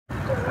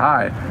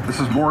Hi,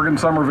 this is Morgan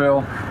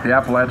Somerville, the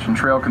Appalachian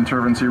Trail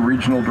Conservancy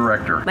Regional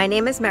Director. My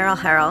name is Meryl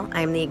Harrell.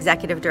 I'm the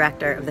Executive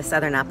Director of the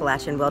Southern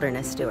Appalachian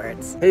Wilderness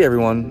Stewards. Hey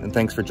everyone, and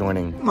thanks for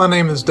joining. My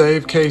name is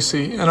Dave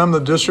Casey, and I'm the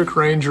District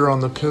Ranger on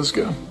the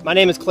Pisgah. My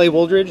name is Clay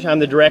Wooldridge. I'm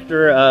the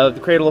Director of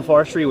the Cradle of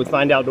Forestry with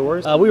Find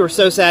Outdoors. We were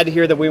so sad to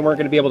hear that we weren't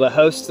going to be able to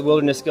host the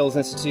Wilderness Skills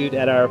Institute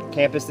at our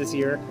campus this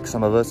year.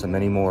 Some of us and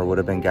many more would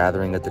have been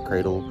gathering at the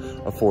Cradle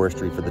of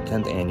Forestry for the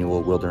 10th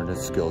Annual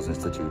Wilderness Skills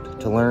Institute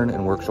to learn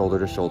and work shoulder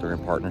to shoulder in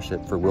partnership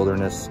for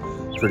wilderness,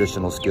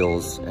 traditional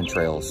skills, and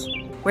trails.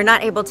 We're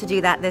not able to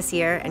do that this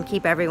year and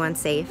keep everyone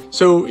safe.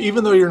 So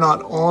even though you're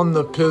not on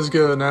the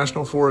Pisgah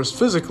National Forest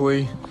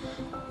physically,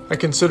 I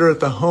consider it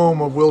the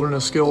home of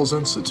Wilderness Skills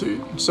Institute.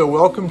 So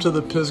welcome to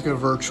the Pisgah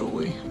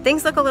virtually.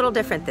 Things look a little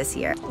different this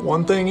year.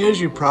 One thing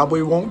is you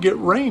probably won't get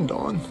rained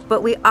on.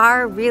 But we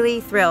are really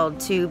thrilled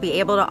to be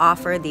able to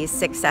offer these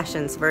 6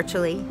 sessions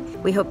virtually.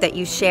 We hope that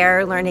you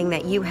share learning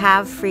that you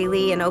have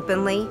freely and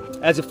openly.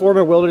 As a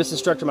former wilderness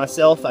instructor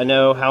myself, I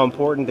know how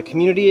important the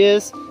community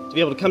is, to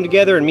be able to come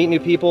together and meet new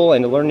people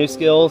and to learn new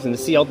skills and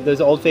to see all those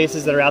old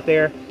faces that are out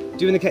there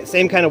doing the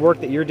same kind of work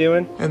that you're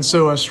doing. And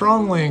so I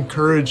strongly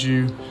encourage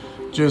you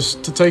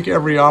just to take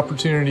every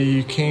opportunity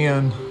you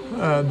can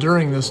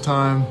during this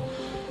time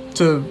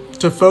to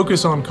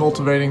focus on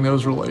cultivating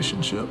those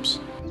relationships.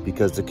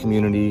 Because the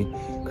community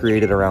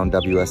created around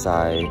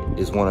WSI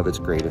is one of its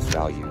greatest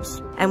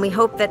values. And we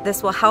hope that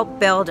this will help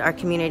build our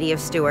community of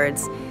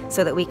stewards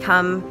so that we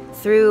come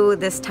through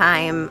this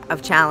time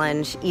of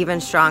challenge even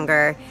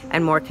stronger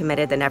and more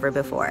committed than ever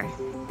before.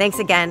 Thanks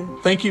again.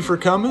 Thank you for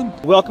coming.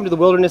 Welcome to the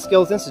Wilderness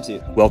Skills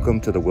Institute. Welcome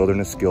to the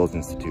Wilderness Skills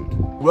Institute.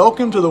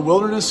 Welcome to the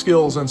Wilderness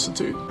Skills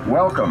Institute.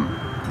 Welcome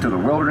to the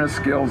Wilderness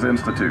Skills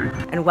Institute.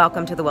 And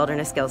welcome to the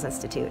Wilderness Skills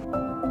Institute.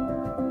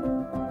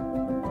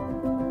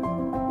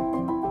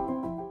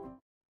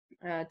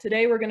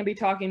 Today we're going to be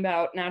talking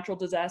about natural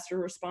disaster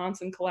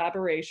response and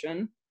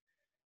collaboration.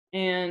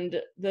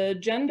 And the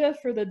agenda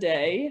for the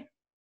day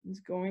is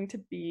going to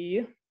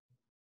be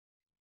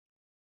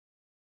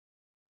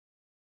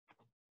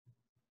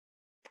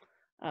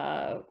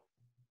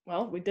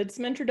well, we did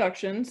some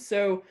introductions.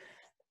 So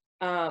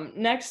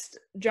next,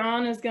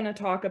 John is going to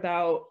talk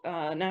about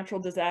natural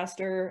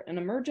disaster and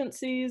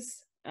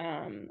emergencies,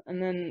 and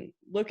then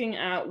looking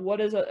at what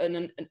is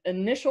an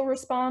initial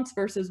response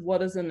versus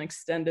what is an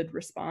extended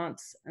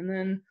response. And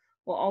then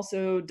we'll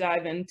also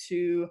dive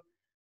into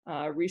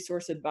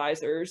resource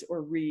advisors,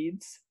 or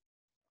READs.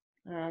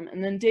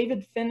 And then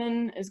David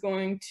Finnan is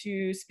going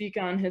to speak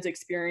on his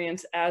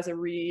experience as a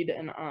READ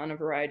and on a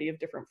variety of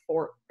different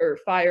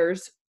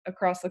fires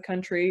across the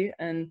country.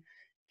 And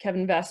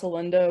Kevin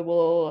Vasilinda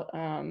will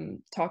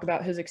talk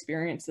about his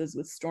experiences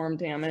with storm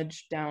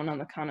damage down on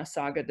the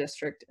Conasauga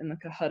district in the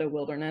Cohutta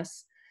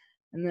Wilderness.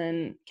 And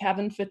then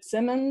Kevin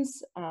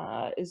Fitzsimmons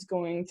is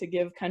going to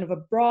give kind of a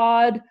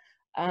broad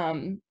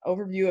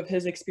overview of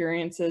his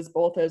experiences,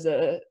 both as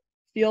a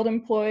field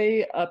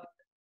employee up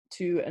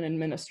to an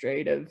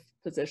administrative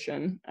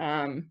position.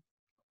 And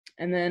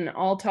then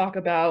I'll talk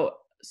about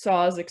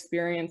SAW's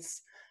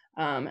experience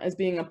as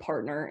being a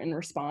partner in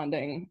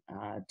responding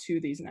to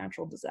these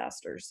natural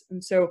disasters.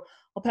 And so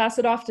I'll pass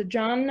it off to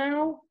John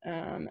now,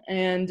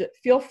 and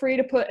feel free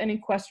to put any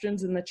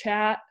questions in the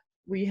chat.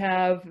 We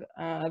have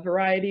a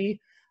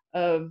variety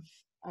of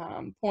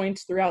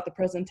points throughout the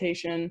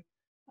presentation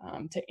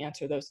to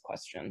answer those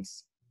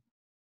questions.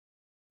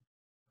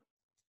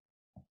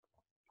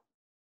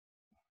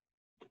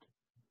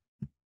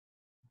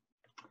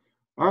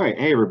 All right,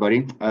 hey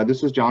everybody.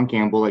 This is John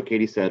Campbell. Like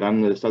Katie said,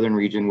 I'm the Southern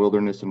Region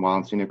Wilderness and Wild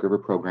and Scenic River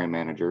Program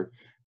Manager.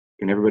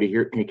 Can everybody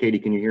hear? Hey, Katie,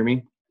 can you hear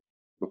me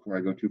before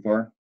I go too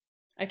far?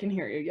 I can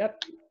hear you,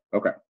 yep.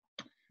 Okay.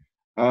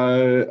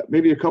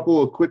 Maybe a couple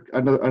of quick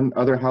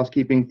other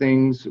housekeeping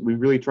things. We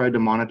really tried to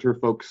monitor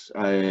folks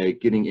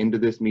getting into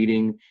this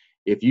meeting.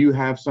 If you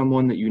have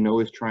someone that you know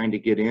is trying to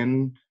get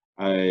in,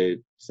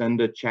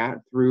 send a chat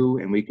through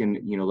and we can,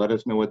 let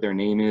us know what their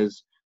name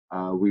is.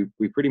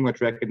 We pretty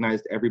much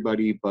recognized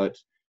everybody, but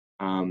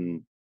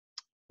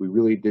we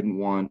really didn't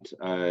want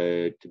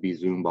to be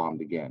Zoom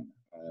bombed again.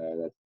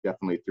 That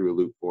definitely threw a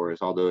loop for us,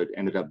 although it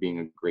ended up being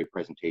a great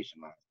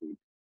presentation last week.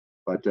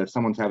 But if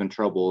someone's having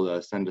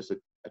trouble, send us a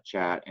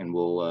chat and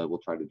we'll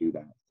try to do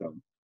that.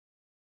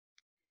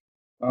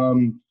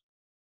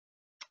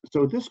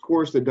 So this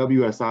course at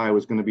WSI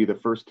was going to be the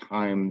first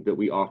time that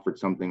we offered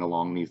something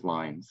along these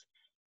lines.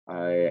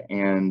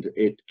 And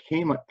it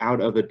came out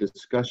of a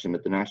discussion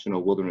at the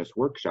National Wilderness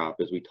Workshop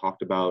as we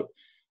talked about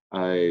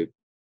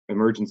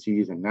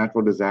emergencies and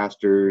natural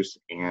disasters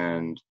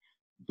and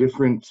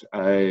different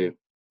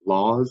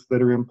laws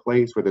that are in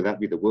place, whether that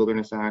be the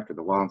Wilderness Act or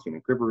the Wild and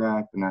Scenic River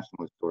Act, the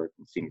National Historic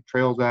and Scenic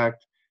Trails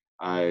Act,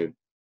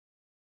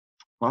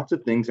 lots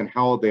of things and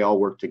how they all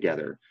work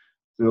together.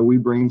 So we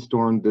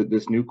brainstormed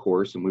this new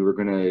course, and we were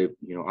going to,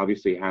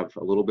 obviously have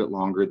a little bit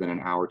longer than an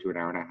hour to an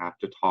hour and a half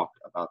to talk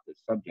about this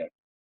subject.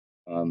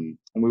 And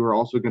we were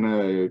also going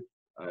to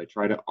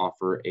try to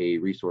offer a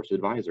resource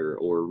advisor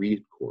or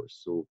READ course.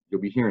 So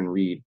you'll be hearing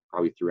READ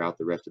probably throughout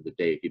the rest of the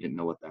day if you didn't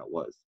know what that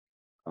was.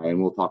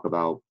 And we'll talk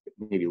about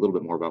maybe a little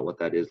bit more about what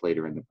that is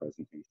later in the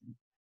presentation.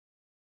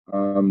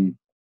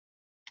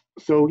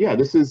 So yeah,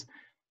 this is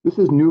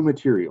new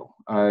material.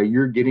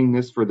 You're getting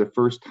this for the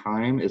first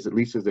time, at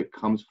least as it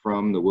comes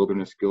from the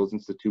Wilderness Skills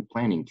Institute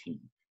planning team.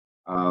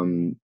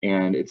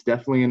 And it's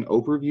definitely an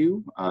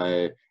overview.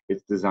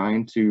 It's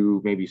designed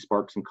to maybe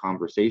spark some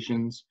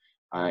conversations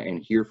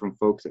and hear from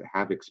folks that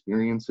have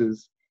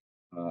experiences.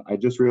 I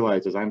just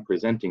realized as I'm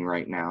presenting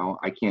right now,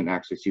 I can't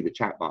actually see the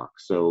chat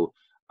box. So,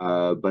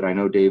 but I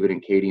know David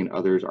and Katie and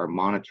others are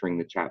monitoring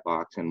the chat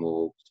box and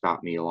will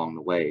stop me along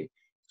the way.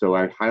 So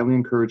I highly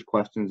encourage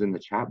questions in the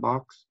chat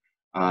box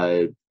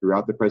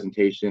throughout the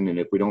presentation. And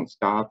if we don't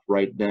stop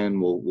right then,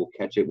 we'll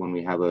catch it when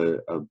we have a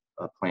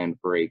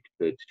planned break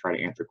to try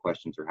to answer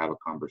questions or have a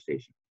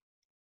conversation.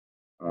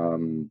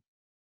 I'm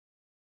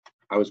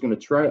going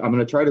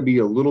to try to be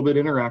a little bit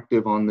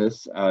interactive on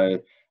this.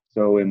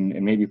 So, and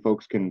maybe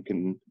folks can,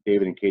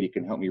 David and Katie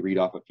can help me read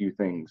off a few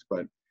things.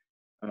 But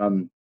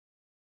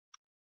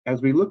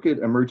as we look at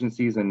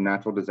emergencies and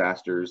natural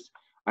disasters,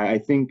 I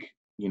think,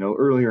 you know,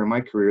 earlier in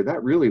my career,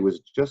 that really was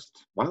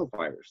just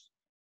wildfires.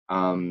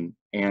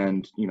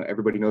 And, you know,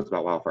 everybody knows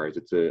about wildfires.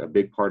 It's a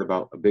big part of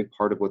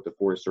what the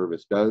Forest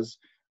Service does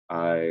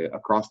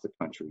across the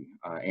country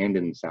and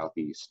in the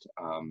Southeast.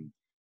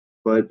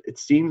 But it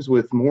seems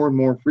with more and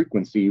more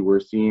frequency, we're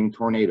seeing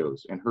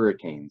tornadoes and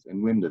hurricanes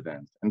and wind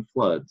events and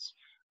floods.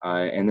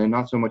 And then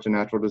not so much a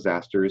natural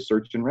disaster is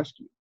search and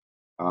rescue.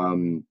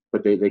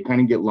 But they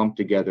kind of get lumped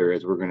together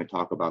as we're going to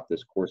talk about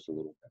this course a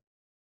little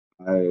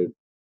bit.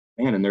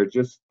 And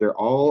they're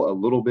all a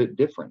little bit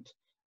different.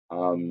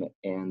 And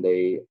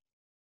they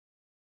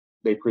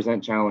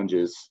present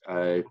challenges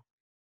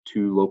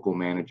to local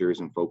managers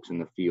and folks in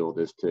the field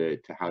as to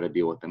how to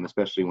deal with them,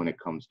 especially when it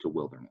comes to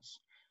wilderness.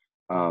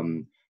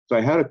 So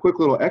I had a quick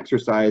little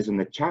exercise in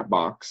the chat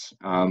box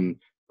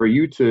for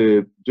you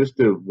to just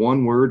a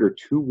 1-word or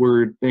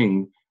 2-word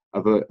thing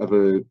of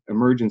a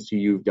emergency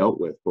you've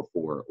dealt with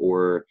before,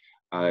 or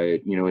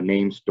you know, a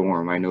named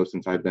storm. I know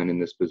since I've been in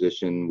this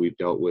position, we've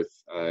dealt with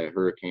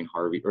Hurricane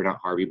Harvey, or not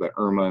Harvey, but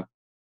Irma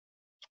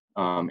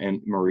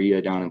and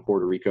Maria down in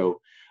Puerto Rico.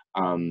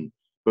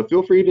 But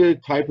feel free to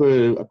type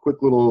a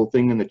quick little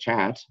thing in the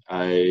chat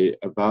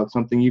about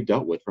something you've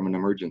dealt with from an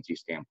emergency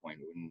standpoint,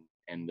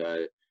 and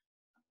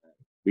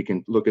we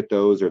can look at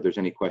those, or if there's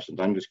any questions.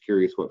 I'm just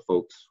curious what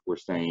folks were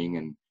saying,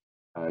 and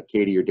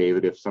Katie or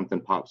David, if something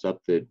pops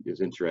up that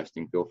is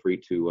interesting, feel free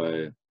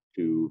to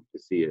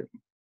see it.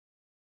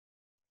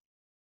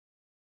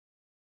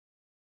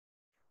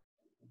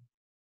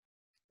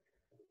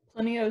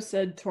 Plenio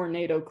said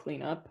tornado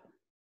cleanup.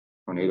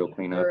 Tornado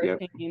cleanup, yep.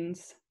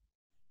 Hurricanes.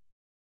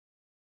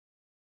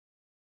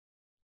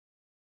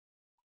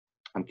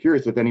 I'm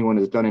curious if anyone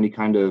has done any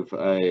kind of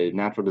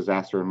natural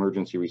disaster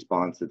emergency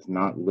response that's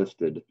not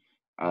listed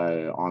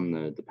on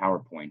the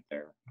PowerPoint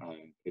there,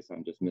 in case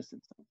I'm just missing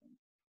something.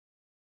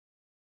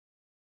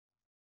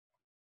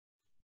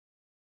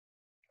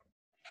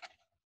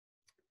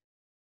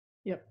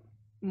 Yep.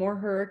 More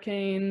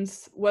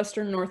hurricanes.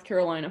 Western North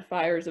Carolina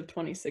fires of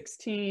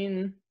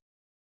 2016.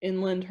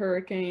 Inland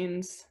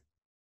hurricanes.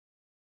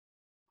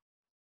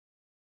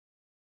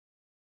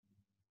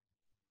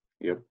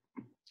 Yep.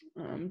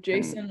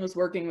 Jason was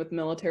working with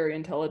military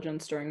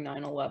intelligence during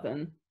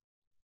 9/11,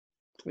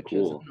 which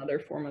is another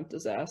form of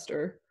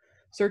disaster.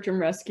 Search and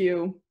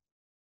rescue.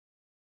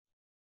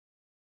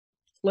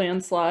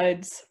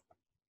 Landslides.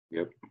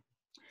 Yep.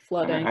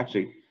 Flooding.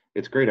 Actually,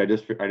 it's great. I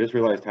just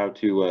realized how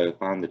to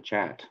find the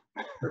chat.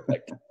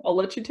 Perfect. I'll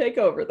let you take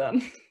over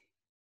then.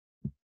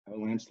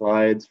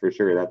 Landslides for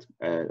sure.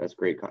 That's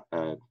great,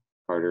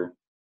 Carter.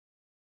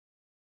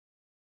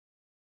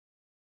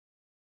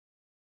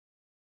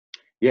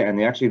 Yeah, and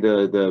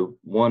the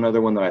one other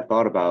one that I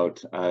thought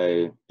about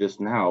just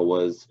now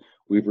was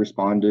we've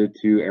responded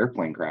to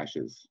airplane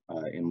crashes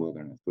in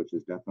wilderness, which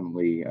is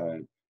definitely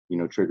you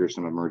know, triggers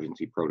some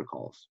emergency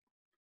protocols.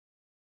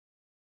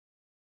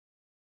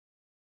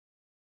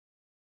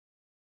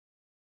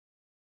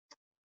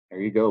 There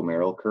you go,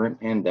 Meryl.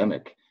 Current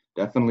pandemic,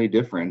 definitely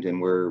different,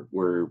 and we're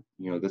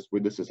you know,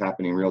 this is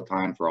happening real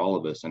time for all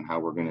of us, and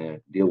how we're going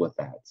to deal with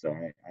that. So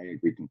I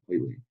agree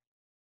completely.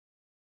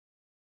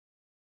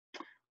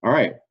 All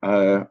right,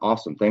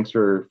 awesome. Thanks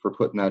for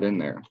putting that in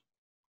there.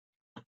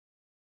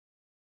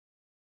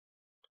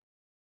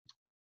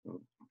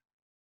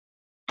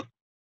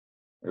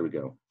 There we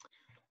go.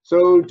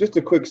 So just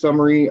a quick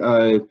summary.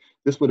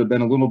 This would have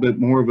been a little bit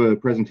more of a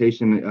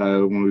presentation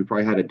when we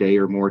probably had a day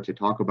or more to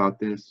talk about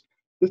this.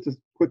 Just a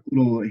quick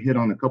little hit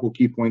on a couple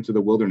key points of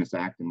the Wilderness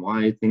Act and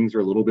why things are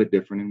a little bit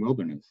different in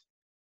wilderness.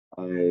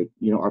 You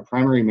know, our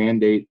primary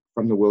mandate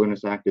from the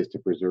Wilderness Act is to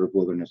preserve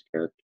wilderness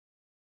character.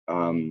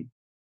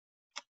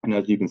 And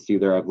as you can see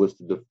there, I've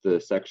listed the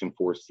Section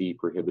 4C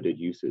prohibited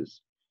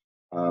uses.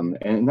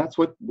 And that's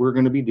what we're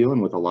going to be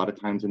dealing with a lot of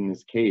times in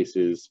this case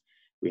is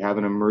we have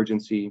an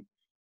emergency,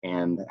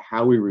 and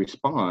how we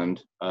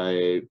respond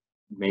may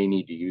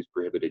need to use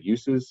prohibited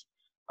uses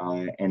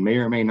and may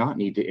or may not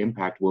need to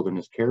impact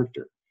wilderness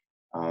character.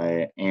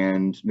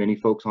 And many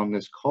folks on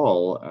this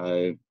call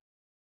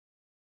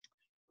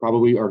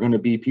probably are going to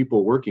be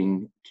people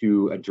working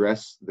to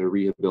address the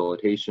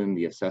rehabilitation,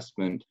 the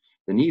assessment,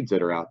 the needs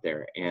that are out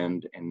there,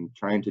 and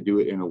trying to do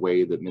it in a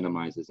way that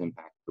minimizes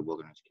impact to the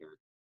wilderness character.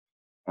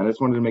 And I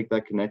just wanted to make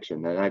that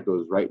connection, that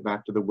goes right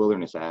back to the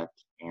Wilderness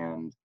Act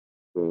and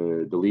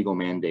the legal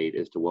mandate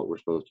as to what we're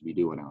supposed to be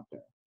doing out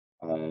there.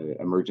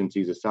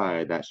 Emergencies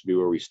aside, that should be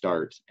where we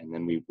start, and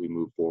then we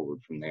move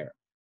forward from there.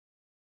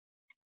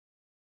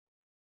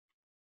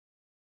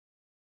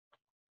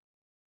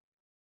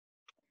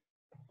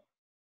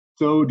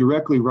 So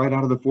directly right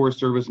out of the Forest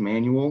Service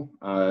manual,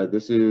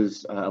 this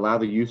is allow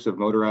the use of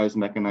motorized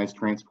mechanized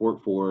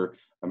transport for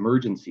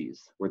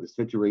emergencies where the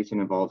situation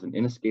involves an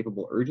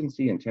inescapable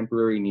urgency and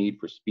temporary need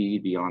for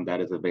speed beyond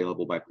that is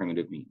available by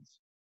primitive means.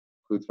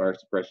 Includes fire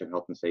suppression,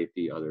 health and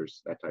safety,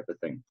 others, that type of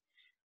thing.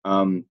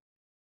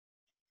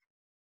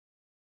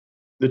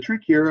 The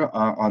trick here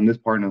on this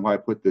part and why I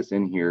put this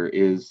in here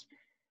is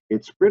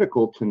it's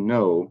critical to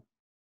know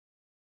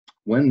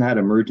when that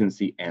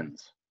emergency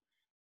ends.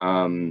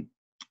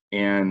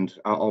 And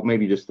I'll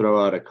maybe just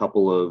throw out a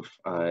couple of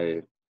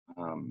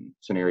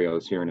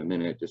scenarios here in a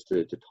minute just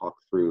to talk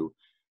through.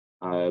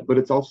 But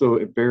it's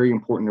also very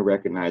important to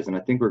recognize, and I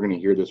think we're going to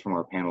hear this from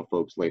our panel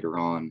folks later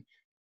on,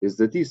 is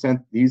that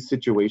these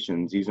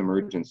situations, these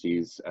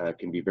emergencies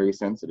can be very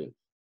sensitive.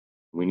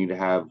 We need to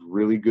have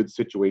really good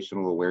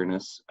situational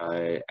awareness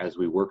as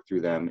we work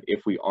through them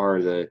if we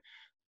are the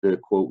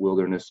quote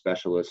wilderness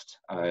specialist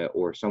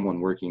or someone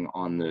working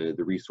on the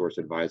resource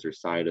advisor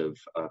side of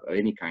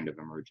any kind of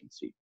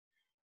emergency.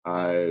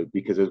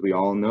 Because as we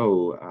all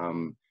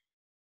know,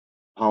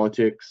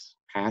 politics,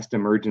 past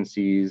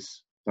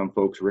emergencies, some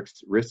folks'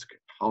 risk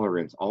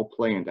tolerance all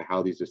play into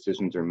how these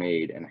decisions are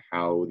made and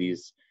how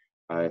these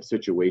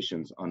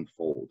situations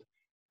unfold.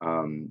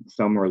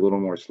 Some are a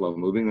little more slow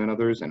moving than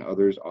others, and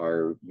others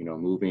are,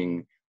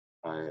 moving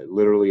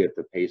literally at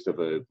the pace of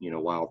a,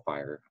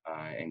 wildfire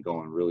and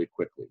going really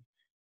quickly.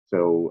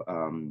 So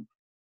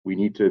we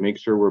need to make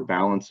sure we're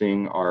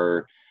balancing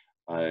our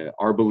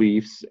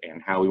beliefs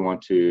and how we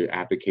want to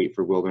advocate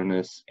for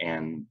wilderness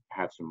and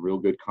have some real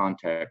good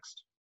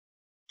context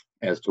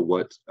as to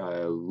what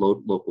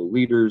local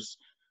leaders,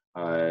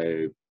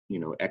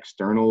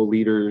 external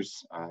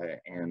leaders,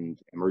 and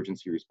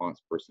emergency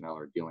response personnel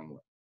are dealing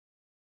with.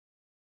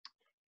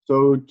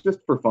 So just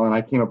for fun,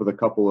 I came up with a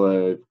couple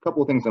of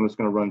things I'm just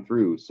going to run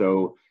through.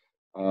 So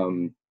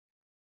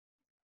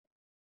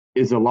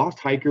is a lost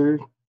hiker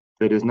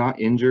that is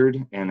not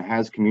injured and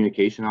has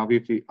communication,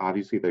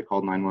 obviously they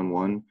called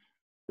 911,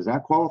 does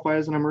that qualify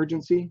as an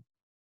emergency?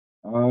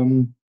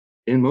 In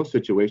most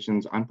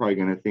situations, I'm probably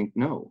going to think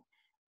no.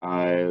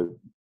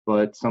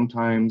 But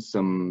sometimes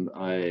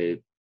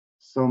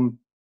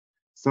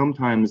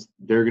sometimes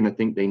they're going to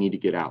think they need to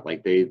get out,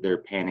 like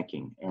they're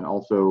panicking. And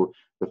also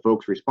the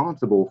folks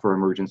responsible for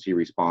emergency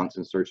response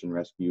and search and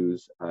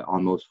rescues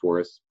on most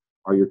forests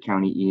are your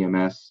county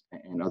EMS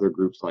and other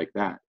groups like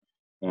that.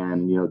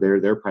 And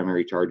their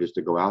primary charge is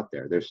to go out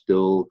there. There's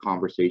still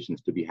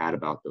conversations to be had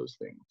about those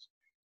things.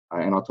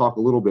 And I'll talk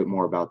a little bit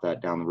more about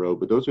that down the road,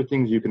 but those are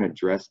things you can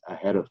address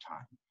ahead of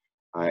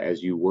time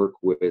as you work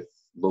with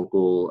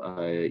local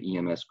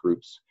EMS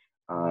groups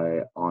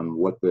on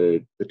what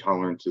the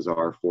tolerances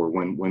are for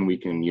when we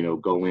can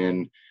go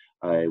in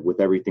with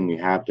everything we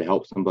have to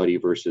help somebody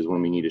versus when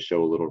we need to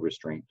show a little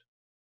restraint.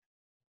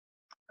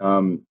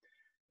 A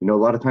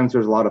lot of times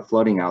there's a lot of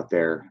flooding out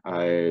there,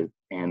 and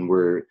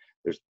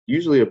there's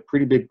usually a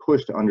pretty big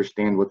push to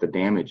understand what the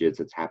damage is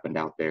that's happened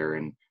out there,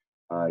 and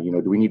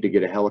do we need to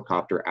get a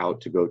helicopter out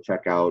to go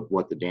check out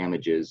what the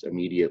damage is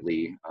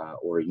immediately,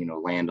 or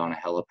land on a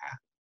helipad?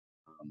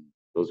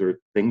 Those are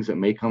things that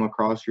may come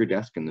across your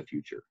desk in the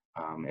future,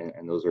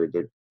 and they're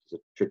a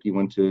tricky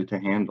one to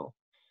handle.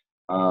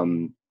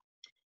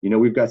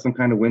 We've got some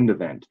kind of wind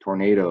event,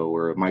 tornado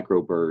or a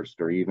microburst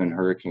or even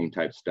hurricane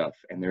type stuff,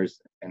 and there's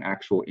an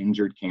actual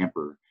injured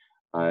camper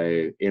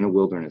in a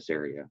wilderness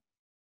area.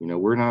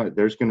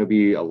 There's going to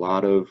be a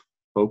lot of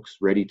folks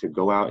ready to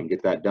go out and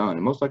get that done,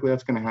 and most likely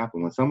that's going to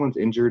happen when someone's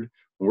injured.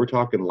 When we're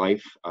talking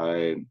life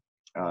and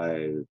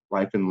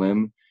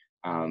limb,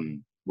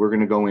 we're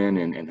going to go in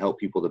and help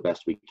people the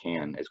best we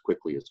can as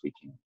quickly as we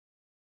can.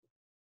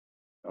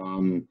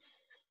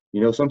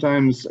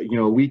 Sometimes,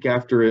 a week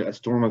after a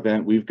storm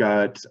event, we've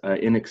got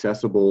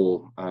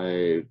inaccessible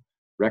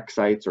wreck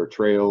sites or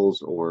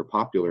trails or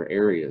popular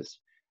areas.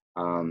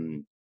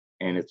 And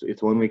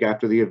it's 1 week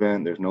after the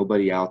event, there's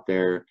nobody out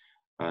there.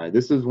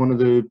 This is one of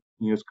the,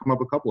 it's come up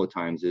a couple of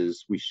times,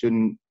 is we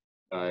shouldn't,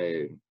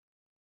 a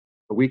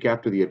week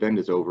after the event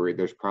is over,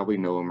 there's probably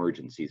no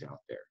emergencies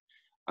out there.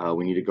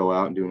 We need to go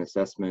out and do an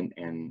assessment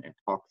and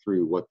talk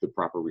through what the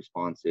proper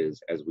response is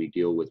as we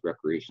deal with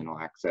recreational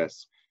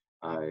access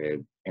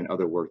and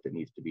other work that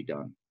needs to be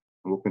done.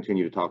 And we'll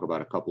continue to talk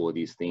about a couple of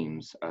these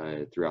themes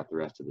throughout the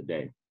rest of the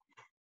day.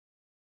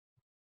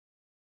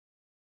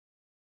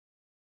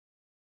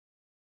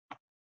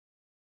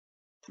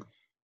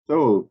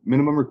 So,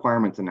 minimum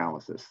requirements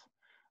analysis.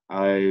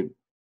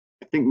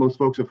 I think most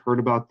folks have heard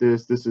about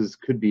this. This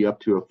could be up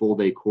to a full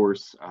day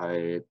course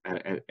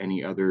at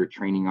any other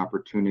training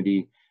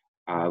opportunity.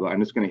 But I'm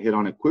just going to hit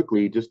on it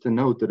quickly just to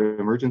note that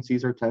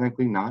emergencies are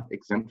technically not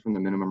exempt from the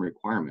minimum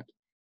requirement.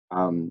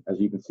 As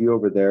you can see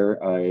over there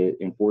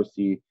in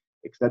 4C,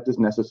 except as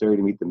necessary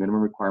to meet the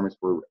minimum requirements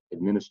for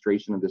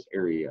administration of this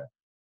area.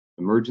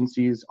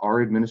 Emergencies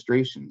are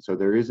administration, so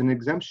there is an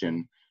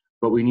exemption,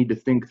 but we need to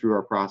think through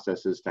our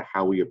processes to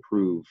how we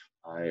approve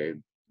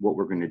what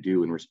we're going to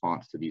do in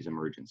response to these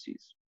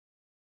emergencies.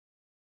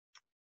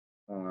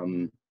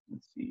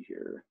 Let's see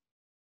here.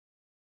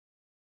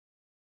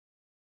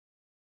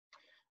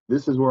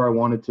 This is where I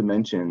wanted to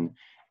mention,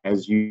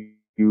 as you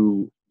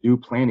do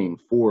planning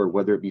for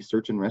whether it be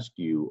search and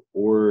rescue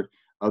or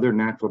other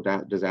natural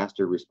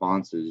disaster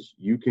responses,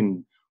 you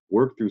can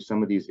work through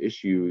some of these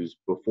issues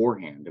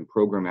beforehand and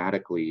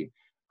programmatically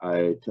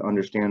to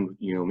understand,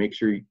 make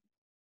sure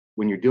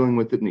when you're dealing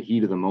with it in the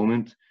heat of the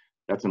moment,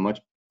 that's a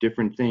much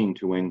different thing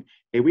to when,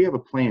 hey, we have a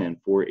plan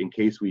for in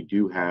case we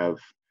do have,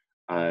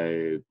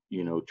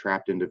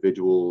 trapped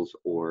individuals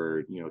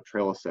or,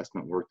 trail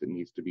assessment work that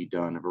needs to be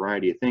done, a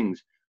variety of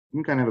things. You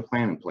can kind of have a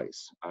plan in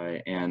place.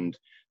 And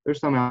there's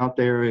some out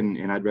there,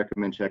 and I'd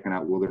recommend checking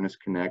out Wilderness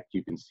Connect.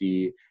 You can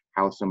see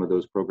how some of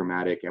those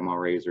programmatic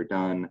MRAs are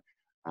done,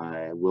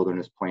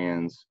 wilderness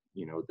plans,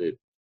 that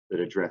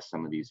address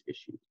some of these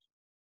issues.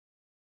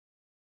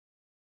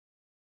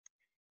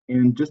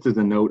 And just as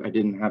a note, I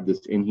didn't have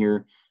this in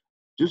here,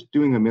 just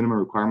doing a minimum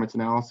requirements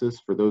analysis,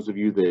 for those of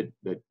you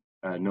that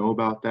know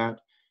about that,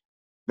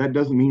 that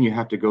doesn't mean you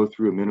have to go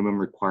through a minimum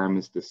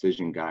requirements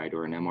decision guide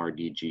or an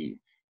MRDG.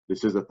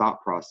 This is a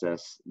thought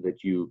process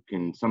that you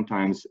can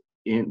sometimes,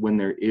 when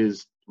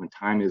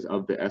time is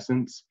of the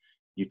essence,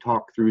 you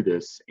talk through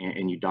this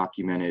and you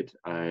document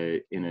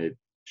it in a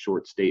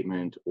short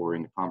statement or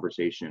in a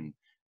conversation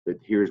that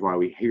here's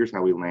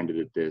how we landed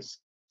at this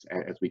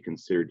as we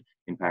considered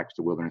impacts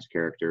to wilderness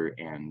character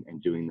and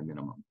doing the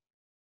minimum.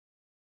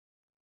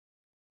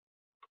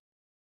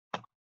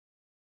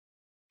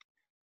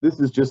 This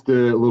is just a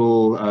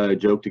little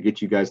joke to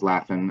get you guys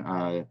laughing.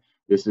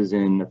 This is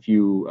in a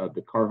few of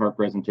the Carhartt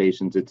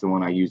presentations. It's the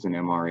one I use in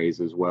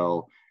MRAs as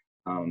well.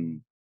 A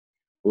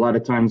lot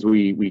of times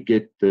we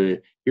get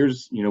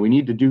we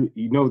need to do,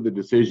 the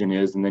decision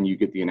is, and then you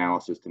get the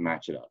analysis to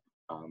match it up.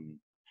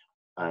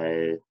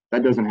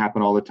 That doesn't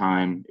happen all the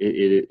time.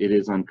 It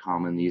is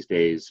uncommon these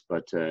days,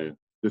 but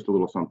just a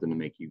little something to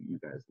make you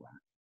guys laugh.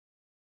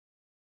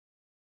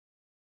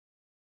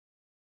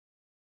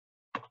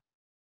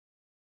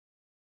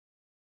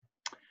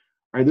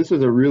 All right, this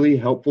is a really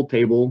helpful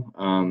table,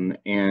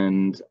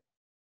 and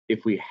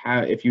if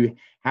you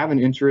have an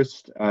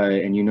interest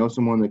and you know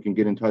someone that can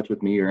get in touch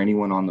with me or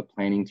anyone on the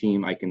planning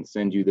team, I can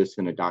send you this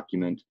in a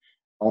document.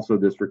 Also,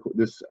 this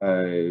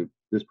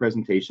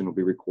presentation will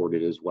be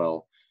recorded as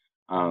well.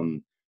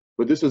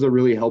 But this is a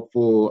really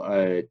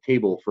helpful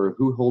table for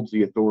who holds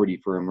the authority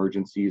for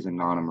emergencies and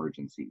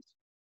non-emergencies.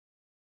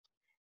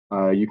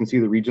 You can see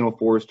the regional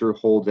forester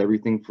holds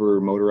everything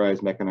for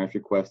motorized mechanized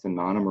request and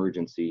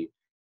non-emergency.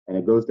 And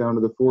it goes down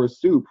to the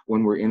forest soup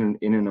when we're in an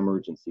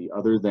emergency,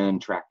 other than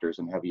tractors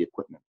and heavy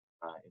equipment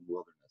in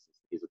wilderness,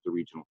 is at the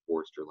regional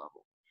forester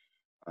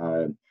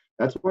level.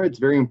 That's why it's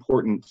very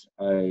important,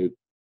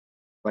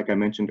 like I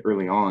mentioned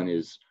early on,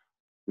 is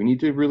we need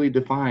to really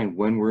define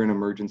when we're in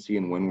emergency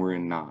and when we're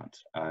in not.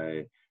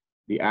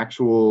 The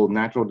actual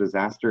natural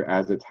disaster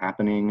as it's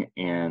happening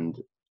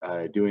and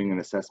doing an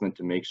assessment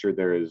to make sure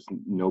there is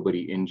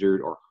nobody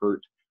injured or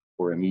hurt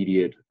or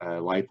immediate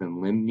life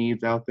and limb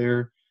needs out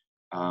there.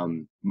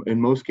 In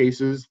most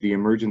cases, the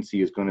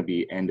emergency is going to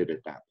be ended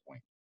at that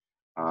point.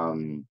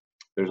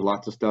 There's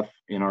lots of stuff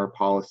in our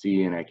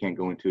policy, and I can't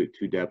go into it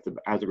too depth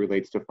as it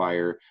relates to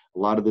fire. A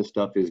lot of this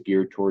stuff is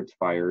geared towards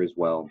fire as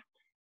well.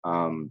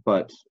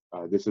 But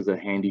this is a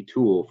handy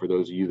tool for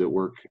those of you that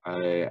work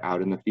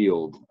out in the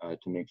field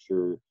to make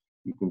sure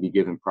you can be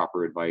given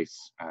proper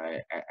advice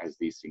as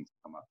these things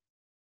come up.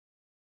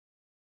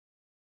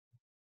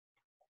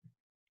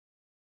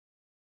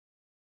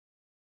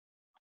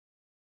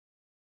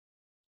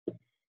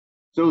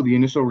 So the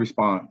initial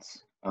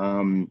response.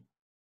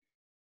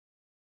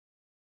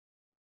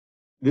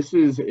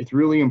 It's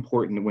really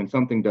important when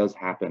something does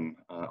happen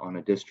on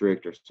a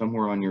district or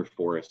somewhere on your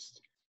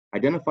forest,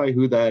 identify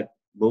who that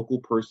local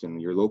person,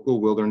 your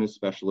local wilderness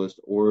specialist,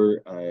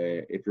 or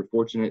if you're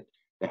fortunate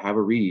to have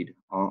a read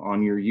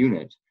on your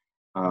unit,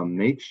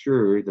 make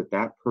sure that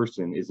that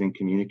person is in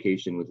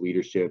communication with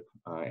leadership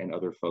and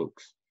other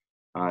folks.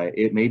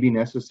 It may be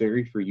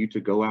necessary for you to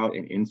go out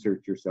and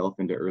insert yourself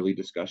into early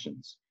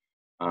discussions.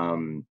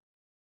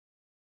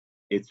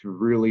 It's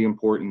really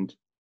important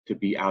to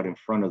be out in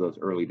front of those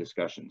early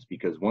discussions,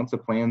 because once a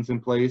plan's in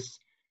place,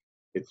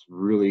 it's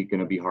really going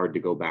to be hard to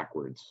go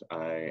backwards,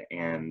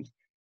 and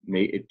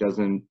it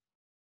doesn't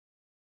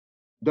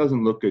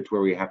look good to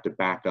where we have to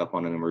back up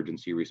on an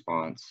emergency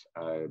response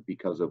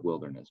because of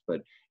wilderness.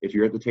 But if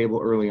you're at the table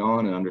early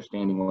on and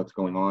understanding what's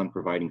going on,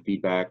 providing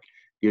feedback,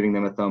 giving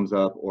them a thumbs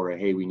up or a,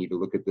 hey, we need to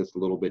look at this a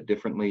little bit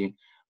differently,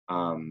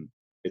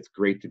 it's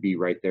great to be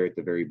right there at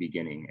the very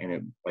beginning. And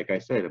it, like I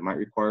said, it might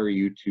require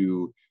you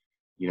to,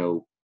 you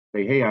know,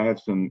 say, hey, I have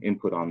some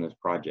input on this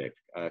project,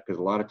 because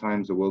a lot of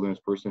times the wilderness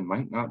person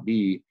might not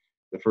be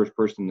the first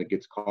person that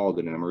gets called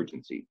in an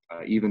emergency,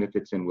 even if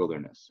it's in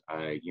wilderness.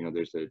 You know,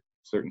 there's a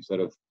certain set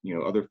of, you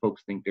know, other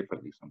folks think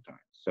differently sometimes.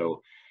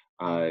 So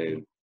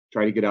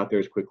try to get out there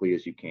as quickly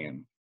as you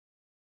can.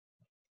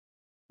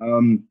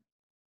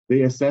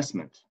 The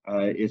assessment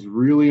is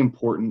really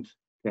important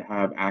to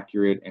have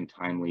accurate and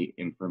timely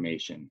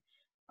information.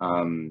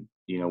 You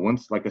know,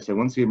 once, like I said,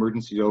 once the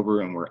emergency is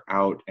over and we're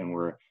out and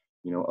we're,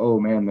 you know, oh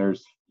man,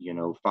 there's, you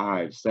know,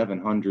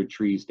 500-700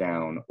 trees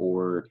down,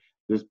 or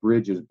this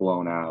bridge is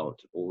blown out,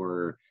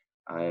 or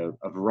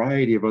a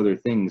variety of other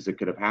things that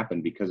could have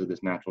happened because of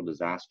this natural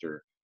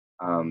disaster.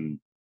 You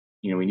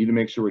know, we need to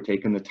make sure we're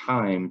taking the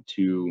time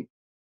to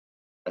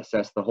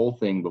assess the whole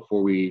thing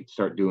before we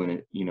start doing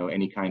it, you know,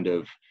 any kind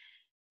of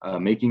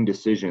making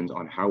decisions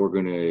on how we're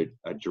going to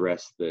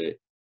address the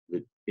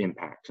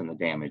impacts and the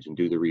damage and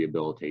do the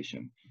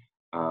rehabilitation.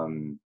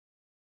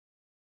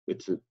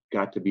 It's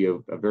got to be a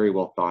very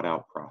well thought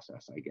out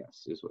process, I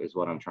guess, is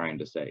what I'm trying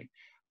to say.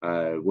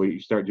 Where you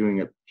start doing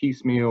it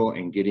piecemeal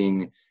and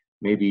getting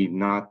maybe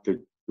not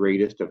the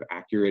greatest of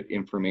accurate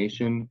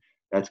information,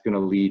 that's going to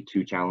lead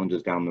to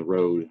challenges down the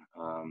road,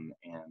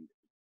 and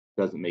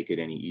doesn't make it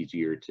any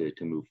easier to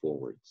move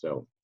forward.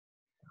 So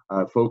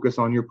focus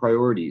on your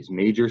priorities,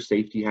 major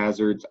safety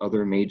hazards,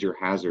 other major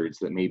hazards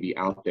that may be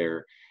out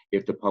there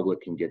if the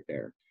public can get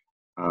there.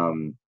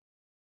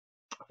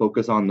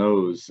 Focus on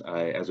those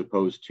as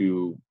opposed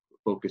to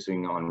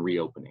focusing on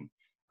reopening.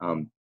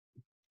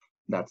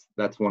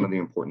 That's one of the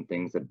important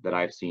things that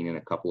I've seen in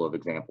a couple of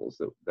examples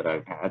that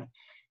I've had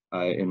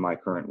in my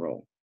current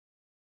role.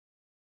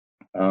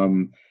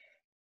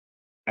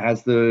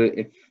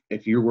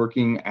 If you're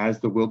working as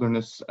the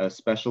wilderness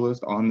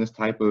specialist on this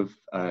type of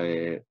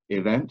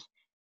event,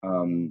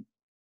 the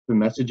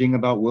messaging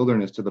about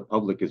wilderness to the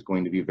public is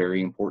going to be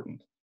very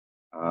important.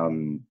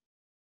 You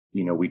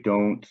know,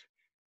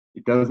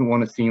 it doesn't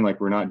want to seem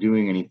like we're not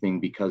doing anything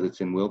because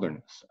it's in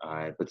wilderness,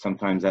 but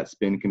sometimes that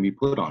spin can be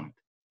put on it.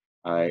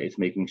 It's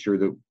making sure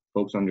that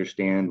folks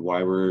understand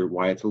why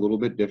it's a little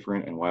bit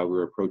different and why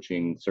we're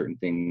approaching certain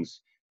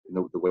things in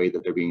the way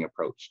that they're being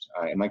approached.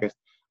 And like I'm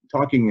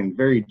talking in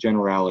very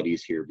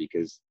generalities here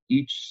because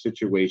each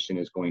situation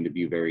is going to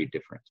be very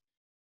different.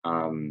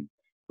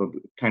 But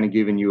kind of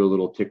giving you a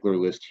little tickler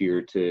list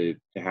here to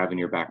have in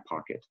your back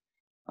pocket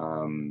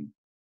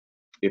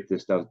if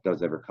this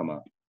does ever come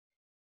up.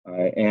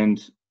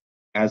 And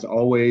as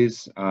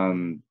always,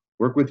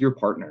 work with your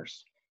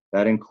partners.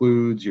 That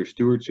includes your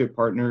stewardship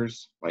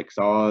partners like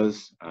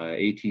SAWS,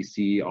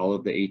 ATC, all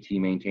of the AT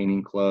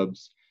maintaining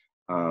clubs,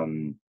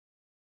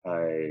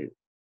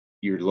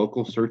 your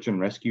local search and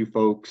rescue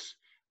folks,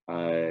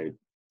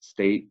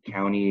 state,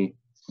 county,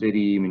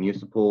 city,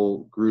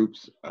 municipal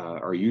groups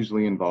are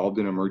usually involved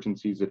in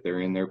emergencies if they're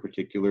in their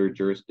particular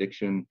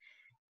jurisdiction.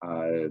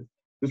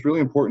 It's really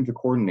important to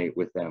coordinate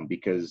with them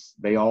because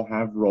they all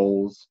have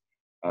roles.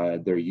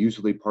 They're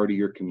usually part of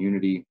your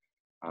community,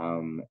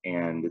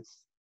 and it's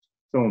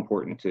so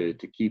important to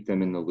keep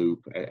them in the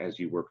loop as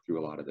you work through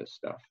a lot of this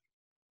stuff.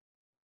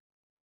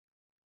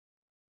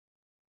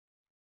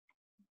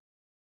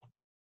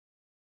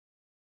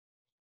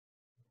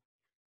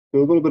 So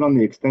a little bit on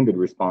the extended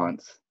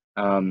response,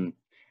 and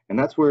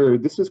that's where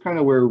this is kind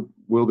of where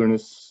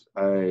wilderness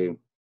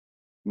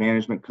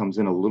management comes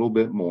in a little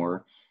bit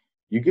more.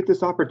 You get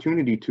this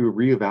opportunity to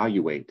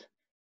reevaluate.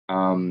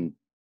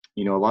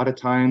 You know, a lot of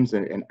times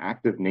an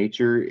act of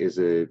nature is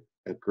a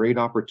great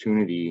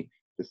opportunity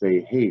to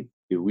say, hey,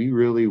 do we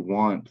really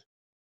want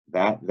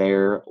that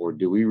there, or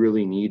do we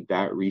really need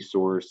that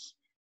resource?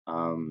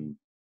 You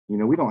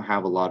know, we don't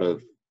have a lot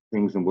of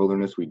things in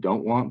wilderness we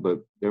don't want, but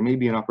there may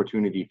be an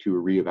opportunity to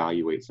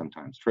reevaluate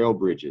sometimes. Trail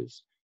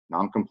bridges,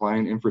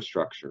 non-compliant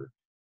infrastructure,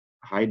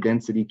 high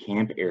density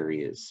camp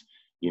areas.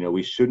 You know,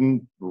 we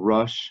shouldn't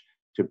rush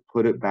to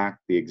put it back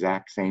the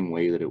exact same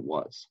way that it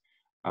was,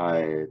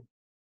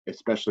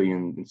 especially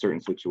in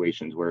certain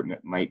situations where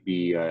it might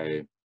be,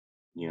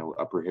 you know,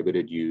 a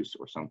prohibited use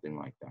or something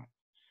like that.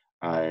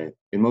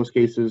 In most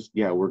cases,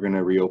 yeah, we're going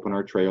to reopen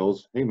our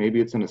trails. Hey, maybe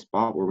it's in a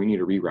spot where we need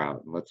to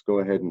reroute. Let's go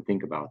ahead and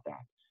think about that.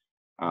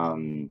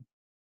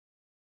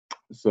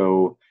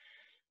 So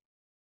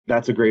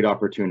that's a great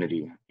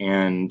opportunity.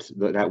 And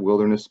that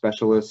wilderness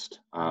specialist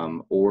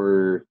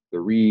or the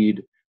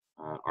READ,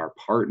 our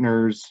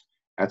partners,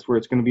 that's where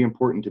it's going to be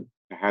important to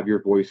have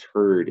your voice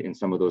heard in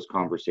some of those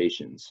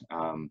conversations.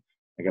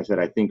 Like I said,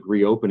 I think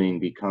reopening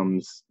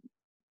becomes,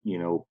 you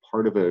know,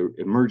 part of an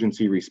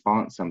emergency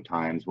response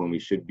sometimes when we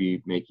should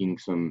be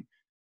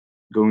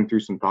going through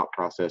some thought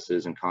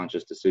processes and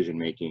conscious decision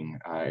making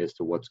as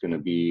to what's going to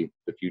be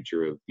the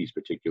future of these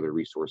particular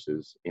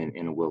resources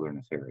in a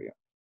wilderness area.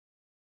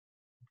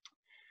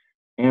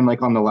 And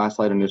like on the last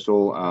slide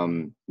initial,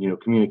 you know,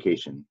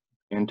 communication,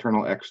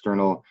 internal,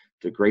 external,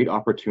 it's a great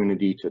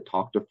opportunity to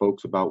talk to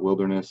folks about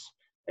wilderness,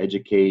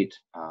 educate,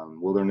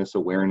 wilderness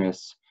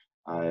awareness,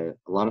 A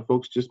lot of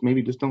folks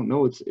maybe just don't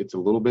know it's a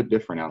little bit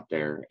different out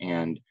there,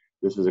 and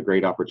this is a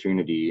great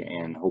opportunity,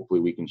 and hopefully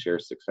we can share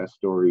success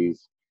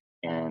stories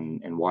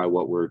and why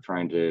what we're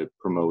trying to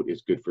promote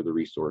is good for the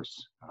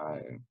resource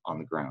on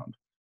the ground.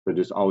 So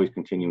just always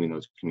continuing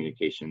those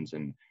communications.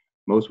 And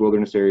most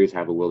wilderness areas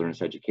have a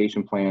wilderness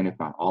education plan, if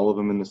not all of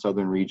them in the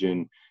southern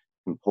region.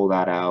 Can pull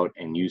that out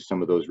and use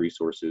some of those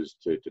resources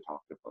to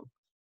talk to folks.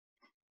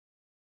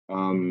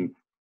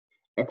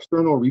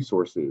 External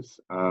resources.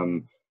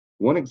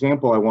 One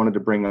example I wanted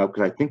to bring up,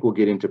 because I think we'll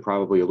get into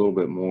probably a little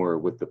bit more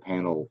with the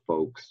panel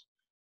folks.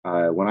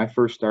 When I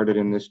first started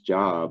in this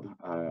job,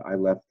 I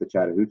left the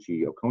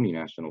Chattahoochee Oconee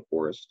National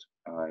Forest.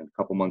 A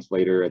couple months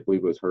later, I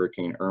believe it was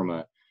Hurricane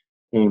Irma,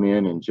 came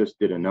in and just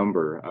did a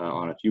number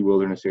on a few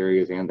wilderness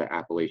areas and the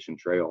Appalachian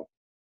Trail.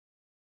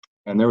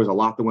 And there was a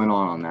lot that went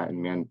on that,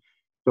 and man,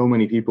 so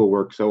many people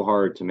worked so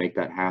hard to make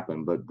that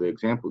happen. But the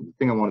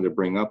thing I wanted to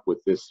bring up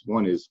with this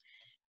one is,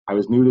 I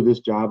was new to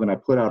this job, and I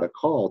put out a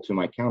call to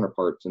my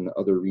counterparts in the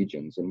other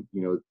regions. And,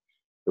 you know,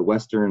 the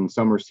Western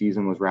summer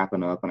season was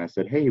wrapping up, and I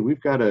said, hey, we've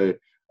got a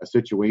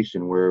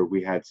situation where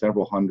we had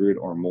several hundred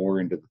or more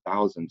into the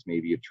thousands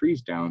maybe of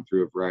trees down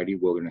through a variety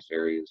of wilderness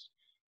areas.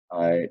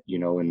 You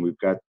know, and we've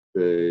got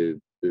the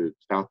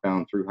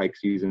southbound through hike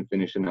season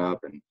finishing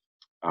up,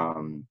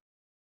 and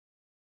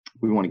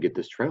we want to get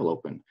this trail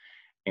open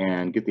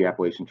and get the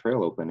Appalachian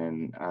Trail open.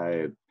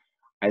 And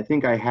I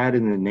think I had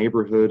in the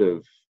neighborhood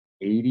of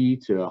 80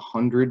 to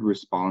 100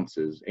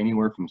 responses,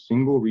 anywhere from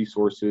single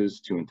resources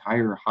to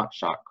entire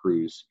hotshot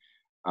crews,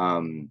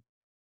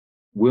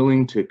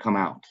 willing to come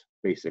out,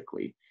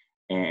 basically.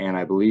 And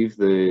I believe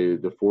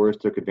the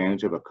forest took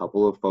advantage of a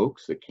couple of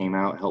folks that came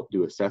out, helped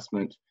do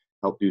assessment,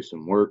 helped do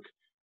some work.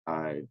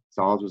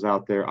 SAWS was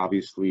out there,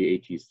 obviously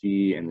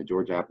ATC and the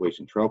Georgia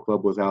Appalachian Trail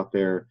Club was out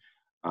there.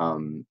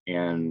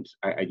 And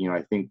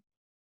I think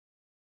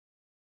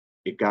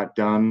it got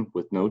done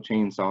with no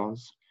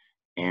chainsaws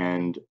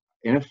and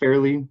in a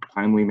fairly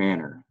timely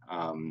manner.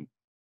 And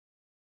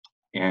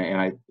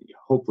I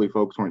hopefully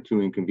folks weren't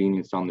too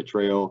inconvenienced on the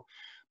trail,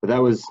 but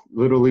that was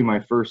literally my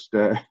first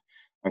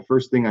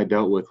thing I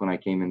dealt with when I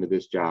came into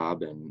this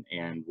job,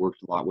 and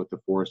worked a lot with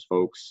the forest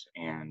folks.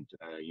 And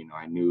you know,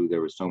 I knew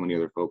there was so many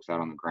other folks out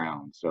on the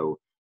ground. So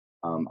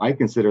I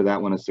consider that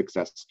one a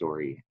success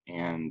story,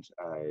 and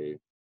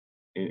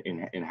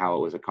in how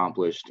it was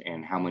accomplished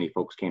and how many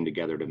folks came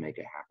together to make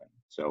it happen.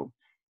 So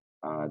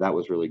that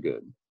was really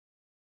good.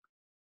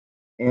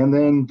 And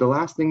then the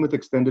last thing with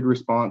extended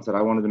response that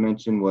I wanted to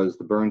mention was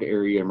the Burned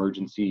Area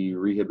Emergency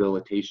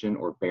Rehabilitation,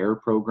 or BEAR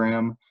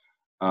program.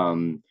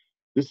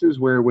 This is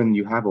where, when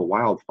you have a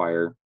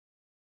wildfire,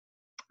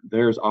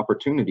 there's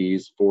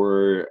opportunities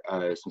for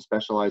some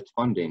specialized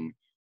funding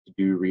to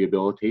do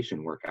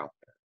rehabilitation work out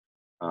there.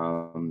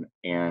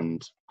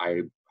 And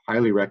I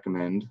highly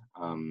recommend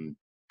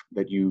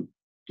that you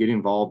get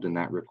involved in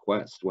that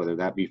request, whether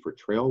that be for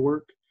trail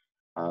work,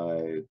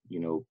 you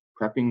know,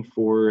 prepping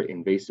for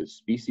invasive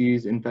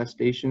species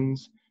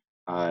infestations,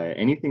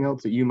 anything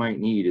else that you might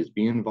need. Is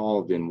be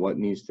involved in what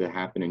needs to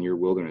happen in your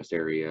wilderness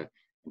area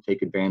and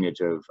take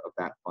advantage of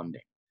that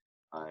funding.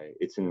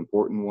 It's an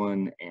important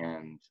one,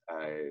 and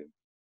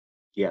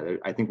yeah,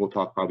 I think we'll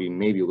talk probably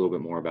maybe a little bit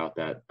more about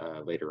that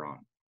later on.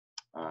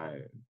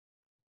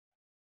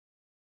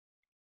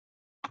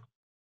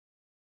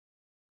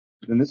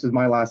 And this is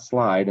my last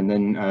slide, and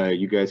then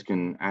you guys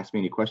can ask me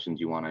any questions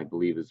you want. I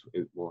believe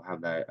we'll have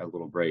that a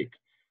little break.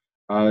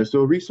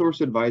 So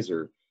Resource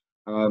Advisor.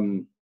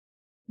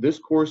 This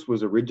course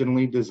was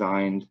originally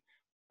designed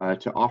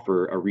to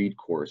offer a READ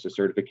course, a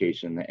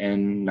certification, the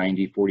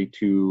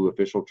N9042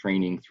 official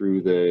training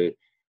through the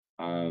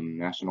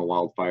National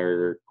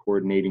Wildfire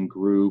Coordinating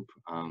Group.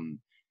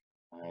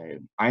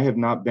 I have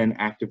not been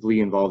actively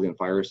involved in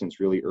fire since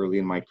really early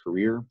in my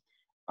career,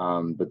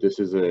 but this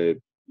is a,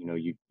 you know,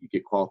 you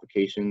get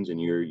qualifications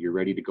and you're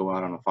ready to go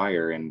out on a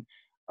fire. And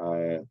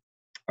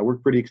I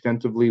work pretty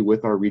extensively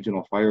with our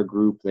regional fire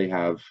group. They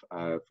have,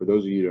 for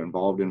those of you that are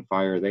involved in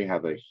fire, they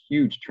have a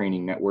huge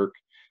training network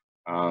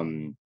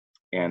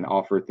and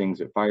offer things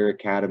at fire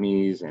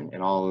academies and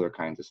all other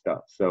kinds of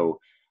stuff. So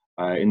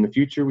in the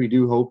future, we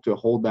do hope to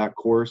hold that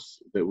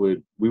course that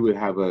we would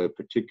have a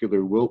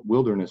particular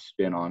wilderness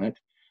spin on it.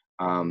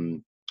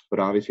 But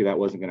obviously that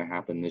wasn't going to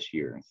happen this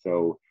year.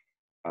 So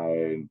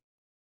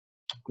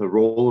the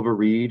role of a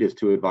READ is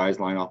to advise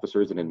line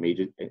officers and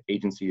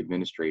agency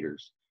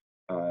administrators.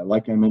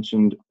 Like I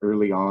mentioned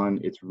early on,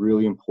 it's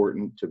really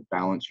important to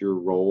balance your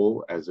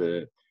role as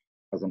an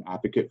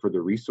advocate for the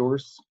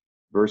resource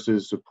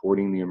versus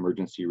supporting the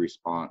emergency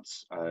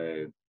response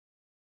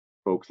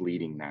folks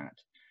leading that.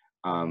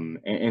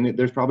 And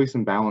there's probably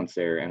some balance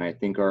there, and I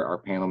think our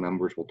panel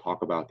members will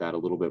talk about that a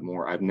little bit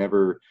more.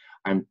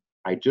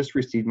 I just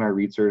received my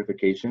READ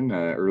certification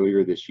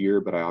earlier this year,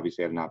 but I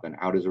obviously have not been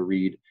out as a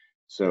READ,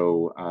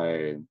 so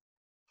I'm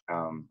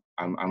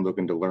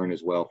looking to learn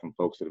as well from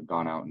folks that have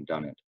gone out and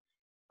done it.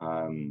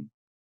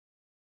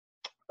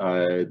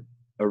 A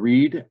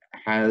READ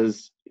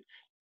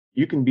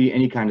you can be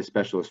any kind of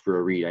specialist for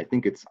a READ. I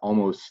think it's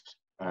almost,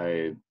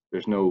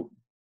 there's no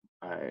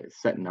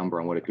set number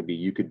on what it could be.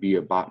 You could be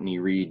a botany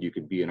read, you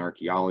could be an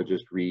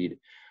archaeologist read.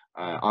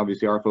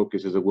 Obviously, our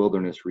focus is a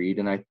wilderness read,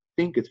 and I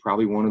think it's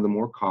probably one of the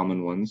more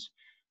common ones.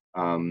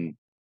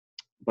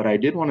 But I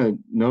did want to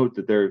note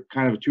that they're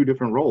kind of two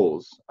different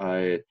roles.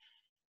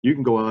 You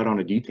can go out on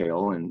a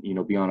detail and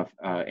be on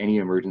any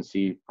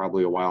emergency,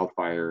 probably a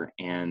wildfire,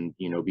 and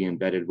be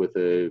embedded with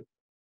a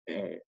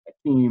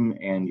team,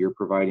 and you're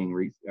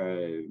providing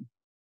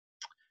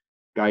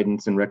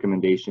guidance and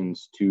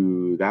recommendations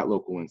to that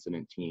local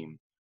incident team.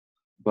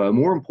 But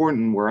more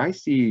important, where I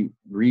see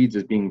reads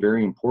as being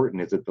very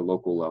important, is at the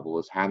local level,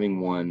 is having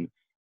one,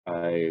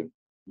 on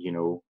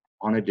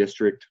a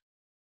district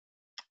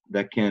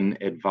that can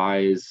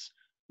advise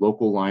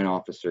local line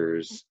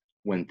officers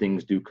when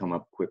things do come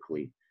up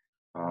quickly.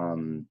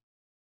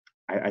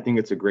 I think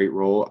it's a great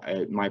role.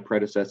 My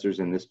predecessors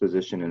in this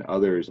position and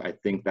others, I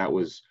think that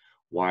was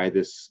why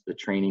the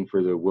training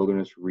for the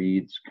wilderness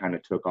reads kind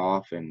of took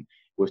off, and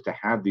was to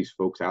have these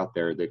folks out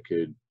there that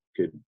could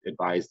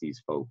advise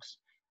these folks.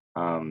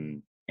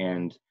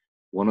 And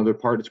one other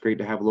part it's great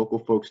to have local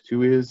folks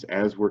too is,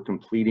 as we're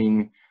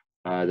completing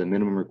the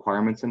minimum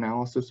requirements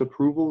analysis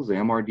approvals, the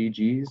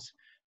MRDGs,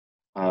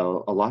 a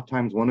lot of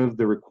times one of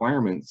the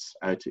requirements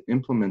to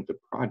implement the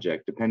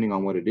project, depending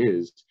on what it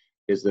is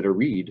that a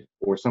read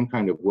or some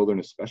kind of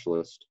wilderness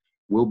specialist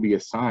will be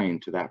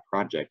assigned to that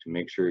project to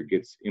make sure it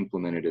gets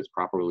implemented as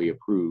properly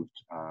approved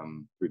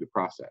through the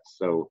process.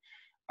 So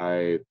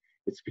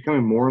it's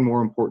becoming more and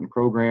more important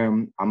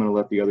program. I'm going to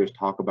let the others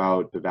talk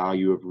about the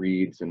value of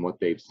reads and what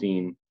they've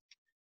seen.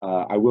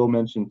 I will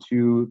mention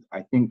too,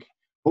 I think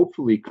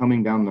hopefully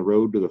coming down the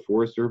road to the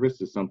Forest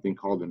Service is something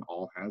called an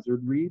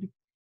all-hazard read.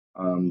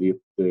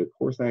 The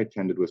course I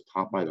attended was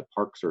taught by the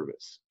Park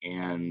Service,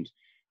 and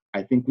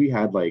I think we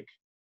had like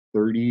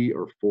 30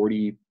 or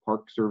 40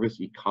 Park Service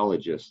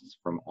ecologists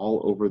from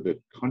all over the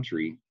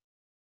country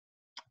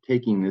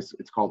taking this.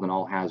 It's called an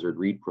all-hazard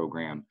read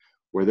program,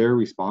 where they're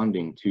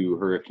responding to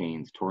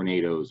hurricanes,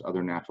 tornadoes,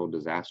 other natural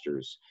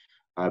disasters,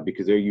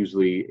 because they're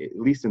usually, at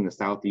least in the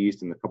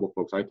Southeast, and the couple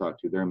folks I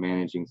talked to, they're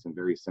managing some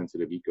very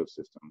sensitive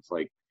ecosystems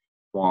like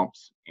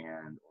swamps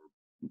and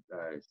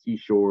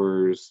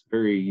seashores,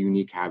 very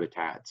unique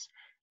habitats,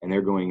 and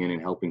they're going in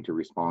and helping to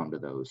respond to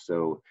those.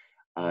 So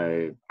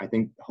I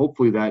think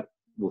hopefully that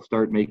will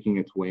start making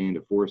its way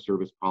into Forest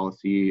Service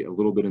policy a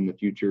little bit in the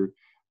future,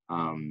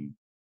 and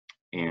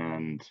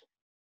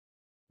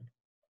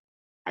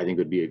I think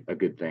it would be a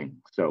good thing.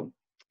 So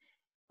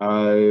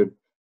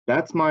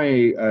that's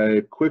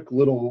my quick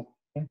little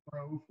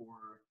intro for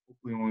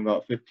hopefully only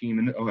about 15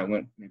 minutes. Oh, I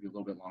went maybe a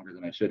little bit longer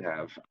than I should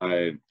have.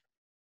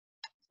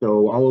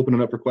 So I'll open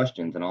it up for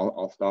questions, and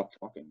I'll stop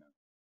talking now.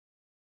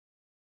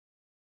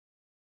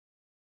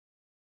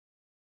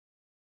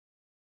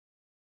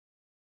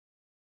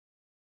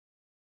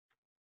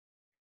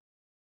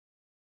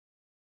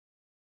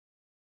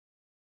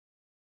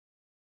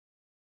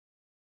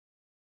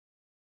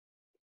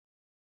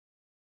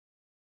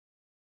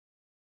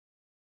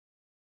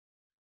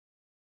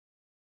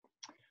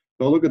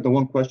 So I'll look at the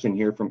one question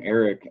here from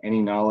Eric.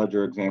 Any knowledge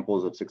or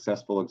examples of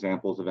successful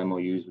examples of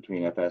MOUs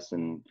between FS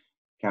and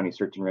county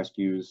search and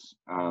rescues?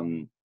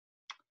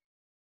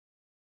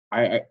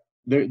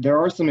 There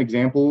are some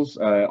examples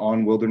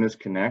on Wilderness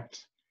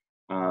Connect.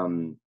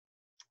 What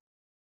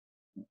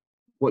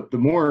the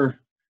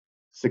more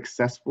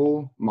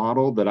successful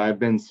model that I've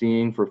been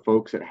seeing for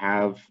folks that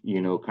have,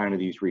 kind of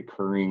these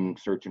recurring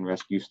search and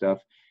rescue stuff,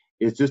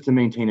 is just to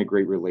maintain a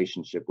great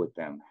relationship with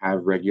them,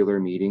 have regular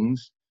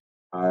meetings.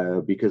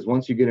 Because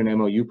once you get an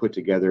MOU put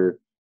together,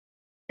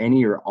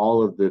 any or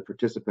all of the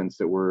participants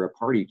that were a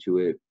party to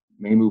it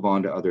may move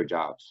on to other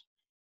jobs.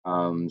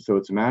 So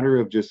it's a matter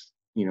of just,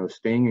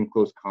 staying in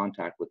close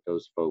contact with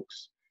those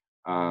folks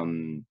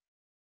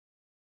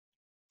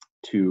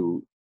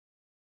to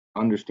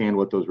understand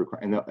what those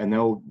require, and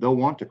they'll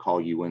want to call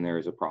you when there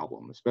is a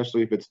problem,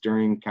 especially if it's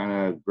during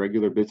kind of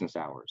regular business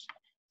hours.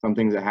 Some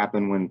things that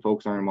happen when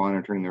folks aren't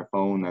monitoring their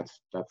phone, that's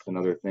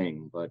another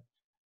thing. But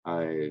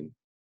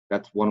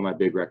that's one of my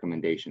big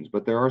recommendations.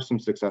 But there are some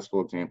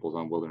successful examples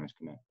on Wilderness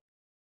Connect.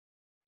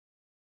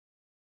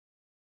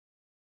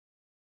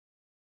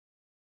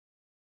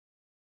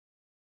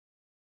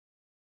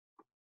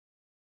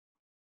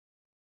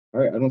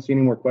 All right, I don't see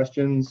any more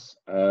questions.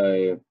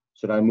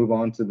 Should I move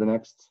on to the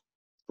next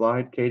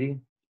slide, Katie?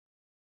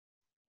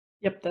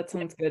 Yep, that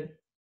sounds good.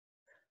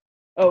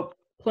 Oh,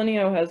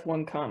 Plinio has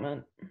one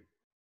comment.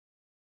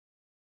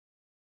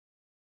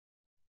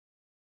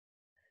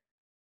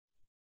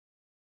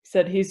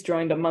 Said he's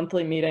joined a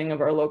monthly meeting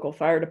of our local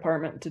fire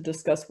department to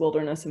discuss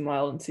wilderness and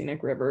wild and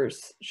scenic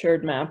rivers,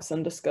 shared maps,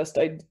 and discussed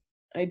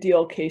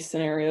ideal case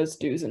scenarios,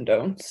 do's and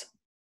don'ts.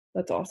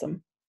 That's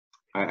awesome.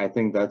 I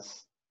think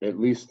that's at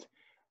least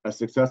a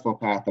successful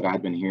path that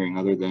I've been hearing,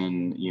 other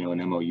than,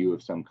 an MOU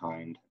of some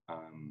kind.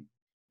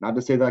 Not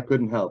to say that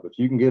couldn't help. If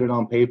you can get it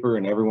on paper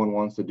and everyone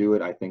wants to do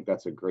it, I think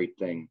that's a great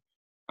thing.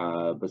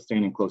 But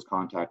staying in close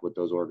contact with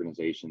those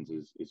organizations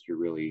is your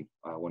really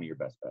one of your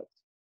best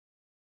bets.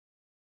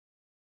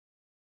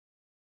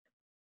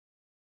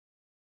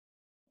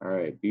 All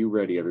right, be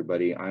ready,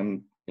 everybody.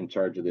 I'm in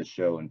charge of this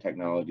show, and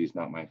technology is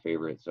not my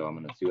favorite, so I'm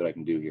going to see what I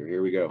can do here.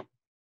 Here we go.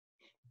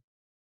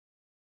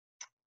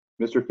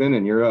 Mr.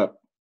 Finnan, you're up.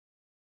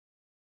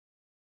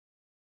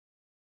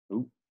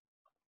 Ooh.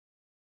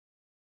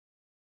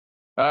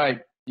 All right,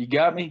 you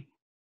got me?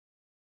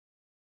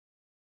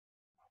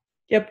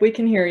 Yep, we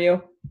can hear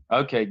you.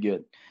 Okay,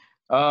 good.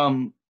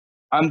 I'm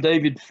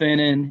David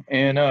Finnan,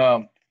 and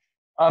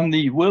I'm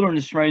the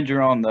Wilderness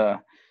Ranger on the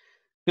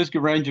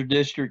Pisgah Ranger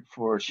District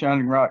for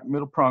Shining Rock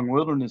Middle Prong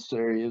Wilderness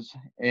areas.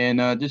 And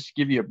just to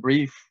give you a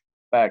brief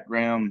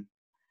background,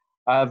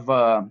 I've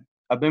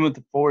been with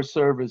the Forest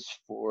Service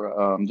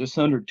for just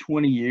under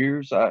 20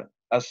 years. I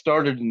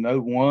started in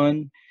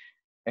 '01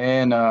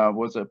 and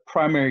was a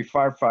primary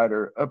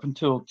firefighter up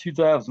until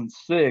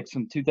 2006.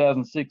 In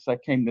 2006, I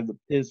came to the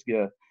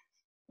Pisgah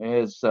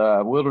as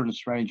a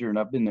Wilderness Ranger, and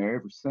I've been there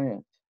ever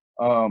since.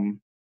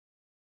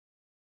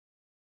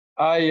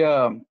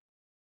 I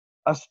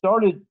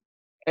started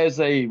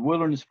as a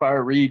Wilderness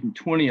Fire Reed in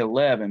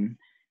 2011,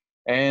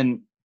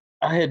 and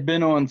I had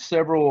been on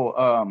several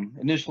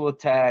initial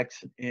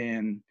attacks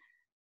and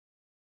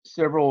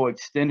several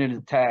extended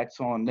attacks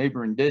on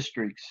neighboring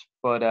districts.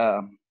 But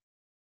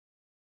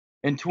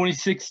in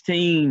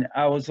 2016,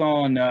 I was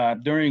on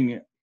during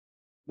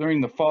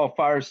the fall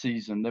fire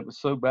season that was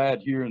so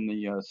bad here in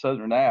the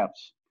Southern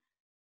Alps.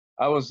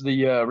 I was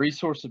the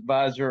resource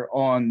advisor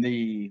on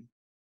the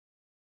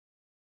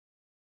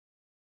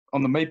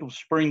Maple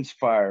Springs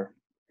fire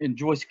in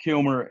Joyce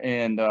Kilmer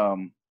and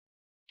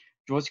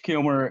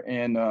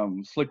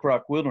Slick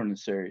Rock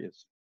Wilderness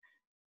areas.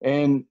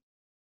 And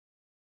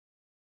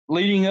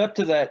leading up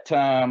to that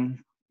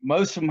time,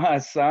 most of my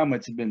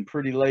assignments have been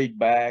pretty laid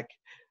back.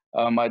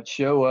 I'd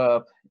show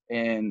up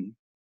and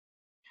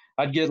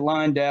I'd get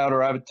lined out,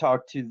 or I would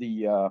talk to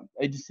the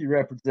agency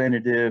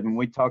representative, and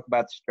we'd talk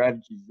about the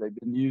strategies they've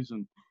been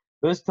using.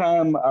 This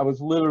time, I was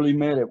literally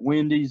met at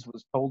Wendy's,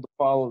 was told to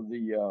follow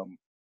the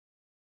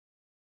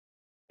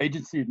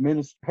agency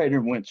administrator,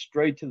 and went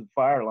straight to the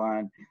fire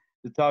line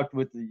to talk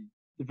with the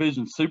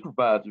division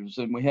supervisors.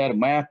 And we had a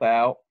map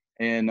out,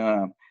 and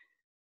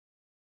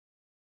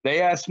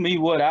they asked me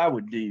what I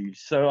would do.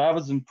 So I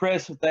was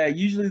impressed with that.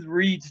 Usually the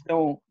Reeds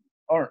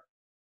aren't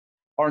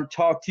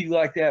talked to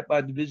like that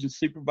by division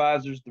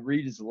supervisors. The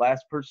Reed is the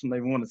last person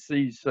they want to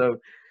see. So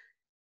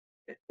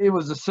it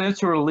was a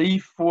sense of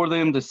relief for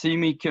them to see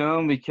me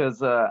come,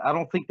 because I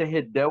don't think they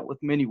had dealt with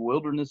many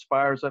wilderness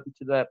fires up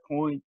to that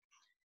point.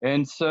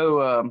 And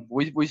so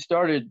we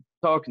started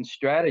talking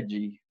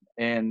strategy,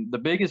 and the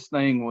biggest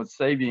thing was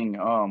saving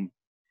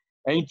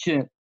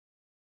ancient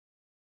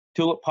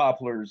tulip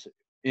poplars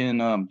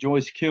in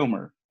Joyce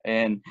Kilmer.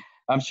 And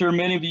I'm sure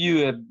many of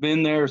you have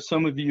been there,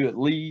 some of you at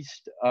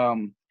least.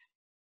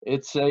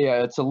 It's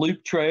a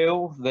loop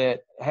trail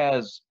that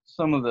has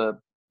some of the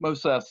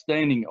most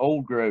outstanding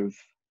old growth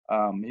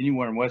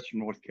anywhere in western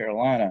North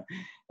Carolina.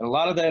 And a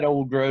lot of that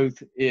old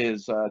growth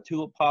is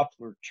tulip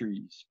poplar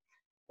trees.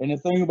 And the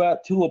thing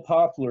about tulip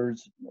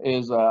poplars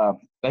is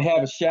they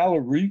have a shallow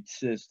root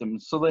system,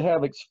 so they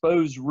have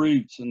exposed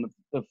roots. And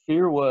the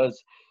fear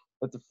was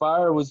that the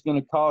fire was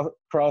going to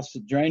cross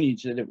the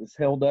drainage that it was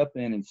held up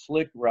in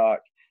Slick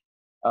Rock,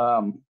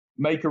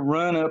 make a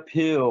run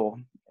uphill,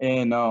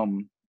 and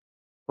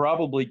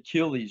probably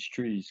kill these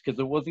trees, because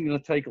it wasn't going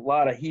to take a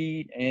lot of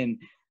heat. And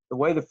the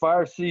way the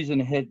fire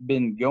season had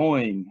been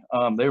going,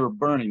 they were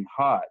burning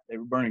hot. They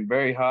were burning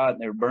very hot,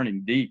 and they were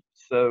burning deep.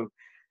 So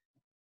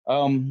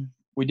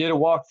we did a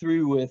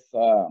walkthrough with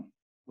the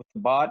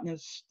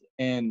botanist,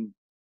 and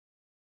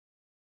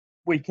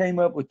we came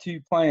up with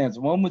two plans.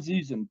 One was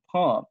using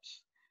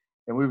pumps,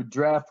 and we would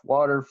draft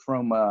water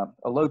from a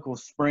local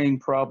spring,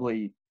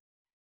 probably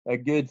a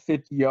good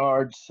 50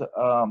 yards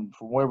from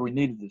where we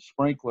needed the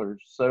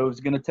sprinklers. So it was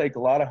going to take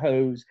a lot of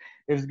hose.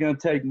 It was going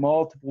to take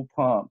multiple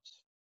pumps,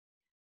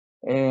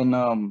 and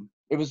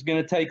it was going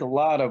to take a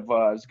lot of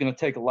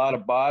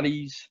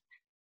bodies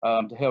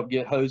to help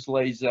get hose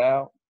lays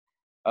out.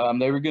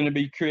 They were going to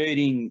be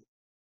creating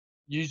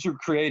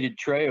user-created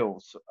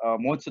trails.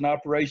 Once an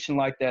operation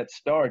like that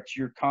starts,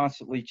 you're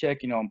constantly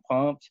checking on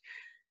pumps.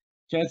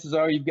 Chances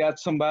are you've got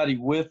somebody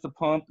with the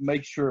pump to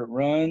make sure it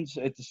runs.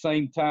 At the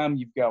same time,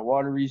 you've got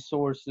water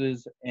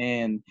resources,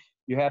 and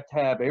you have to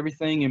have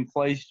everything in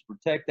place to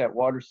protect that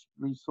water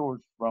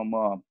resource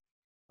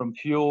from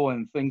fuel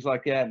and things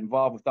like that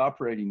involved with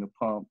operating the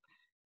pump.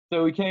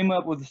 So we came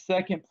up with a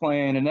second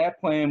plan, and that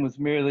plan was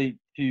merely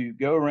to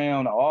go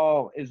around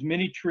as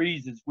many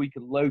trees as we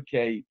could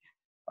locate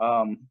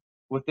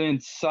within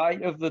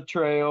sight of the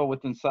trail,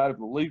 within sight of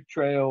the loop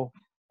trail,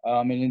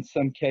 and in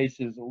some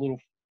cases a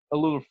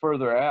little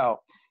further out.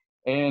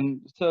 And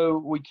so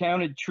we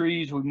counted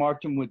trees, we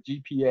marked them with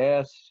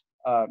GPS,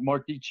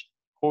 marked each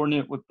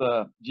coordinate with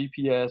the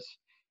GPS,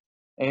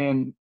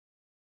 and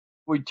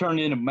we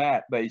turned in a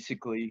map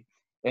basically.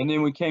 And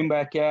then we came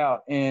back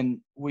out,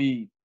 and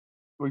we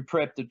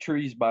prepped the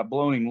trees by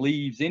blowing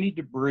leaves, any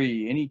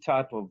debris, any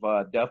type of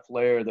duff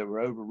layer that were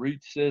over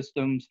root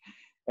systems,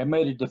 and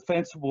made a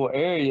defensible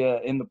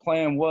area. And the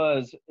plan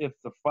was, if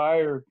the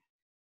fire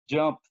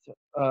jumped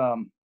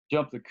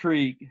jumped the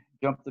creek,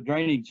 jumped the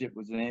drainage it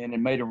was in,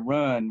 and made a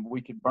run,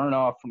 we could burn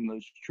off from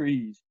those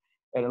trees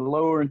at a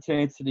lower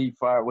intensity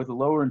fire, with a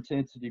lower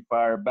intensity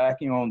fire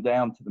backing on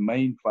down to the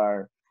main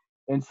fire.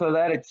 And so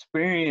that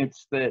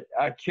experience that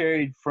I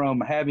carried from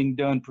having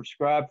done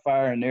prescribed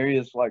fire in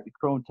areas like the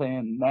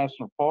Croatan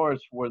National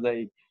Forest, where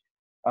they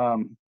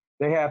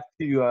have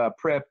to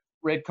prep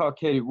red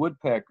cockaded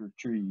woodpecker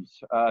trees,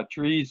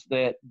 trees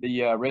that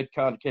the red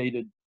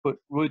cockaded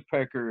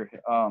woodpecker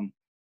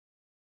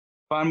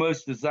find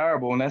most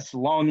desirable, and that's the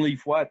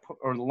longleaf white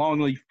or the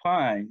longleaf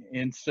pine.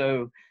 And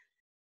so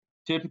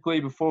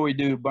typically before we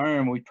do a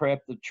burn, we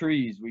prep the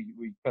trees,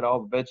 we cut all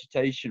the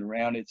vegetation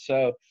around it.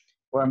 So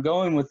where I'm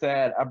going with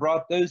that, I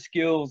brought those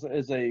skills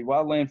as a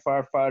wildland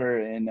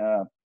firefighter and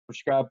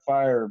prescribed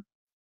fire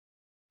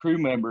crew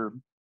member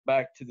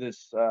back to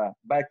this,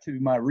 back to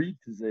my Reed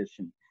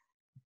position.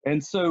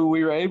 And so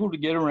we were able to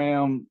get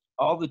around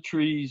all the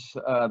trees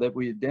that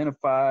we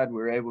identified. We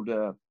were able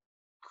to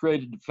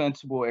create a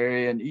defensible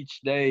area, and each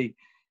day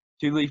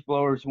 2 leaf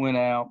blowers went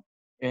out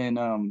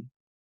and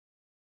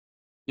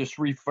just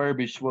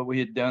refurbished what we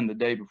had done the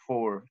day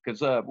before,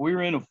 because we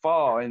were in a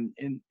fall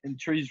and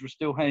trees were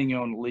still hanging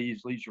on the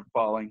leaves were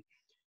falling.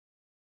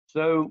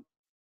 So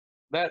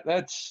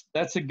that's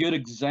a good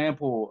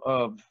example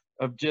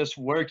of just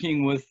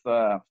working with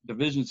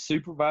division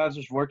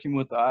supervisors, working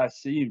with the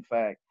IC. In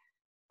fact,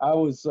 I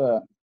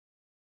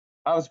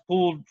was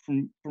pulled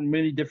from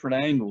many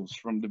different angles,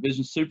 from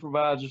division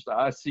supervisors. The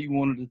IC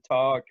wanted to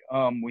talk.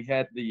 We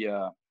had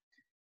the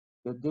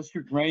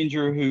district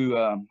ranger who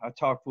I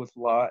talked with a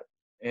lot,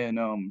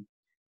 and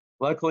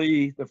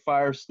luckily the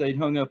fire stayed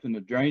hung up in the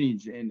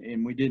drainage,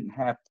 and we didn't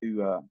have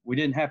to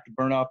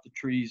burn off the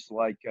trees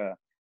like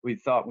we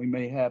thought we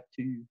may have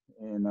to.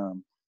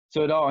 And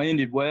so it all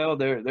ended well.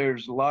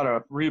 There's a lot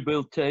of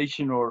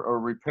rehabilitation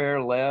or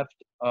repair left.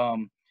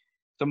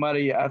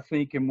 Somebody, I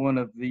think in one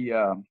of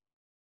the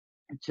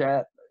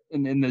chat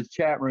in the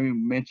chat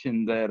room,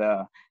 mentioned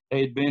that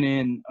they had been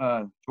in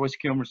Joyce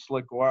Kilmer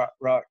Slick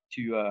Rock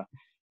to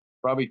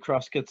probably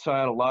cross-cut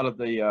side a lot of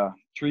the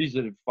trees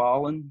that had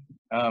fallen.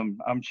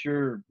 I'm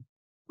sure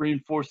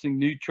reinforcing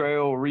new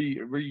trail,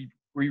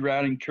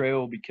 rerouting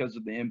trail because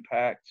of the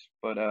impacts,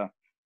 but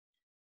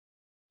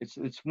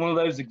it's one of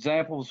those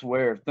examples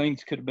where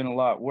things could have been a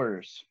lot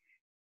worse.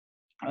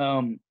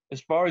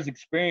 As far as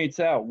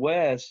experience out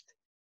west,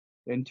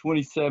 in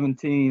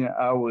 2017,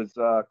 I was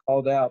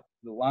called out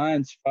to the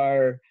Lions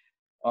Fire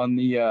on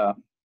the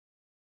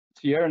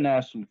Sierra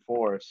National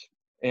Forest,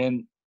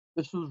 and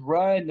this was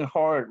right in the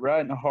heart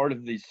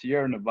of the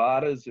Sierra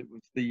Nevadas. It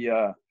was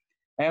the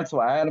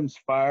Ansel Adams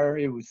Fire.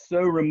 It was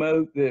so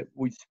remote that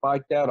we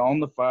spiked out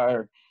on the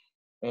fire,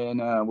 and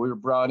we were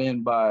brought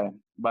in by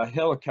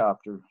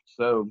helicopter.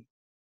 So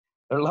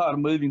there are a lot of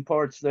moving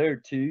parts there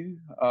too.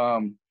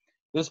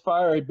 This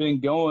fire had been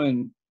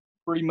going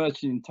pretty much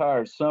the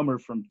entire summer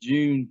from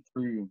June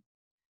through,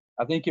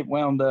 I think it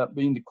wound up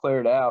being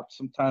declared out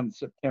sometime in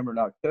September and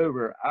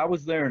October. I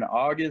was there in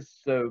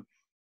August, so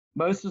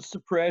most of the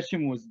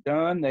suppression was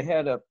done. They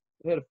had a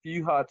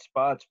few hot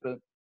spots, but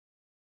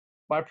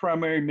my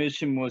primary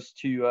mission was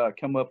to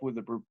come up with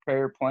a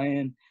repair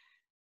plan,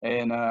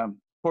 and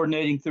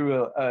coordinating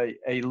through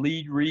a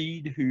lead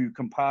reed who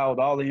compiled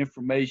all the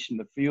information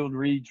the field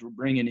reeds were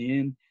bringing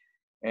in,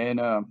 and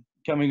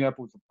coming up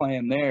with a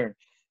plan there.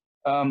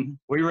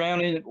 We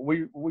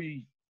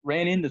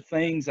ran into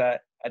things I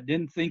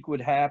didn't think would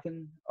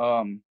happen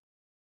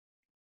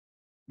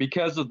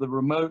because of the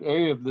remote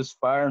area of this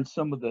fire and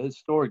some of the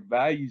historic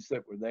values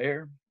that were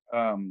there.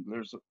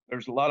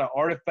 There's a lot of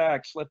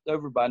artifacts left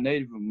over by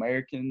Native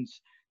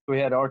Americans. We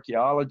had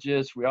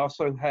archaeologists. We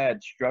also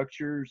had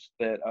structures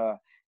that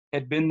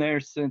had been there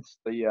since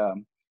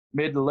the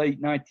mid to late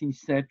 19th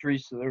century,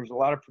 so there was a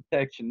lot of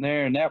protection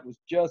there, and that was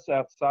just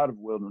outside of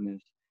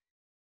Wilderness.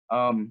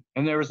 And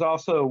there was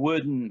also a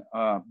wooden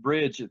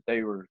bridge that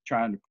they were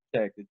trying to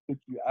protect. It took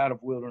you out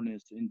of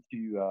Wilderness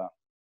into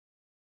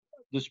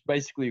just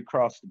basically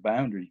across the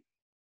boundary.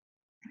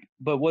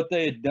 But what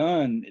they had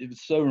done, it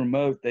was so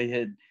remote, they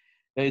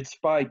had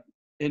spiked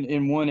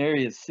in one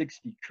area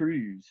 60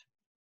 crews.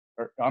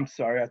 Or I'm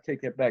sorry, I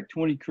take that back,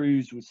 20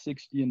 crews with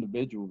 60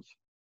 individuals.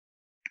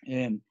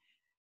 And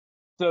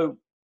so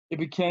it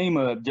became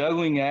a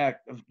juggling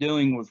act of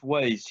dealing with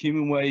waste,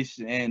 human waste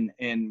and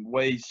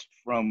waste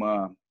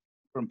from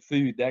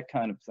food, that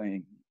kind of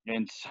thing.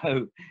 And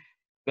so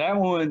that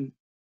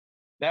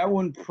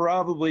one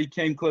probably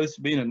came close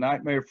to being a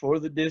nightmare for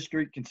the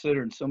district,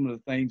 considering some of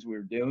the things we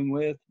were dealing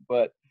with,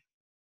 but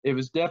it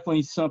was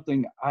definitely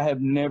something I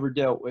have never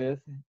dealt with.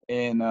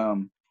 And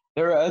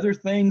there are other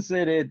things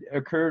that had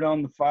occurred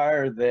on the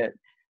fire that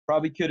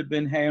probably could have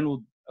been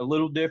handled a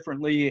little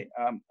differently.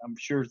 I'm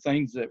sure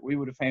things that we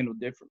would have handled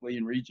differently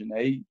in Region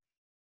 8.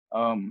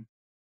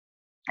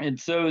 And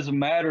so as a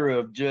matter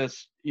of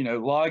just,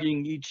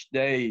 logging each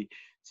day,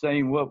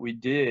 saying what we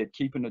did,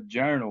 keeping a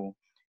journal,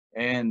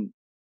 and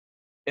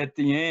at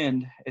the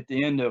end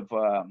of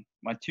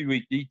my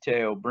 2-week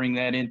detail, bring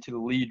that into the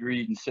lead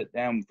read and sit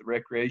down with the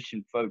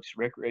recreation folks,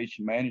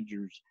 recreation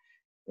managers,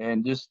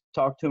 and just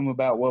talk to them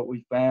about what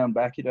we found,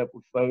 back it up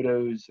with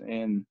photos,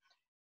 and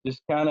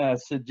just kind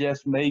of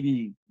suggest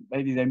maybe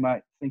they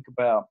might think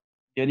about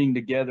getting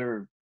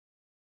together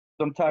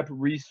some type of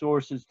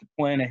resources to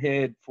plan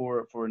ahead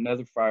for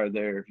another fire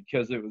there,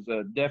 because it was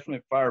a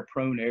definite fire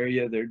prone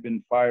area. There'd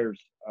been fires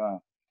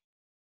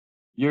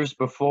years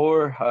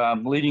before,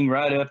 leading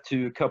right up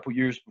to a couple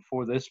years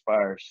before this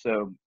fire.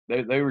 So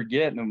they were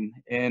getting them,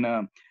 and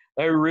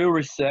they were real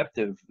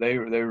receptive. They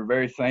were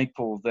very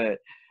thankful that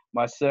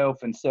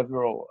myself and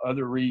several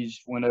other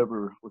reads went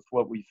over with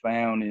what we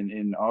found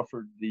and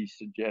offered these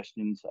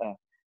suggestions.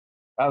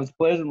 I was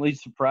pleasantly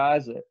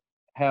surprised at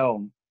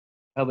how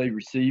they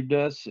received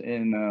us,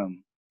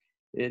 and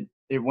it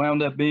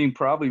wound up being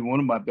probably one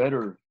of my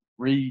better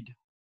read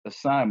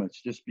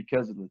assignments, just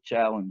because of the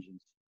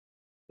challenges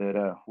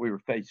that we were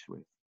faced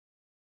with.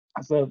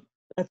 So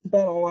that's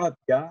about all I've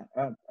got.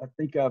 I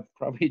think I've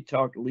probably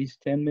talked at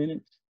least 10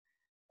 minutes.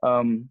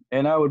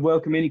 And I would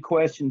welcome any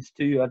questions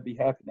too. I'd be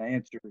happy to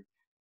answer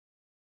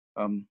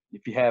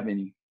if you have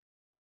any.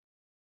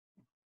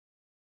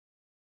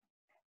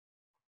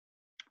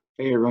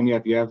 Hey everyone, yeah,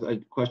 if you have a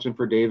question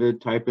for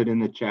David, type it in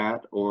the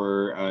chat,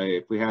 or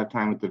if we have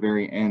time at the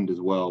very end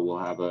as well, we'll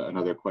have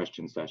another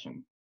question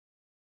session.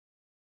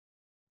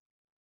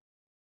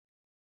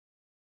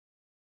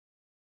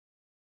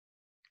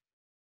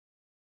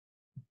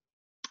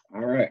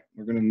 All right,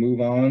 we're going to move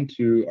on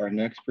to our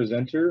next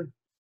presenter,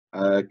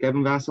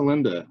 Kevin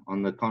Vasilinda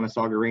on the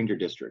Conasauga Ranger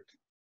District.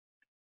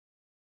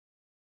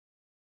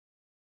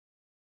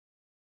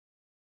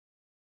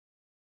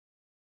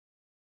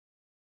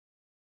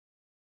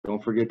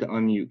 Don't forget to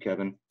unmute,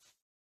 Kevin.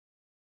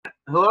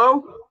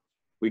 Hello?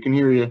 We can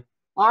hear you.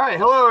 All right.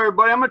 Hello,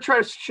 everybody. I'm going to try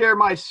to share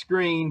my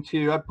screen,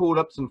 too. I pulled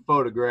up some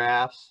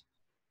photographs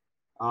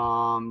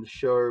to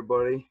show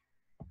everybody.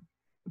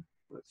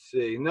 Let's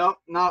see. Nope,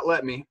 not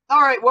let me.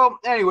 All right. Well,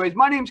 anyways,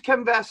 my name's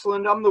Kevin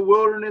Vasilinda. I'm the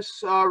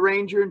Wilderness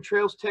Ranger and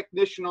Trails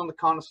Technician on the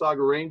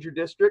Conasauga Ranger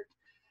District,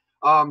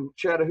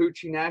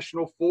 Chattahoochee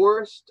National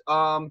Forest.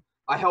 I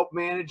help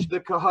manage the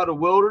Cohutta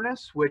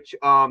Wilderness, which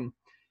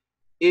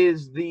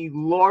is the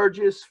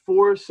largest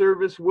Forest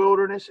Service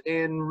wilderness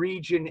in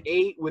Region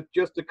 8, with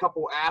just a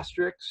couple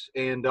asterisks.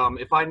 And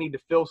if I need to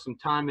fill some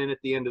time in at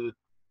the end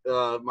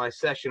of my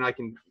session, I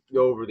can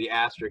go over the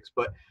asterisks,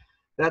 but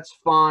that's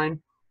fine.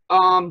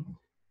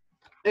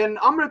 And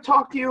I'm going to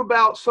talk to you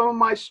about some of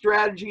my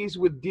strategies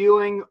with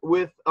dealing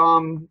with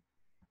the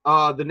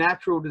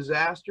natural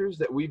disasters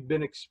that we've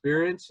been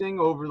experiencing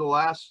over the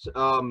last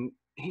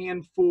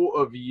handful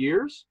of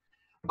years.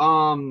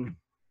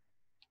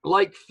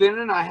 Like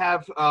Finnan, I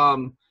have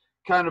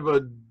kind of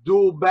a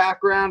dual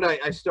background.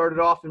 I started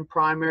off in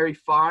primary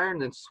fire and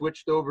then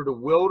switched over to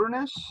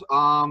wilderness,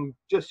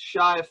 just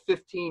shy of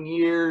 15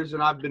 years,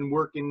 and I've been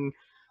working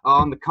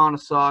on the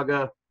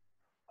Conasauga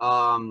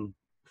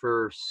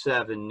for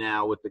 7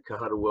 now with the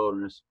Cohutta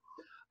Wilderness.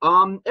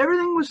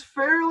 Everything was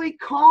fairly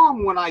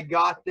calm when I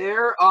got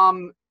there.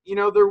 You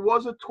know, there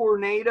was a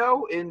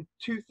tornado in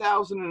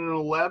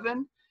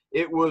 2011.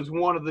 It was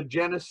one of the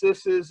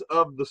genesises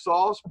of the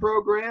SAWS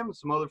program.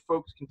 Some other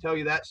folks can tell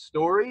you that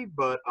story,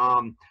 but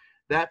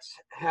that's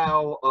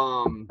how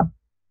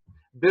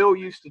Bill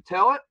used to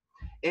tell it.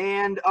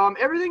 And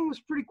everything was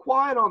pretty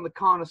quiet on the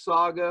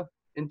Conasauga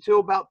until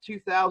about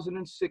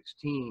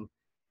 2016.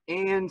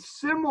 And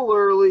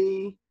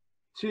similarly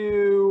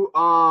to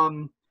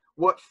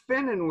what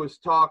Finnan was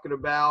talking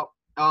about,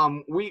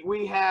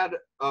 we had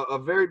a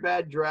very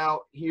bad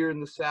drought here in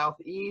the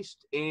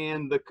southeast,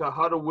 and the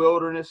Cohutta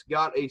Wilderness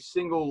got a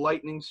single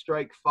lightning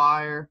strike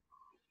fire.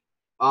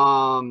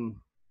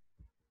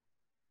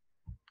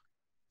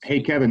 Hey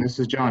Kevin, this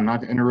is John,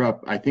 not to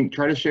interrupt. I think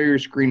try to share your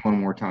screen one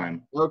more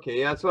time. Okay,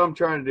 yeah, that's what I'm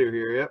trying to do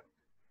here. Yep.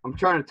 I'm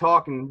trying to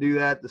talk and do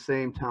that at the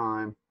same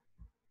time.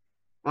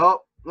 Oh,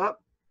 up.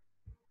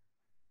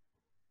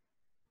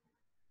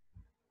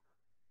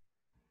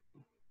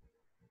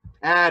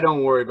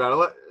 Don't worry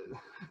about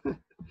it.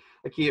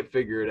 I can't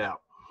figure it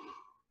out.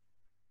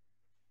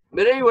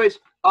 But anyways,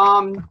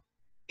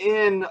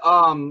 in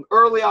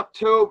early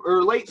October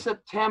or late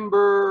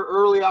September,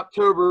 early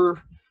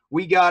October,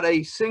 we got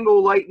a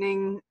single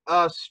lightning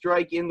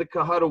strike in the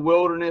Cohutta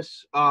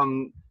Wilderness,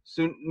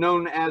 soon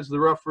known as the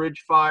Rough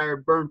Ridge Fire.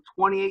 Burned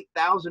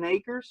 28,000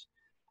 acres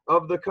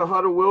of the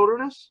Cohutta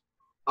Wilderness.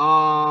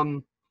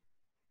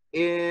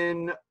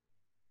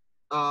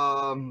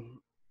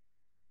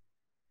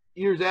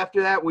 Years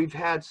after that, we've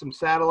had some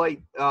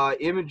satellite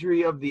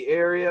imagery of the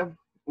area.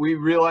 We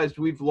realized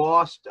we've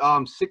lost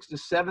 6,000 to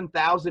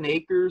 7,000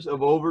 acres of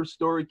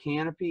overstory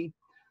canopy.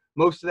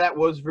 Most of that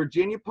was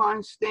Virginia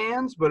pine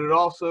stands, but it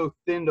also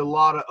thinned a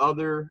lot of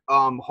other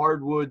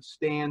hardwood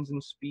stands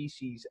and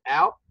species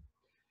out.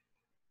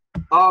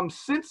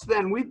 Since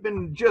then, we've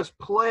been just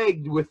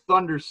plagued with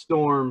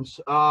thunderstorms.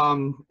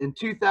 In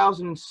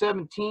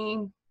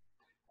 2017,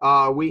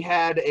 we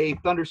had a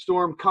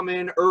thunderstorm come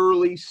in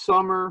early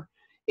summer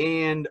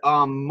and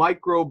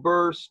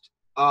microburst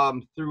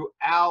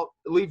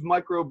leave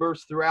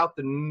microbursts throughout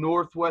the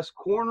northwest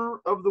corner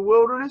of the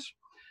wilderness.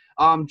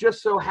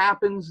 Just so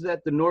happens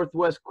that the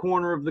northwest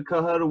corner of the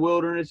Cohutta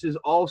Wilderness is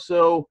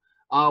also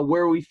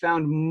where we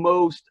found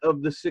most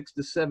of the 6,000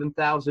 to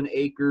 7,000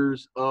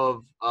 acres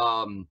of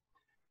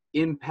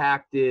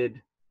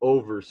impacted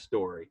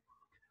overstory.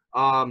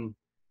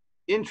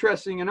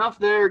 Interesting enough,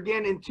 there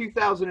again in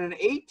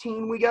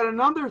 2018, we got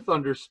another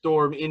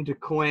thunderstorm into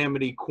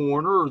Calamity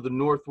Corner, or the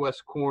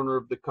northwest corner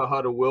of the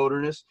Cohutta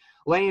Wilderness,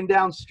 laying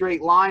down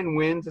straight line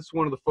winds. That's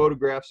one of the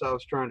photographs I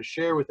was trying to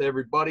share with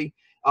everybody.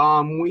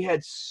 We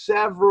had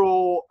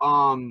several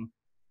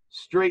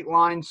straight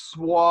line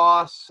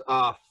swaths,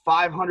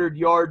 500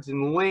 yards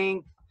in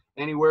length,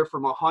 anywhere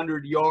from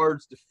 100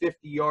 yards to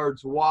 50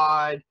 yards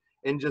wide,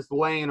 and just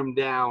laying them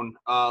down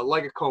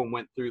like a cone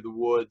went through the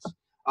woods.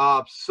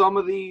 Some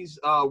of this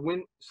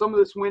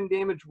wind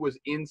damage was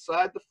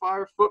inside the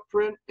fire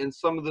footprint, and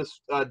some of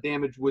this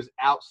damage was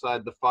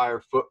outside the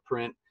fire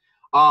footprint,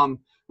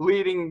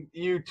 leading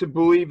you to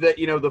believe that,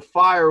 you know, the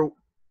fire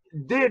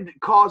did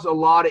cause a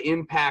lot of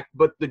impact,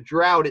 but the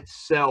drought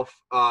itself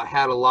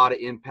had a lot of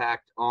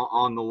impact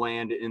on the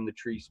land and the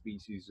tree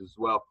species as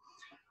well.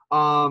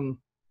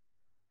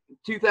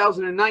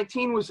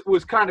 2019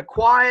 was kind of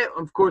quiet.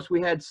 Of course,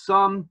 we had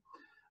some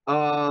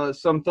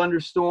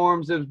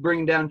thunderstorms that was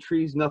bringing down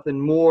trees,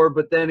 nothing more.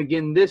 But then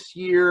again, this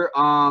year,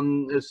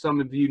 as some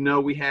of you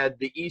know, we had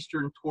the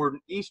Easter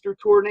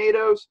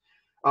tornadoes.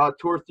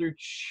 Tore through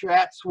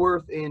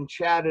Chatsworth and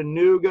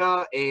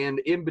Chattanooga, and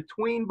in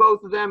between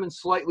both of them and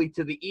slightly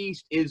to the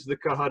east is the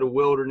Cohutta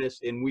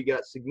Wilderness, and we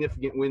got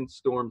significant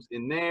windstorms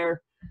in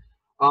there.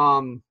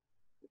 One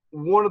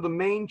of the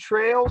main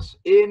trails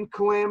in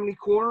Calamity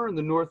Corner, in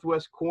the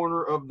northwest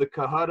corner of the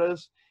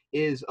Cohuttas,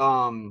 is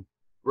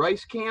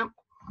Rice Camp,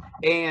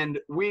 and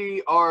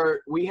we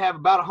have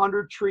about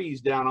 100 trees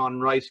down on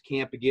Rice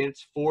Camp. Again,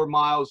 it's 4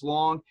 miles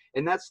long,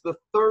 and that's the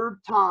third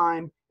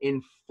time in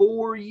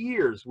 4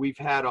 years we've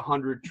had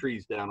 100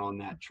 trees down on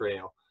that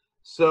trail.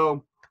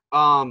 So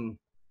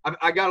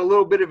I got a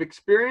little bit of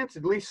experience,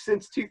 at least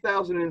since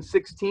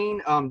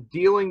 2016,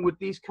 dealing with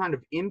these kind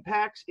of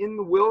impacts in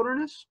the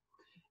wilderness,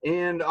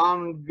 and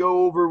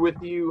go over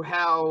with you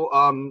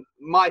how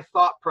my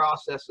thought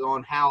process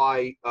on how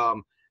I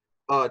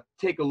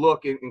take a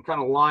look and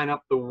kind of line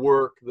up the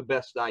work the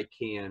best I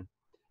can.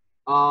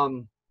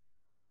 The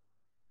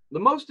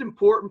most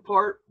important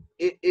part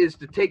is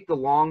to take the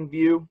long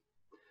view.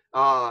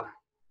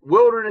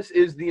 Wilderness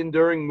is the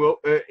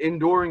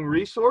enduring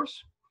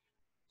resource.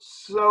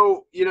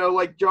 So, you know,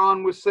 like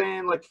John was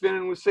saying, like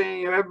Finnan was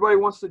saying, you know, everybody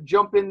wants to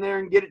jump in there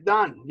and get it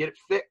done, get it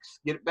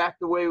fixed, get it back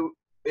the way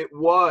it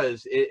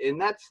was,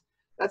 and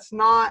that's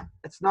not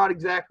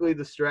exactly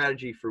the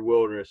strategy for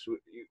wilderness.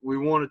 We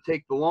want to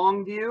take the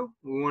long view.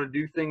 We want to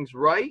do things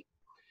right,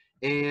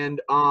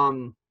 and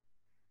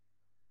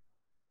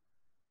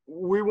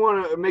we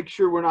want to make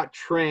sure we're not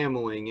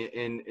trammeling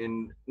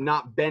and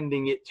not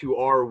bending it to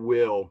our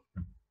will.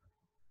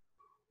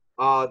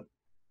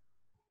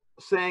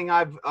 Saying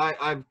I've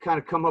kind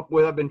of come up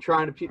with, I've been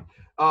trying to,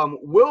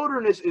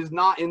 wilderness is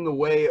not in the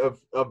way of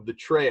the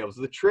trails.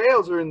 The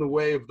trails are in the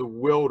way of the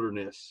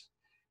wilderness.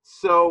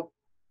 So,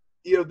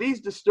 you know, these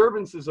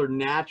disturbances are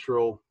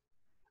natural,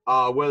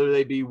 whether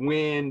they be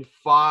wind,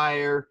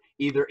 fire,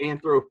 either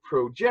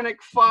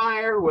anthropogenic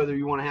fire, whether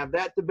you want to have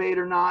that debate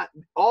or not.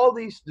 All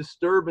these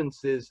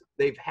disturbances,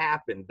 they've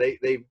happened.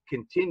 They've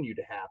continued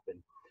to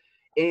happen.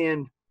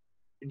 And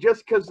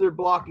just because they're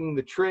blocking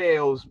the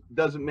trails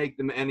doesn't make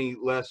them any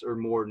less or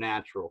more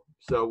natural.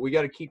 So we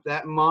got to keep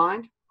that in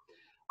mind.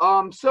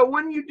 So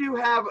when you do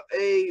have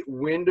a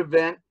wind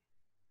event,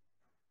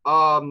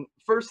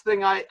 first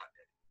thing I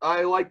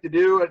like to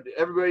do,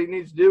 everybody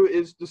needs to do,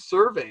 is to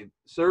survey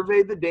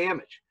the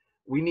damage.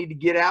 We need to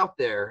get out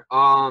there.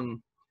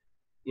 You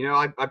know,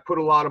 I put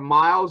a lot of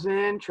miles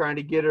in trying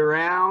to get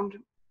around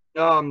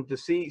to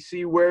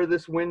see where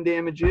this wind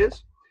damage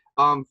is.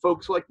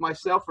 Folks like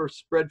myself are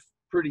spread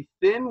pretty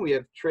thin. We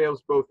have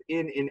trails both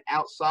in and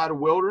outside of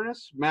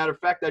wilderness. Matter of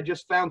fact, I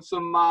just found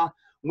some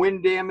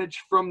wind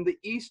damage from the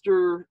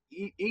Easter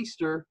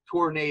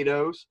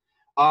tornadoes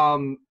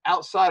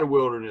outside of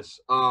wilderness,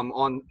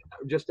 on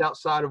just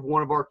outside of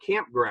one of our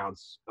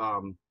campgrounds,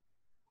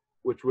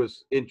 which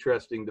was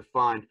interesting to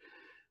find.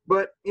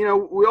 But, you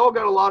know, we all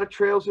got a lot of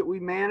trails that we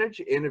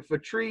manage, and if a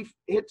tree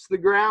hits the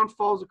ground,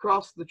 falls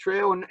across the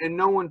trail, and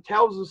no one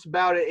tells us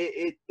about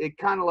it, it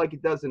kind of like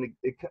it doesn't,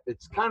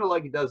 it's kind of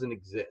like it doesn't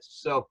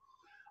exist. So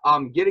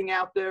getting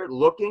out there,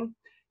 looking,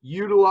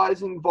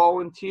 utilizing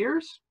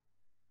volunteers,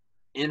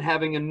 and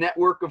having a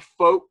network of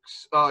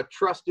folks,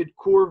 trusted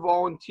core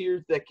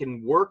volunteers that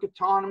can work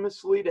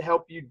autonomously to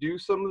help you do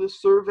some of the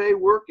survey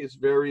work is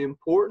very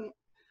important.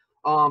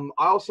 I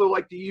also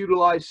like to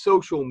utilize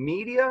social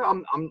media.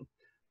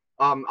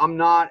 I'm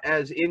not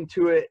as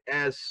into it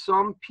as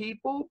some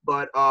people,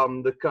 but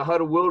the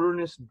Cohutta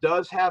Wilderness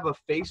does have a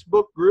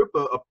Facebook group,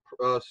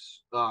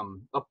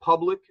 a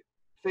public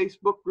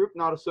Facebook group,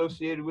 not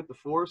associated with the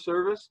Forest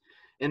Service.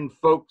 And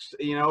folks,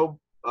 you know,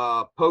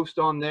 post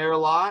on there a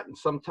lot, and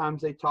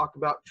sometimes they talk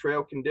about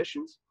trail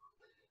conditions.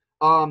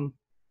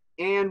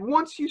 And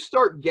once you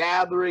start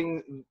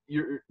gathering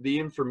the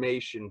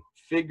information,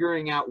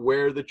 figuring out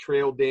where the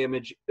trail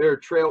damage or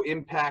trail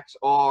impacts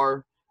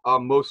are,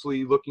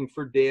 mostly looking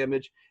for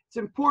damage, it's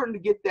important to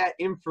get that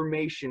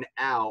information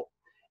out.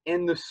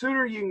 And the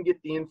sooner you can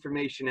get the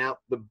information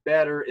out, the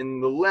better,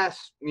 and the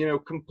less, you know,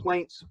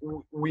 complaints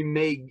we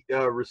may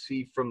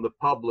receive from the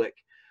public.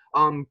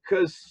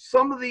 Because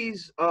some of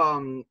these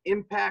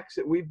impacts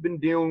that we've been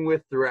dealing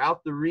with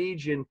throughout the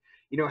region,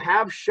 you know,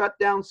 have shut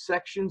down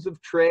sections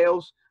of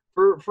trails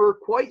for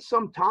quite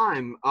some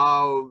time.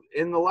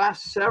 In the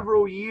last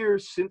several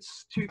years,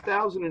 since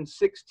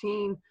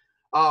 2016,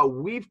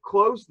 we've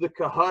closed the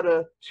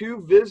Cohutta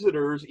to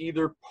visitors,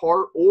 either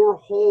part or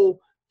whole,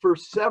 for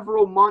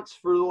several months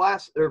for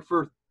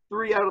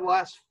 3 out of the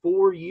last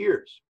 4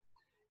 years.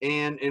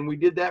 And we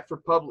did that for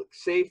public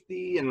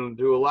safety and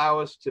to allow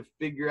us to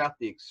figure out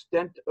the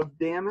extent of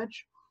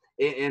damage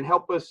and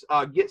help us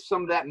get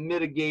some of that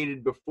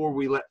mitigated before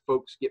we let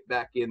folks get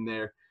back in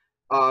there,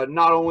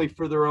 not only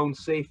for their own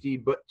safety,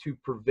 but to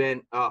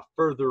prevent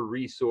further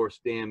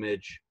resource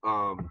damage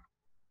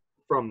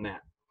from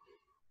that.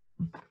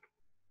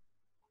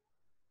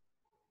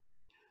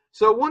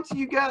 So once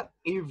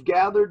you've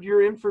gathered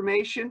your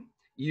information,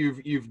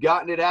 you've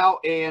gotten it out,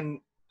 and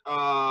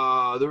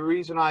the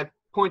reason I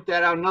point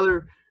that out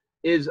another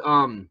is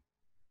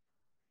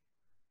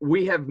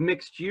we have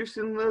mixed use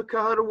in the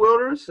Cohutta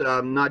Wilderness,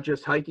 not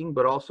just hiking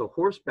but also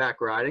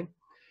horseback riding,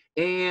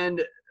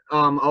 and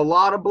a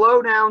lot of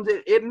blowdowns.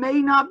 It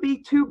may not be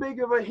too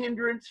big of a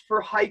hindrance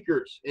for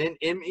hikers and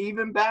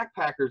even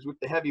backpackers with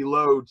the heavy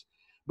loads,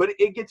 but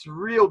it gets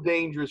real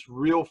dangerous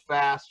real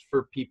fast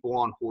for people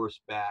on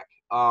horseback,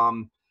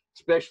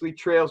 especially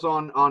trails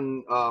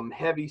on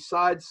heavy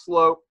side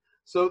slope.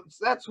 So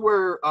that's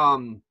where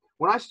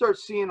when I start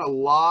seeing a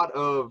lot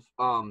of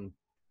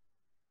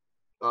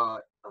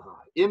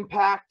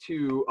impact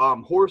to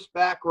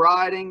horseback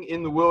riding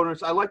in the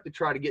wilderness, I like to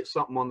try to get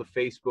something on the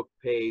Facebook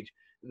page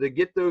to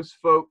get those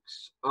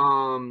folks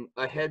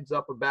a heads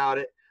up about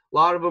it. A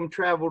lot of them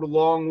traveled a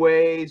long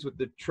ways with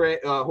the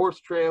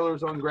horse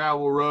trailers on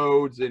gravel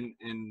roads, and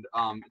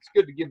it's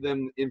good to give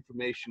them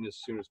information as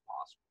soon as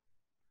possible.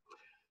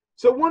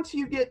 So once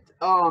you get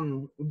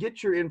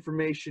your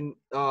information,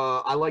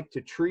 I like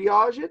to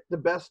triage it the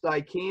best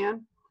I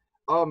can.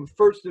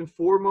 First and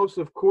foremost,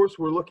 of course,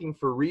 we're looking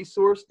for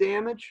resource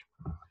damage,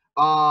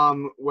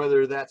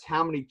 whether that's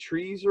how many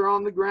trees are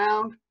on the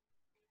ground.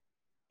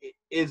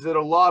 Is it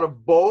a lot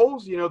of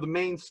boles, you know, the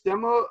main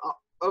stem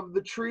of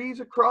the trees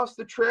across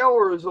the trail,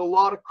 or is it a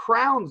lot of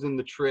crowns in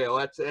the trail?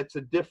 That's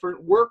a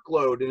different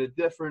workload and a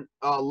different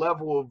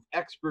level of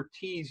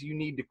expertise you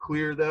need to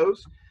clear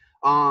those.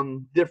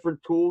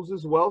 Different tools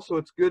as well, so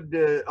it's good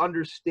to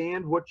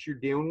understand what you're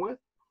dealing with.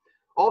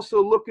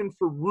 Also looking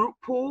for root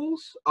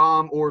pools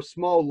or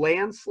small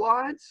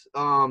landslides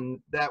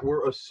that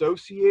were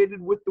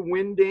associated with the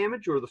wind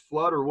damage or the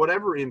flood or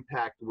whatever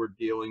impact we're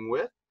dealing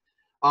with.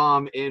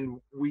 And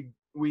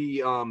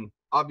we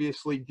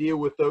obviously deal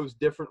with those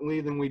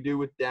differently than we do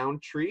with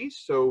downed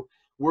trees. So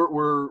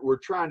we're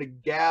trying to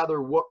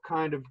gather what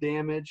kind of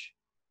damage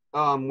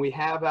we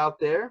have out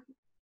there.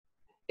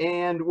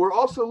 And we're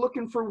also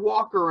looking for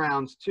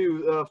walkarounds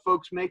too,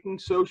 folks making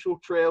social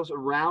trails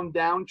around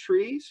downed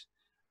trees.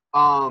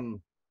 And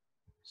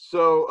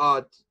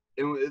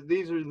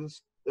these are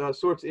the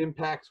sorts of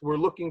impacts we're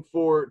looking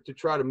for to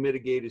try to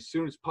mitigate as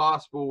soon as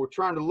possible. We're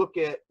trying to look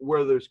at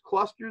where there's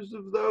clusters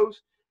of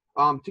those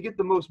to get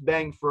the most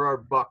bang for our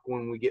buck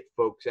when we get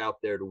folks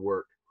out there to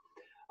work.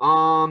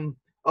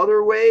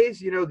 Other ways,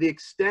 you know, the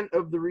extent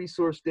of the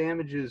resource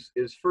damage is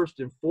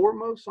first and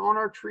foremost on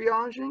our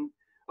triaging.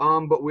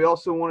 But we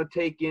also want to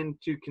take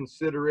into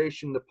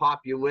consideration the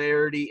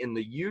popularity and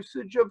the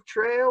usage of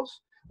trails.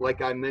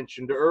 Like I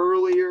mentioned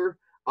earlier,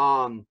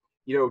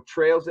 you know,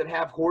 trails that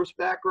have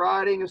horseback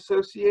riding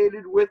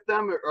associated with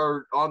them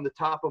are on the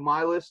top of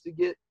my list to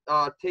get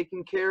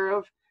taken care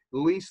of. At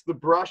least the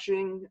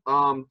brushing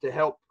to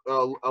help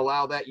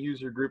allow that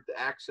user group to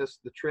access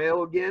the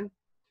trail again.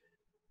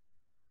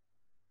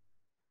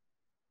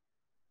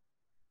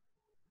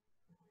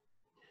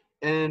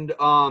 And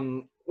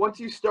once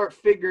you start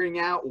figuring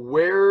out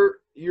where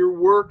your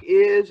work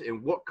is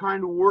and what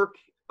kind of work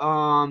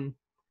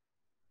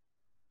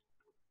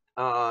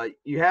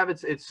you have,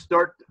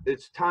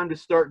 it's time to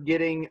start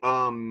getting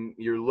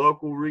your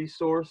local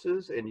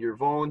resources and your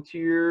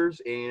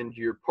volunteers and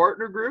your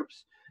partner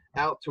groups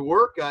out to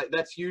work.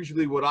 That's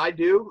usually what I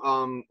do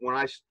when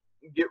I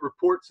get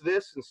reports of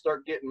this and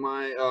start getting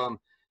my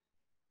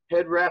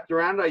head wrapped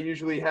around it. I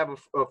usually have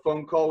a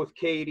phone call with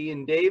Katie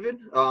and David,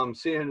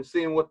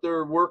 seeing what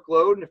their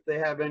workload and if they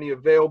have any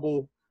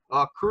available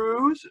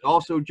crews.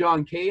 Also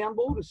John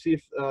Campbell to see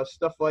if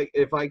stuff like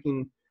if I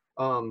can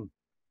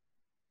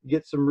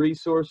get some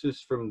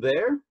resources from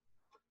there.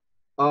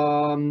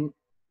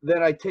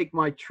 Then I take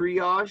my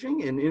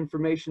triaging and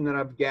information that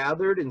I've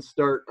gathered and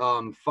start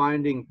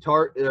finding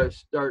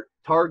start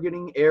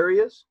targeting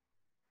areas.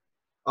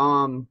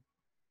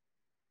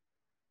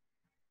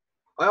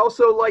 I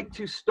also like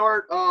to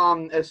start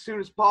as soon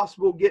as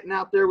possible getting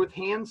out there with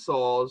hand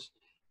saws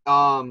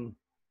and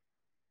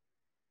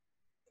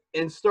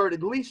start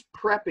at least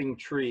prepping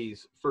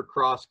trees for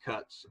cross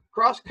cuts.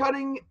 Cross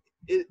cutting,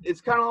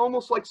 it's kind of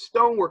almost like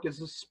stonework.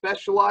 It's a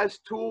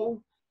specialized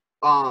tool.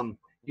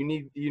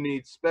 You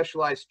need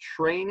specialized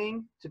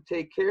training to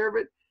take care of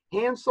it.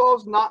 Hand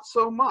saws, not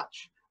so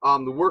much.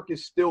 The work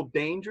is still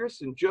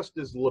dangerous and just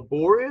as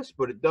laborious,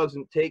 but it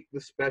doesn't take the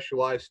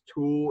specialized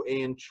tool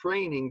and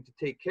training to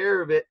take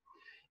care of it.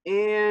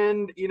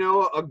 And, you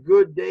know, a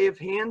good day of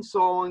hand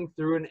sawing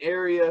through an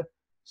area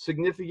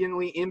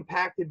significantly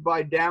impacted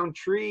by downed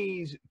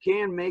trees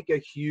can make a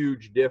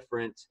huge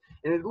difference,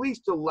 and at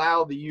least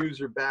allow the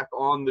user back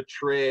on the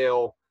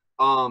trail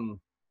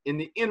in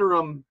the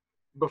interim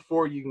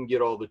before you can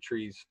get all the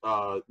trees,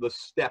 the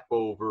step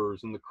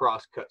overs and the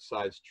crosscut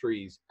sized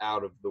trees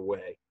out of the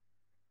way.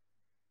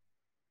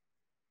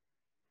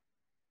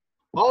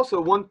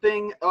 Also, one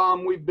thing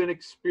we've been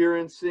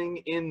experiencing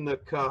in the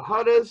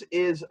Cohuttas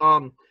is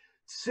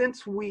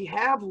since we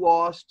have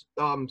lost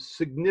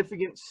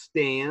significant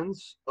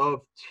stands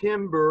of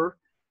timber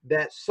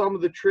that some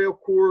of the trail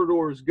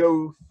corridors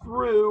go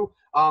through,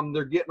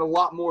 they're getting a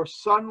lot more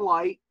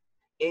sunlight,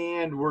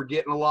 and we're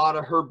getting a lot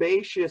of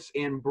herbaceous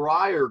and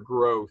briar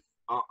growth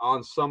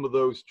on some of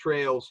those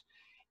trails.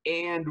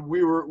 And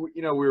we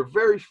were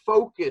very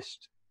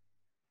focused,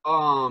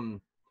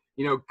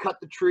 cut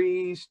the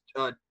trees,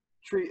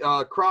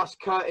 cross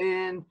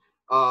cutting,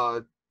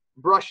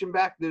 brushing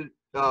back the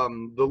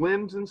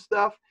limbs and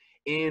stuff,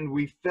 and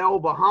we fell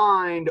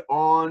behind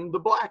on the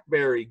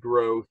blackberry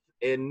growth,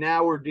 and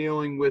now we're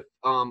dealing with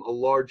a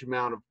large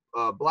amount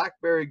of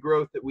blackberry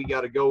growth that we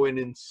got to go in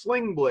and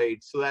sling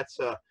blade. So that's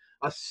a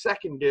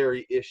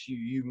secondary issue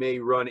you may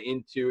run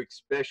into,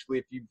 especially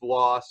if you've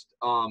lost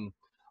a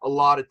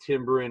lot of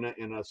timber in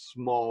a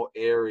small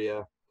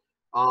area.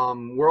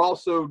 We're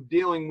also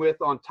dealing with,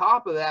 on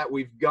top of that,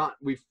 we've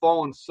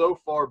fallen so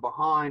far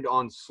behind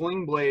on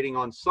sling blading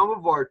on some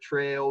of our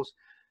trails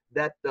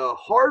that the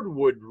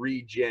hardwood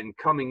regen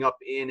coming up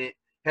in it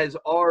has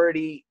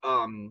already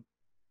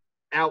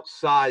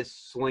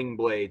outsized sling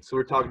blades. So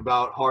we're talking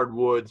about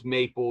hardwoods,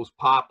 maples,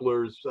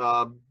 poplars,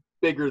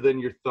 bigger than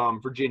your thumb,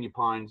 Virginia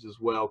pines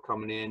as well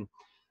coming in,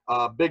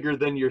 bigger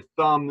than your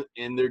thumb,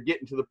 and they're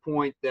getting to the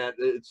point that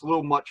it's a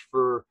little much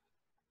for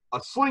a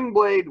sling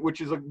blade,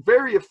 which is a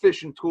very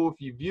efficient tool if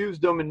you've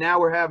used them, and now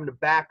we're having to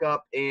back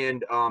up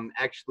and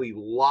actually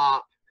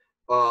lop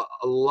a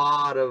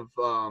lot of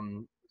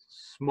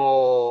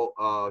small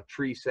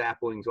tree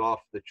saplings off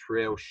the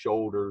trail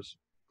shoulders.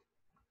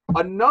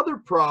 Another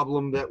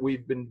problem that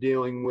we've been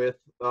dealing with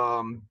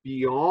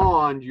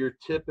beyond your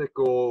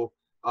typical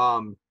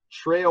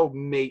trail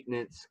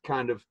maintenance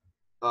kind of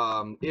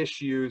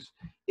issues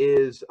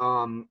is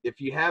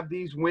if you have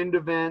these wind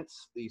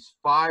events, these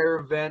fire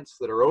events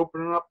that are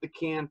opening up the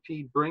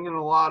canopy, bringing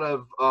a lot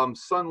of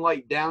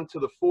sunlight down to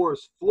the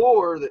forest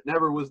floor that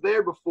never was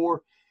there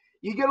before,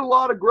 you get a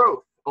lot of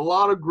growth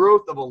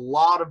of a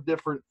lot of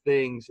different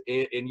things,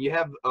 and you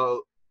have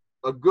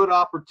a good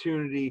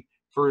opportunity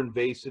for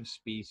invasive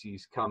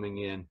species coming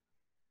in.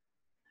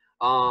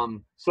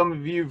 Some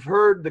of you have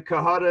heard the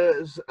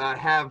Cohuttas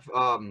have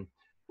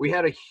we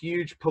had a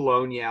huge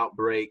Paulownia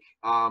outbreak.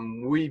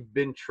 We've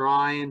been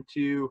trying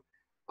to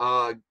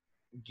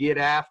get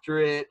after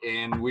it,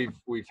 and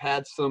we've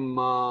had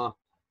some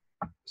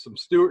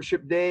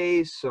stewardship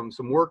days, some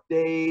work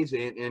days,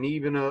 and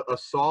even a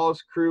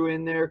saws crew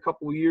in there a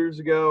couple of years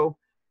ago.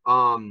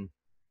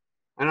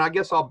 And I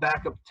guess I'll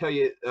back up to tell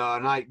you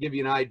and I give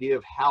you an idea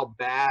of how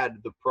bad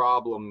the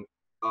problem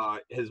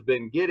has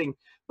been getting.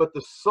 But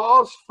the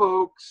saws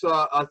folks,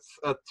 a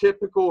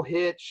typical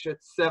hitch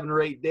at 7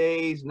 or 8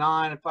 days,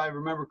 9 if I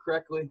remember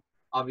correctly,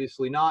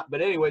 obviously not,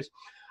 but anyways,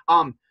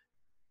 a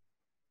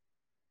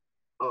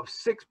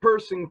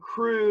 6-person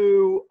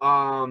crew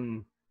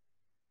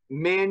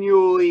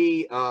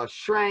manually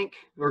shrank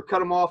or cut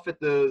them off at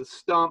the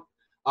stump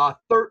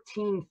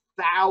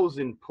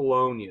 13,000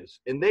 Paulownias,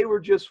 and they were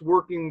just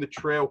working the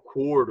trail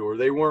corridor.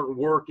 They weren't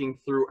working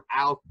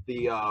throughout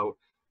the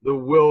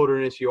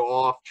wilderness,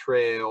 off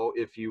trail,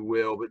 if you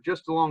will, but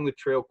just along the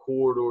trail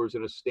corridors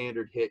in a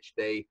standard hitch.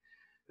 They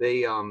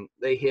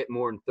hit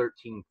more than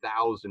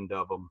 13,000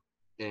 of them,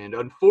 and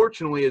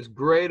unfortunately, as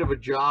great of a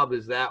job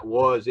as that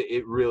was,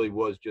 it really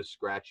was just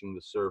scratching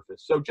the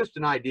surface. So just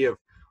an idea of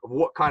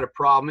what kind of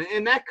problem,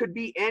 and that could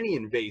be any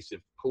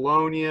invasive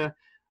Paulownia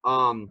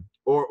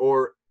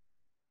or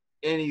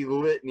any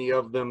litany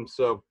of them.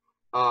 So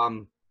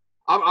I'm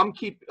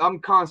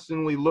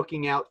constantly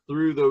looking out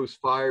through those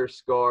fire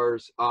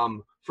scars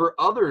for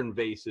other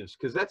invasives,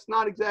 because that's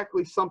not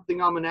exactly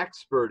something I'm an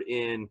expert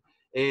in.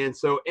 And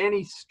so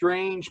any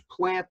strange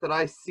plant that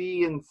I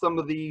see in some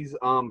of these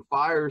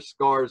fire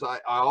scars, I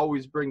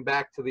always bring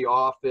back to the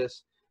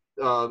office,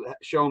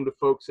 show them to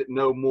folks that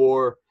know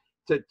more,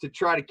 to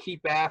try to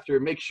keep after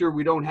and make sure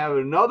we don't have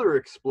another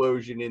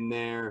explosion in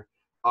there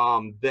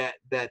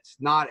that's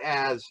not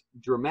as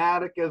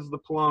dramatic as the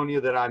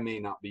Paulownia that I may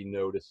not be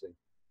noticing.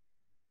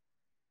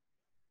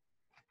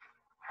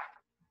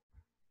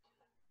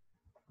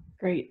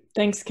 Great.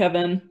 Thanks,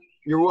 Kevin.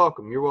 You're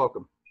welcome. You're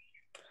welcome.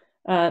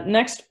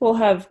 Next, we'll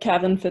have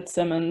Kevin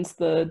Fitzsimmons,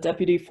 the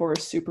Deputy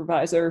Forest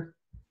Supervisor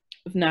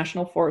of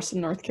National Forests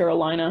in North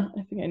Carolina.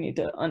 I think I need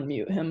to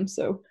unmute him,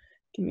 so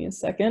give me a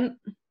second.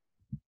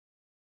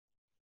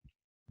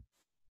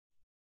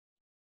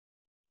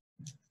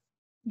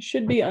 You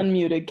should be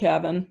unmuted,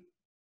 Kevin.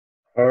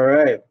 All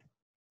right.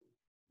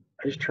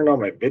 I just turned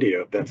on my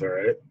video, if that's all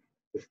right.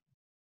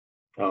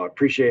 I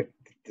appreciate.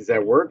 Does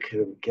that work?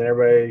 Can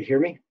everybody hear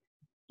me?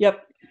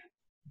 Yep.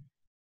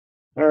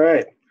 All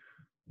right.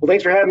 Well,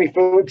 thanks for having me,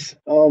 folks.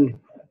 And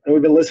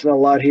we've been listening a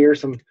lot here.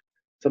 Some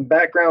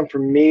background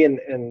from me,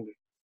 and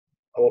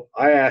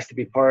I asked to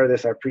be part of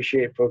this. I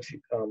appreciate folks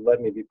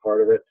letting me be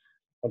part of it.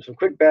 Some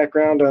quick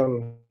background.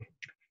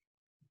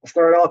 I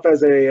started off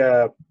as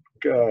a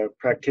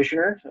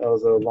practitioner. I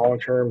was a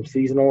long-term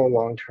seasonal,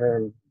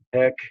 long-term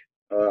tech.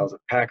 I was a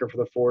packer for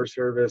the Forest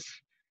Service,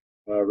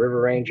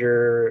 river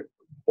ranger,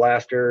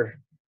 blaster,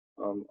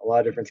 a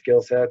lot of different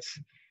skill sets.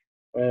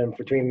 And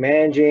between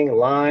managing,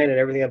 line, and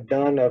everything I've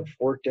done, I've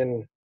worked,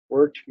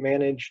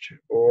 managed,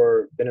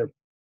 or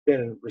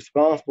been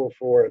responsible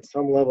for at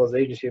some level as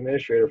agency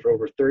administrator for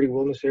over 30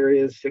 wilderness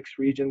areas, 6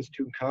 regions,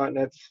 2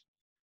 continents.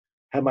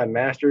 Had my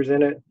master's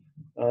in it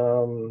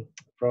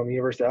from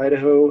University of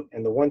Idaho.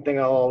 And the one thing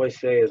I'll always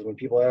say is when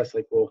people ask,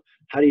 like, well,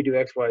 how do you do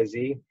X, Y,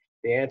 Z?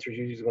 The answer is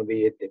usually going to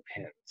be, it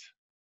depends.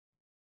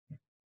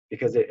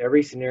 Because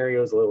every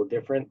scenario is a little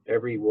different.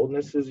 Every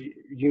wilderness is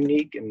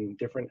unique and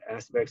different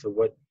aspects of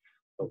what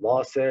the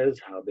law says,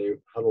 how the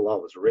law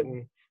was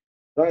written.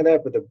 Not only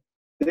that, but the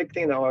big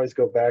thing that I always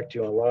go back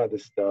to on a lot of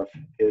this stuff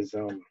is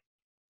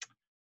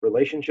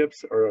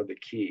relationships are the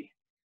key.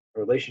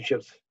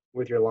 Relationships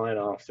with your line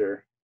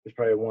officer is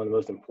probably one of the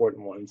most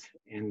important ones.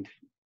 And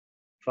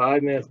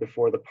 5 minutes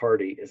before the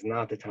party is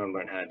not the time to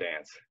learn how to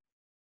dance.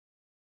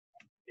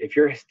 If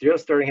you're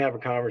just starting having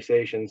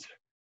conversations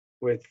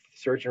with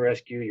search and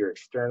rescue, your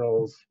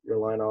externals, your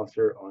line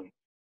officer on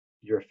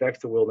your effects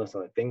to wilderness,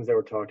 on the things that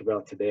were talked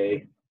about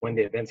today, when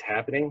the event's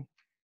happening,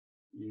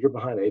 you're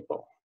behind the 8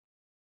 ball.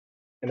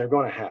 And they're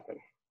going to happen.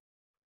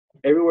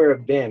 Everywhere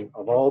I've been,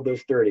 of all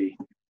those 30,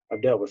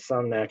 I've dealt with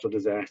some natural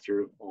disaster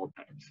of all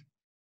types.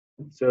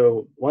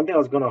 So one thing I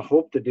was going to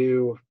hope to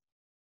do,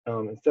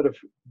 instead of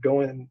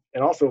going,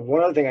 and also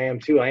one other thing I am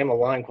too, I am a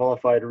line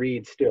qualified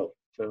read still.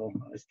 So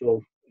I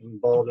still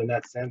involved in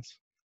that sense,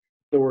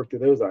 still work through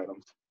those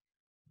items.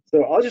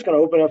 So I was just going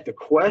to open up the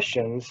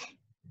questions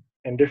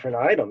and different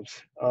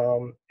items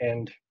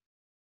and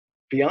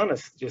be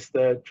honest, just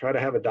try to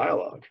have a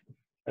dialogue.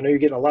 I know you're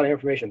getting a lot of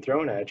information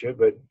thrown at you,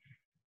 but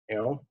you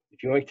know,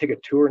 if you want to take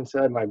a tour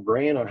inside my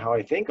brain on how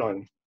I think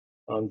on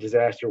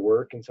disaster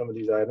work and some of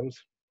these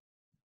items,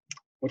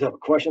 what type of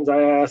questions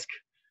I ask,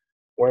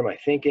 what am I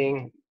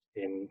thinking,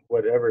 in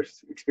whatever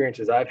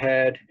experiences I've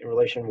had in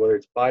relation, whether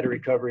it's body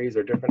recoveries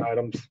or different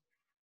items,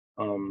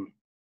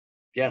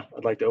 yeah,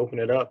 I'd like to open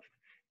it up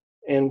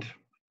and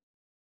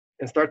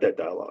start that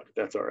dialogue, if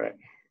that's all right.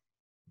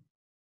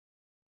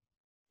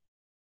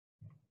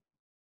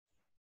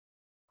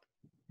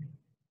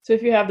 So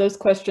if you have those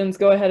questions,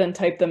 go ahead and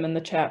type them in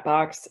the chat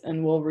box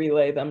and we'll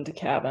relay them to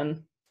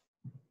Kevin.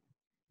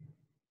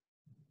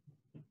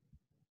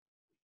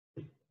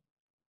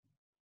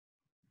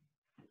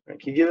 Can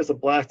you give us a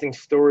blasting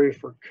story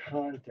for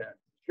context?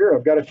 Sure,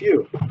 I've got a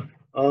few.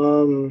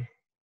 Well,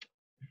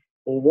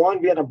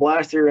 one, being a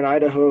blaster in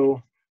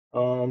Idaho,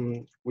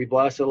 we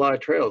blasted a lot of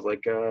trails.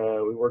 Like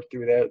we worked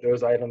through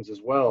those items as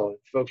well.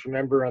 Folks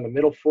remember on the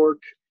Middle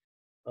Fork,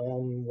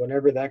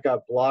 whenever that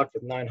got blocked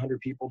with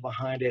 900 people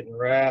behind it and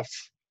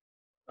rafts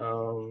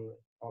on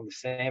the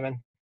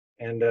salmon,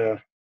 and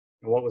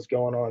what was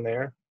going on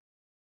there.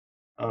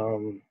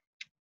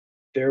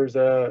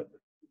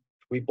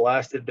 We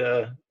blasted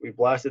that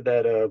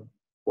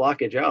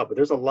blockage out, but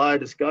there's a lot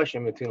of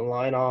discussion between the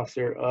line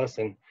officer, us,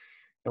 and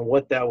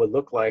what that would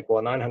look like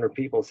while 900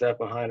 people sat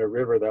behind a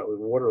river that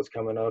water was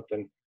coming up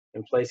and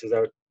in places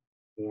that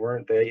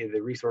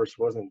the resource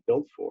wasn't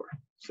built for.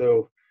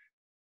 So,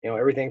 you know,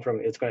 everything from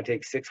it's going to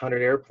take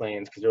 600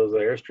 airplanes because there was an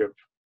airstrip,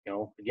 you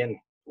know, again,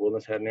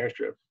 Wilderness had an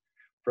airstrip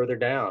further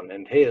down,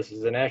 and hey, this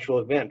is a natural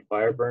event,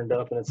 fire burned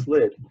up and it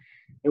slid.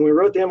 And we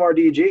wrote the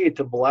MRDG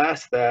to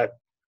blast that.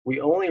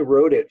 We only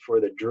wrote it for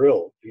the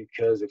drill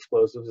because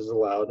explosives is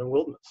allowed in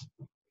wilderness.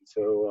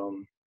 So,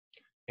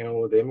 you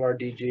know, the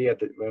MRDG at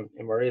the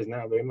MRA is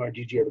now, the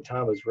MRDG at the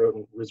time was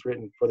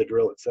written for the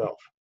drill itself.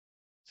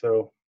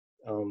 So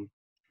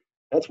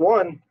that's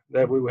one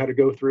that we had to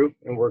go through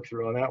and work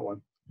through on that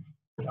one.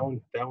 That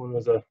one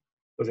was an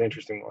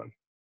interesting one.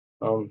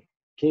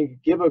 Can you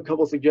give a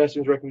couple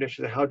suggestions,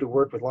 recommendations of how to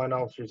work with line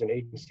officers and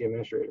agency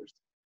administrators?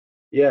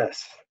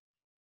 Yes.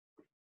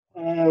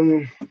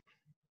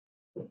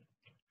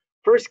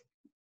 First,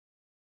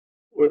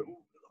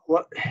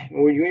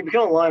 when you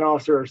become a line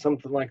officer or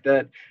something like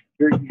that,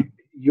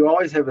 you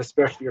always have a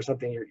specialty or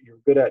something you're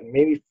good at, and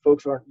maybe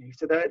folks aren't used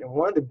to that. And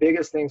one of the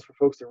biggest things for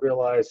folks to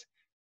realize,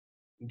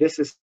 this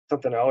is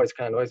something that always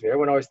kind of annoys me.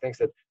 Everyone always thinks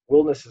that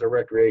wilderness is a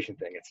recreation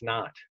thing. It's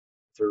not.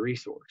 It's a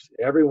resource.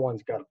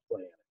 Everyone's got to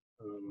play in it.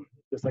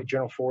 just like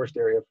general forest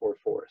area for a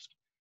forest.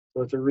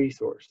 So it's a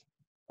resource.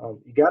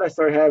 You got to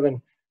start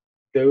having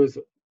those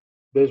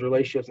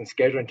relationships and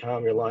scheduling time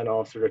with your line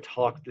officer to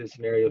talk through the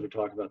scenarios we're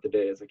talking about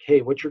today. It's like,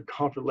 hey, what's your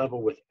comfort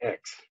level with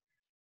X?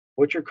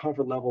 What's your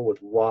comfort level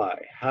with Y?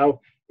 How,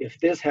 if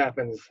this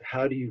happens,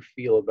 how do you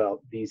feel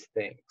about these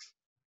things?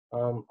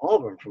 All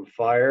of them, from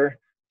fire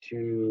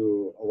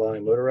to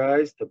allowing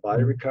motorized to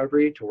body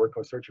recovery to work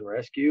on search and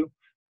rescue,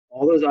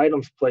 all those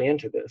items play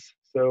into this.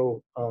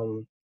 So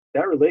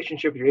that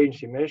relationship with your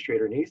agency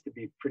administrator needs to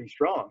be pretty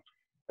strong.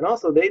 And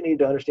also they need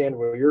to understand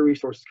where your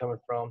resource is coming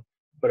from.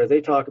 But as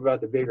they talk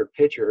about the bigger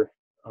picture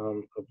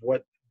of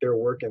what they're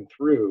working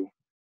through,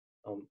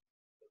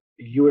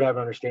 you would have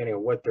an understanding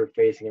of what they're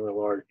facing in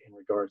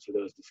regards to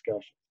those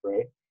discussions,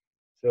 right?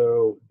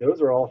 So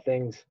those are all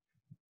things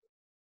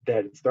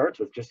that it starts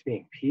with just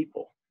being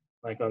people.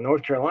 Like on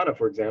North Carolina,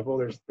 for example,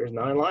 there's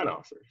 9 line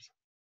officers.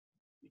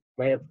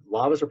 A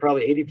lot of us are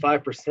probably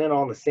 85%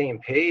 on the same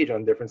page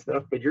on different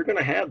stuff, but you're going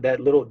to have that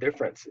little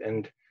difference.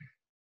 And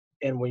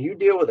when you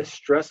deal with a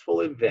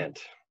stressful event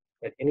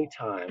at any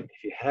time,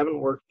 if you haven't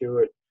worked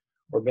through it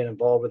or been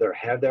involved with it or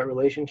have that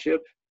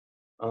relationship,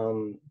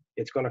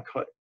 it's going to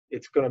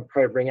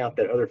probably bring out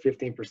that other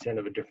 15%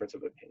 of a difference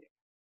of opinion.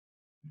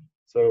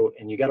 So,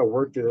 and you got to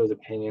work through those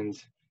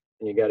opinions,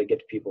 and you got to get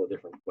to people at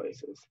different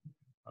places.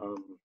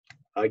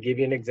 I'll give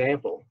you an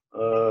example.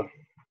 I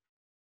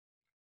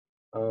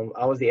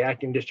was the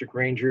acting district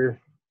ranger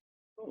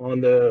up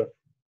on the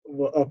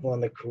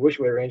Cowish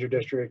Ranger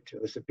District,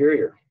 the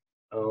Superior.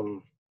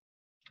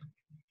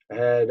 I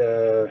had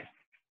a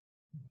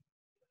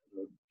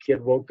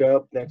kid woke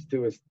up next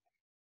to his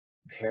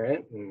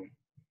parent, and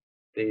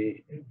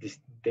they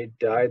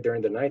died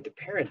during the night. The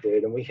parent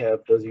did, and we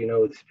have, those of you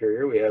know the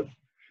Superior, we have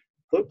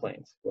float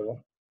planes.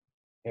 Well,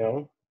 you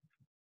know,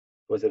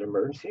 was it an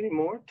emergency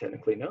anymore?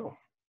 Technically, no.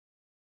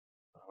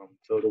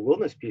 So the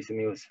wilderness piece of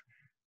me was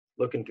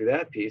looking through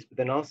that piece, but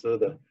then also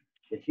the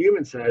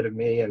human side of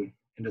me and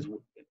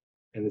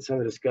some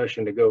of the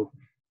discussion to go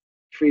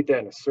treat that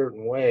in a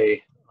certain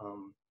way,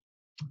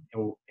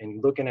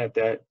 and looking at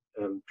that,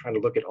 trying to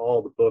look at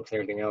all the books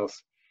and everything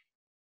else.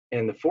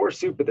 And the forest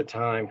soup at the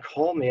time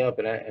called me up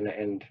and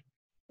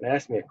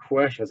asked me a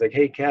question. I was like,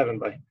 hey, Kevin,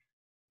 by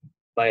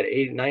at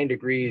 89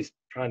 degrees,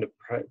 trying to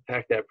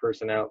pack that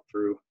person out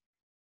through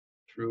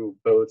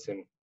boats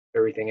and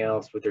everything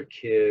else with their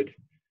kid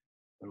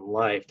and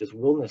life, does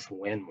wilderness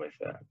win with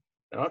that?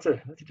 Now that's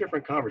a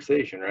different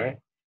conversation, right?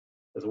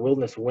 Does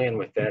wilderness win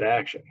with that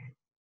action?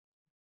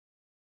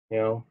 You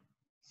know,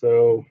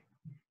 so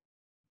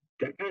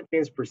that kind of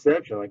changes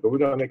perception. Like, are we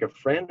going to make a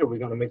friend, or are we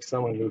going to make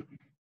someone who,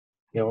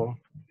 you know,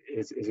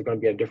 is it going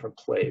to be a different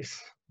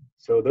place?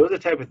 So those are the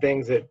type of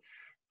things that,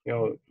 you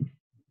know,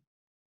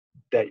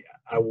 that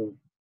I will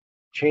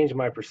change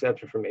my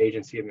perception from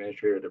agency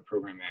administrator to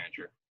program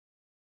manager,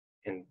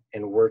 and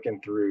working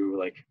through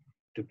like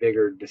the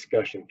bigger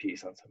discussion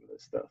piece on some of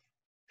this stuff.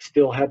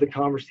 Still have the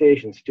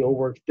conversation, still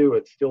work through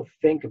it, still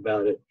think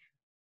about it,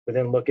 but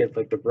then look at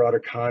like the broader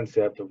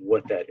concept of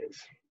what that is.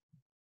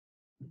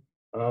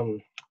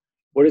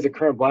 What does the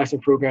current blasting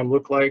program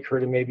look like?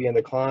 Heard it may be in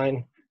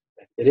decline.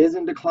 It is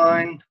in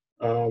decline.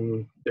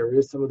 There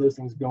is some of those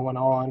things going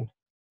on.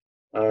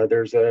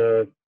 There's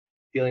a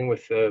dealing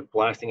with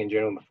blasting in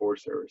general in the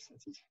Forest Service.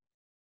 That's as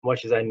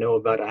much as I know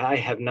about it. I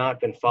have not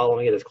been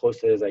following it as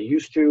closely as I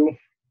used to,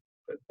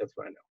 but that's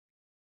what I know.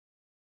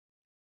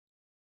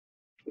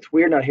 It's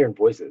weird not hearing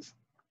voices.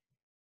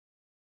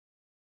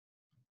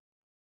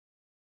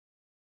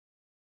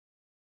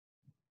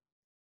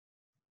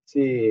 Let's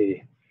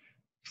see.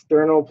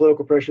 External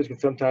political pressures can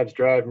sometimes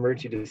drive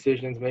emergency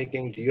decisions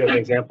making. Do you have any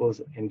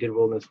examples, and did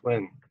wilderness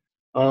win?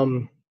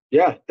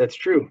 Yeah, that's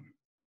true.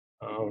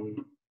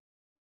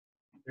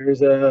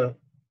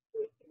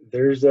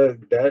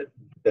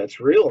 That's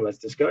real, and that's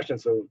discussion.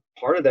 So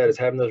part of that is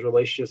having those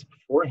relationships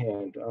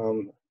beforehand.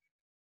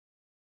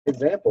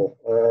 Example,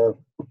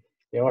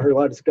 you know, I heard a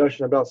lot of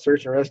discussion about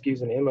search and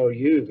rescues and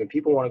MOUs, and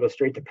people want to go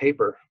straight to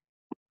paper.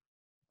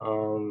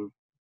 You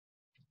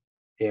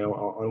know,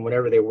 on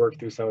whenever they work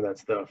through some of that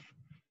stuff.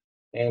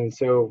 And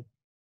so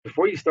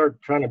before you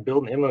start trying to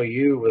build an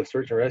MOU with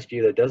search and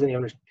rescue that doesn't even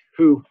understand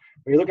when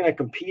you're looking at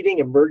competing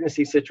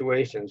emergency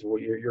situations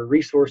where your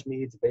resource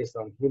needs based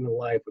on human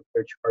life, what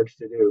they're charged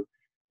to do,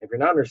 if you're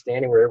not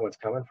understanding where everyone's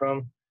coming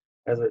from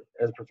as a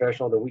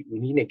professional, then we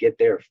need to get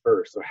there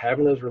first. So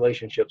having those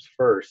relationships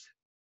first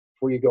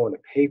before you go into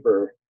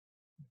paper,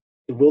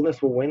 the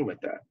wilderness will win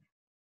with that.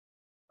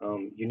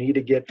 You need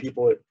to get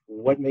people at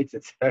what makes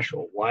it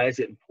special, why is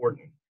it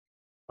important,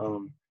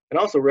 and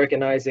also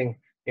recognizing,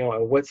 you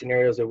know, what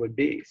scenarios it would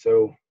be.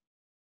 So,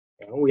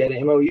 you know, we had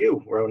an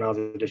MOU when I was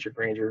a district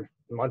ranger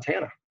in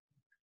Montana.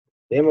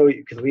 The MOU,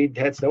 because we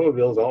had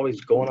snowmobiles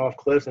always going off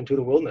cliffs into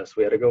the wilderness.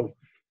 We had to go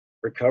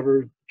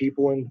recover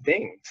people and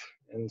things.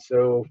 And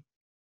so,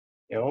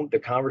 you know, the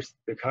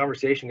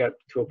conversation got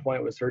to a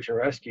point with search and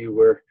rescue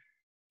where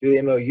through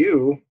the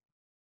MOU,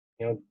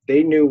 you know,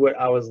 they knew what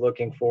I was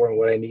looking for and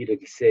what I needed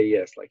to say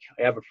yes. Like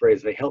I have a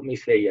phrase, they help me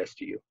say yes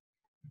to you.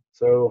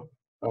 So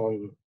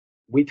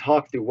we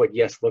talk through what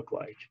yes look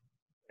like.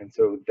 And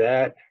so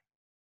that,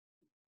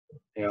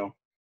 you know,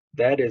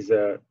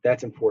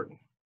 that's important.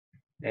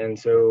 And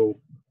so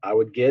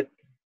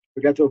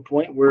we got to a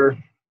point where,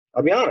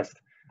 I'll be honest,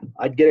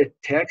 I'd get a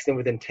text, and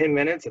within 10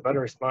 minutes, if I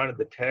didn't respond to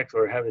the text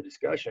or have a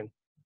discussion,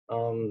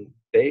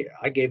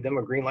 I gave them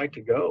a green light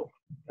to go.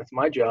 That's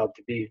my job,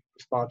 to be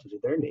responsive to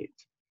their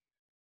needs.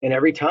 And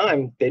every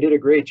time they did a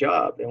great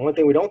job. And one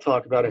thing we don't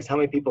talk about is how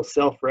many people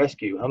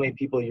self-rescue, how many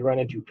people you run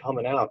into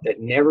coming out that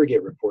never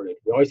get reported.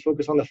 We always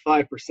focus on the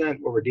 5%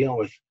 where we're dealing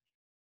with,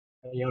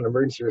 you know, an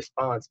emergency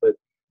response, but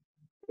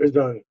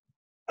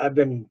I've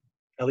been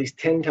at least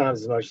 10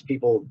 times as much as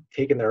people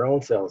taking their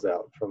own selves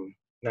out, from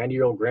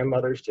 90-year-old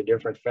grandmothers to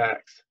different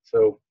facts.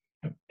 So,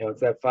 you know,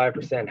 it's that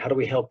 5%. How do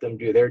we help them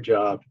do their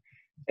job?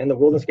 And the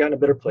wilderness got in a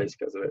better place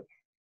because of it,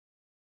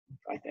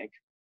 I think.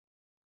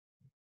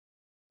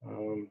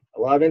 A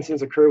lot of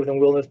incidents occur within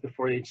wilderness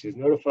before the agency is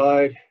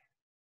notified.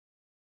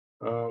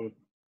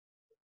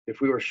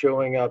 If we were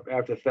showing up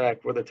after the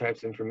fact, what are the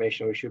types of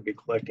information we should be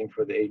collecting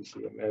for the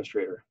agency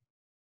administrator?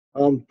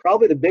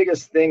 Probably the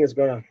biggest thing is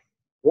to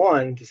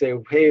say,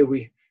 hey,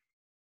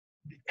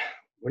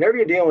 whenever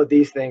you're dealing with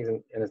these things,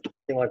 and it's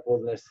something like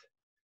wilderness,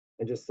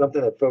 and just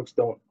something that folks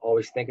don't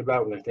always think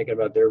about when they're thinking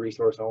about their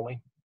resource only,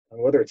 and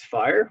whether it's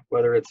fire,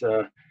 whether it's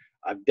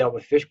I've dealt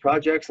with fish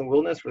projects in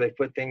wilderness where they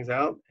put things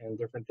out and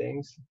different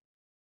things.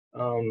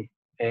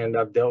 And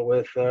I've dealt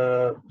with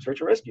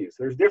search and rescues.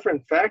 There's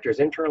different factors,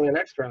 internally and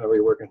externally, where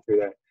you're working through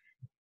that.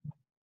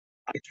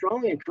 I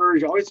strongly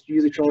encourage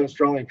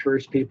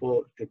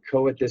people to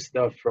go at this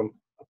stuff from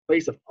a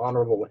place of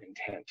honorable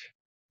intent.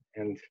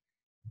 And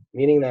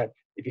meaning that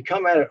if you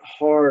come at it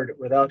hard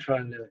without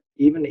trying to,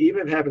 even if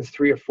it happens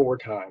 3 or 4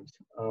 times,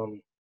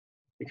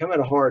 you come at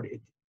it hard,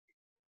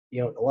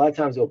 you know, a lot of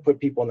times they'll put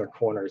people in their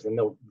corners and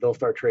they'll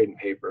start trading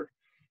paper.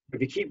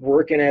 But if you keep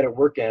working at it,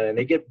 and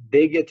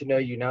they get to know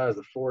you not as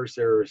the Forest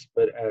Service,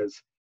 but as,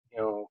 you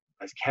know,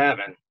 as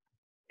Kevin,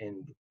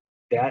 and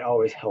that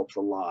always helps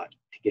a lot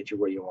to get you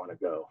where you want to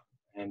go.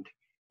 And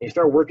you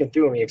start working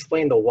through them, you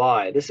explain the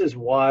why. This is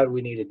why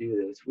we need to do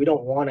this. We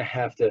don't want to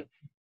have to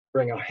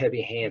bring a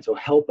heavy hand, so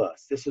help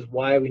us. This is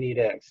why we need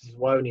X. This is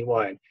why we need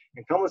Y.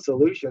 And come with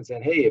solutions,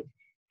 and hey,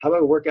 how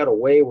about we work out a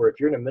way where if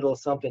you're in the middle of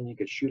something, you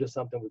could shoot us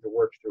something, we could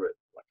work through it.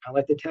 Kind of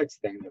like the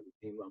text thing that we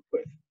came up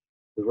with.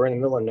 Because we're in the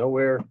middle of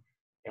nowhere.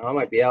 You know, I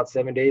might be out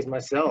 7 days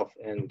myself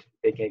and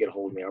they can't get a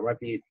hold of me. I might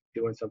be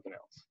doing something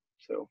else.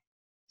 So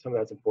some of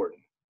that's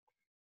important.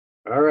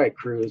 All right,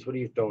 Cruz, what are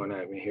you throwing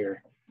at me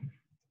here?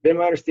 It's been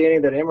my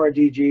understanding that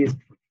MRDG's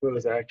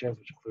proposed actions,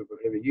 which include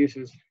prohibited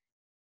uses,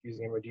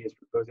 using MRD as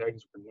proposed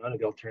actions for none of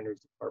the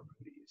alternatives are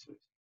prohibited uses.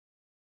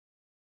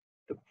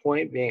 The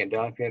point being a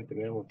document, the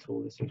minimal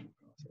tool decision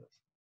process.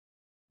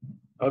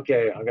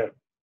 Okay, I'm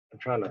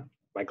trying to,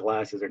 my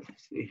glasses are to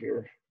see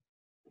here.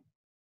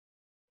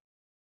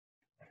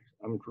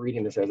 I'm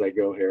reading this as I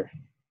go here.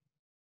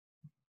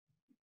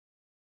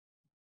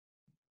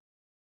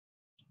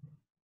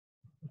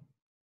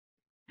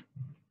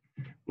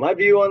 My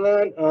view on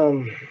that,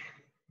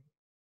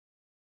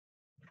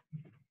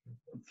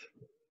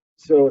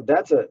 so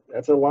that's a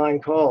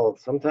line call.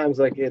 Sometimes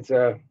like it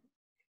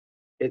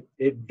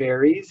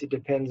varies. It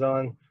depends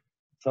on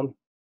some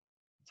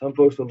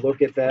folks will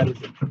look at that as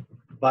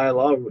by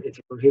law it's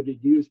a prohibited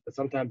use, but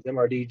sometimes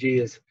MRDG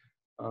is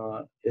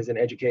an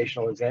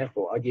educational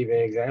example. I'll give you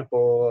an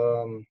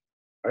example.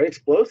 Our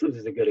explosives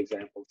is a good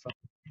example. So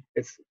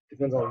it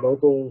depends on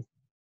local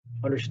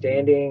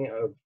understanding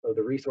of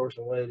the resource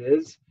and what it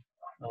is.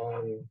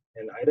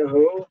 In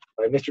Idaho,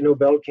 Mr.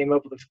 Nobel came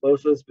up with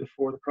explosives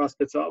before the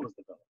CrossFit Saw was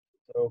developed.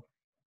 So,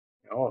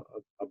 you know,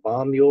 a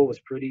bomb mule was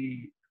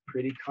pretty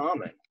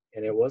common,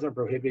 and it wasn't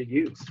prohibited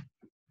use.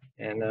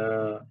 And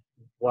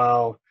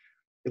while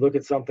you look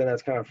at something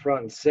that's kind of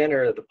front and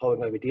center that the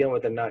public might be dealing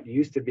with and not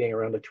used to being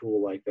around a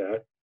tool like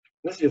that,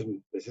 this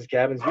is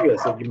Kevin's view. I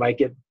said you might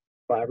get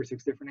 5 or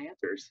 6 different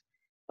answers.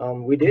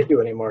 We did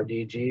do an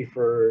MRDG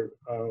for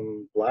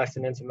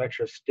blasting in some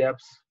extra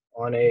steps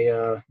on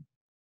a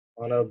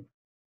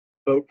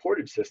boat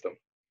portage system.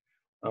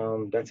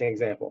 That's an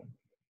example.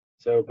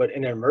 So, but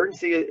in an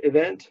emergency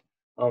event,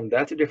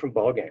 that's a different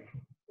ballgame.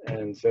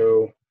 And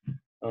so,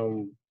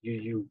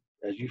 you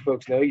as you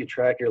folks know, you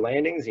track your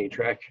landings and you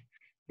track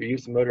your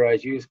use of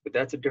motorized use, but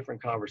that's a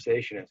different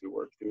conversation as we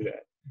work through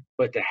that.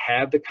 But to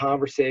have the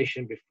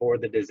conversation before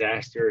the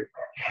disaster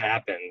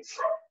happens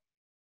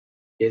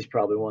is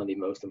probably one of the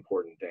most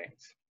important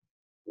things.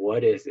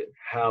 What is it?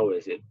 How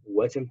is it?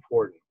 What's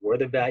important? What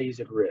are the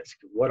values at risk?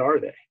 What are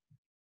they?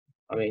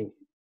 I mean,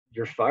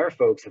 your fire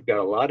folks have got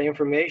a lot of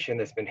information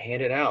that's been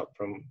handed out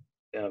from,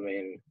 I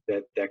mean,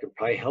 that could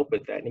probably help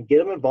with that. And get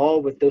them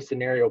involved with those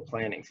scenario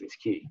plannings is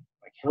key.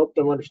 Like help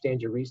them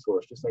understand your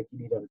resource, just like you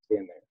need to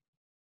understand that.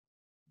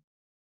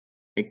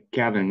 Hey,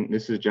 Kevin,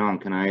 this is John.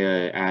 Can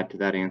I add to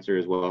that answer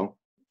as well?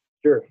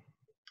 Sure.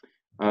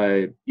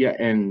 Yeah,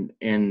 and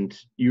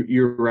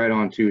you're right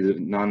on to the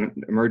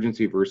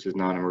non-emergency versus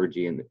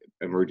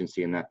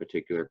non-emergency in that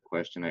particular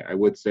question. I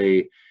would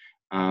say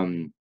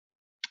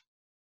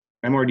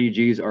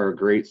MRDGs are a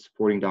great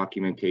supporting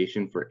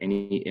documentation for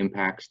any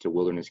impacts to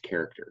wilderness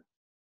character,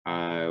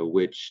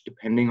 which,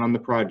 depending on the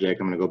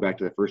project, I'm going to go back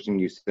to the first thing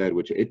you said,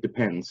 which it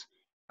depends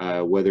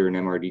whether an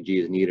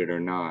MRDG is needed or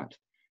not.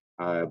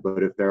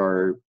 But if there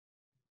are,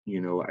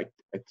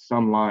 at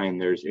some line,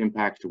 there's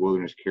impacts to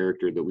wilderness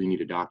character that we need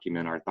to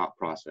document our thought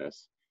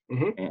process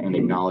and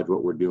acknowledge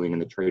what we're doing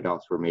and the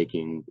trade-offs we're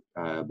making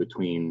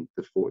between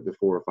the four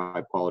or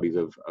five qualities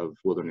of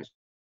wilderness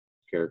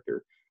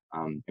character.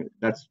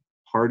 That's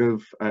part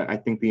of, I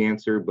think, the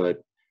answer,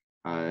 but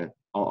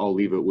I'll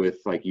leave it with,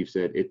 like you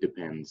said, it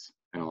depends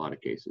in a lot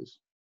of cases.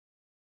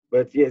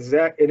 But yeah,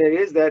 and it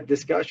is that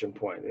discussion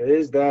point. It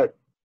is that,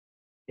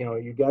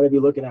 you got to be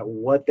looking at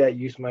what that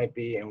use might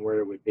be and where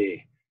it would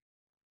be,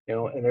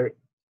 and their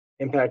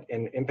impact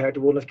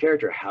of wilderness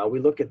character, how we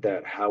look at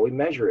that, how we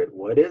measure it,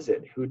 what is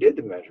it, who did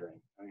the measuring.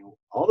 I mean,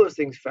 all those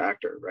things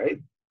factor, right?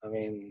 I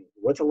mean,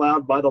 what's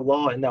allowed by the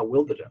law in that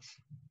wilderness?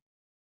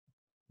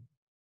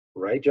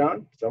 Right,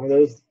 John? Some of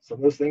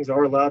those things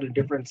are allowed in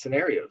different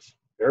scenarios.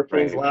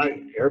 Airplanes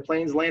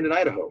land in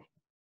Idaho.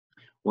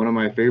 One of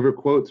my favorite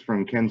quotes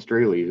from Ken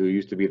Straley, who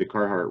used to be the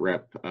Carhartt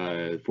rep,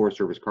 Forest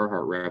Service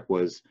Carhartt rep,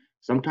 was,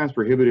 "Sometimes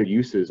prohibited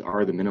uses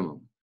are the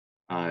minimum."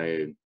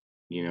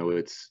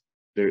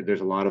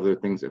 There's a lot of other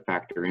things that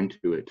factor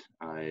into it,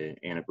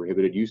 and a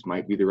prohibited use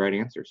might be the right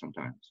answer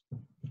sometimes.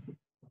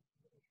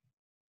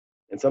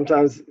 And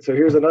sometimes, so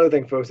here's another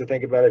thing, folks, to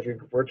think about if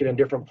you're working in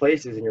different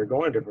places and you're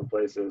going to different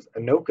places.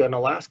 Anoka in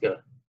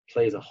Alaska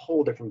plays a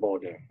whole different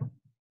ballgame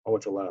on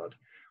what's allowed.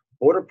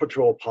 Border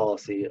Patrol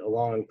policy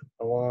along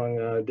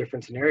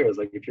different scenarios,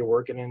 like if you're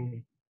working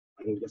in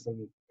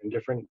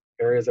different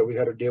areas that we've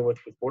had to deal with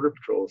Border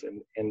Patrols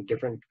and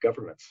different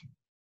governments,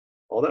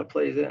 all that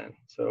plays in.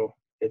 So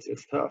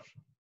it's tough,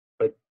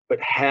 but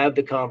have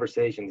the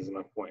conversations is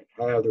my point.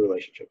 Have the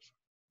relationships.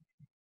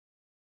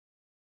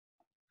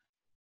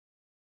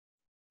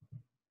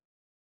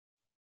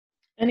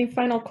 Any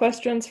final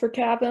questions for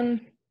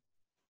Kevin?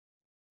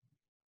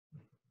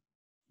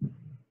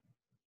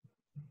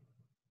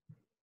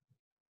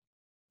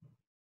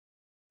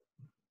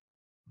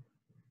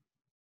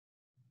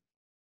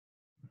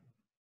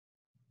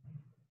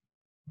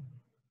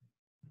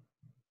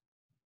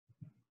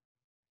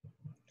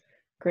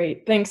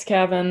 Great, thanks,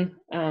 Kevin.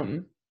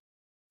 I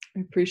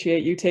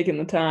appreciate you taking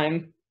the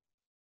time.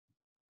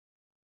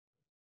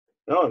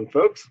 No, and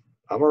folks,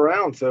 I'm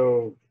around,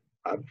 so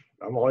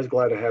I'm always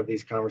glad to have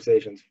these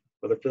conversations,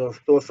 whether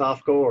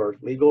philosophical or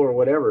legal or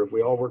whatever.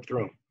 We all work through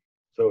them,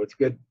 so it's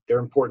good. They're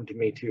important to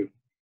me too.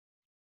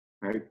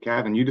 All right,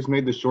 Kevin, you just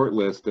made the short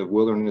list of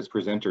wilderness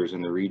presenters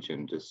in the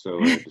region, just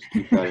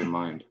keep that in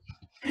mind.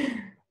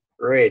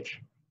 Great,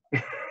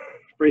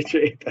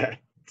 appreciate that.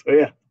 So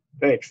yeah,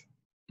 thanks.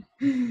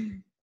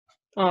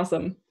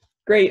 Awesome,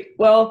 great.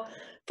 Well,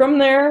 from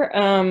there,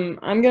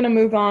 I'm going to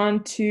move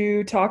on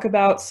to talk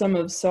about some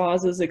of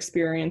SAWS's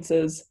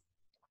experiences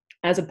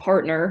as a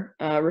partner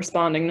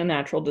responding to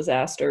natural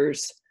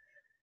disasters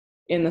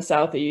in the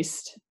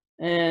Southeast.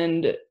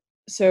 And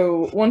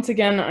so once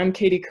again, I'm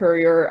Katie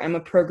Currier. I'm a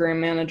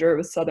program manager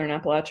with Southern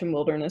Appalachian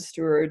Wilderness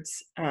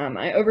Stewards.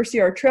 I oversee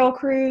our trail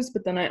crews,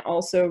 but then I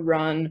also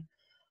run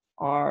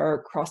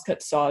our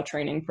Crosscut SAW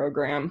training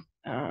program.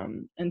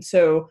 And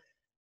so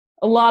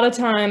a lot of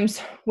times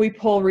we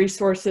pull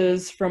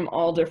resources from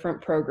all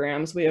different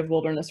programs. We have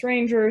wilderness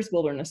rangers,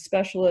 wilderness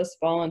specialists,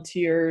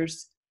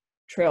 volunteers,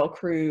 trail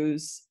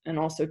crews, and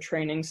also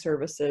training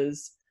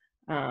services.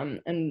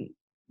 And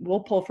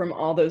we'll pull from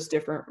all those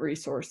different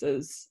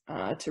resources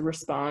to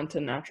respond to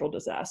natural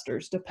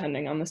disasters,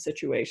 depending on the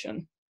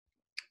situation.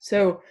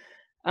 So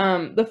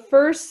I've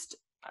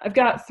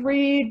got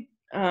three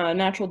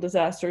natural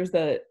disasters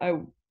that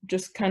I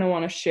just kind of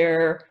want to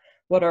share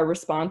what our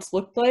response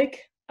looked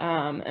like.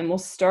 And we'll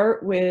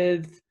start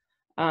with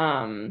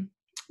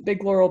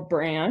Big Laurel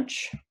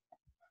Branch.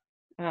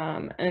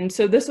 And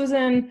so this was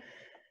in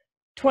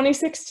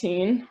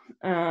 2016.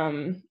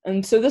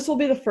 And so this will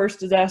be the first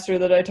disaster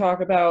that I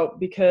talk about,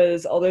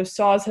 because although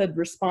SAWS had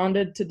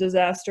responded to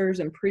disasters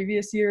in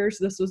previous years,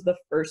 this was the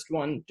first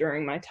one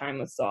during my time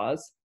with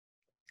SAWS.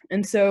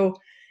 And so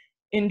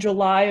in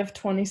July of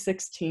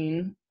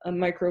 2016, a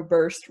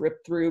microburst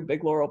ripped through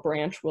Big Laurel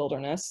Branch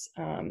Wilderness,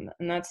 and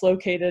that's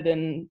located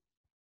in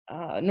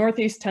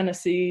northeast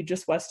Tennessee,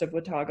 just west of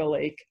Watauga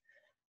Lake.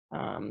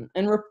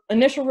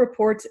 Initial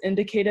reports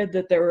indicated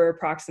that there were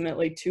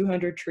approximately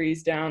 200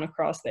 trees down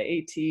across the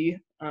AT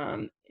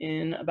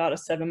in about a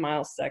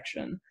 7-mile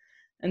section.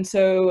 And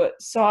so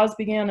SAWS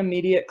began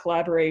immediate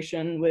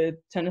collaboration with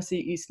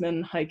Tennessee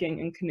Eastman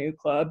Hiking and Canoe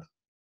Club,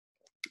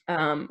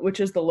 which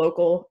is the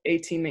local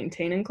AT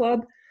maintaining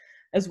club,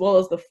 as well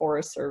as the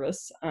Forest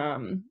Service.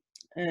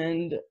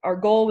 And our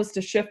goal was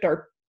to shift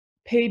our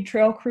paid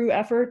trail crew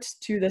efforts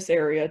to this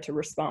area to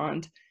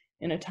respond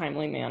in a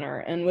timely manner.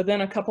 And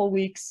within a couple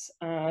weeks,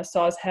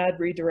 SAWS had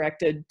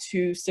redirected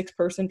 2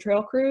 6-person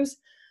trail crews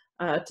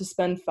to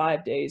spend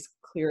 5 days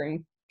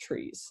clearing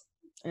trees.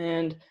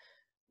 And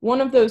One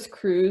of those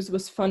crews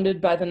was funded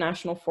by the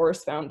National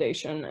Forest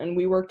Foundation, and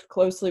we worked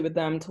closely with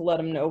them to let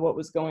them know what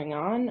was going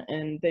on,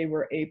 and they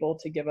were able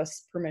to give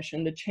us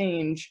permission to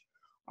change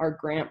our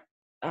grant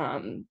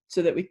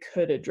so that we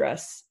could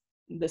address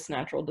this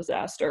natural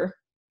disaster.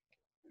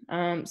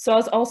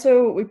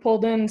 So we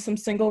pulled in some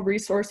single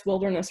resource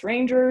wilderness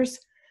rangers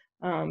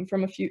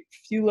from a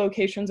few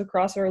locations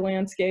across our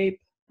landscape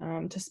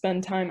to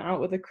spend time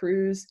out with the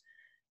crews.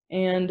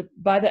 And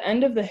by the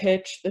end of the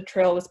hitch, the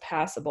trail was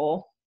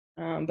passable.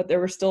 But there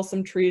were still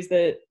some trees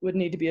that would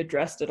need to be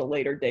addressed at a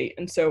later date.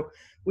 And so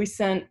we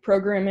sent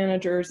program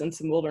managers and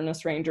some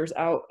wilderness rangers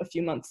out a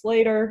few months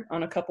later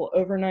on a couple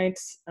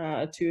overnights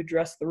to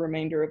address the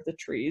remainder of the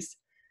trees.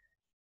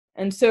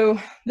 And so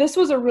this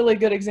was a really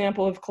good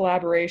example of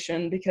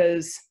collaboration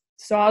because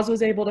SAWS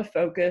was able to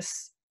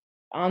focus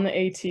on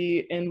the AT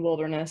in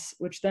wilderness,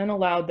 which then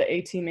allowed the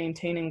AT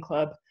Maintaining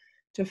Club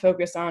to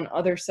focus on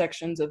other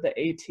sections of the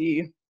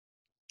AT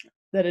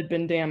that had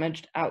been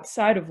damaged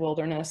outside of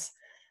wilderness.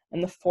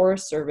 And the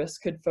Forest Service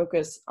could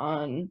focus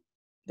on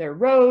their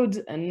roads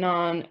and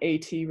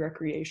non-AT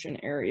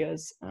recreation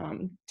areas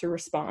to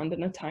respond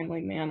in a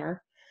timely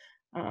manner.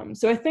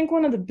 So I think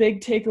one of the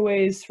big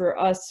takeaways for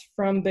us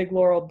from Big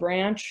Laurel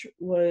Branch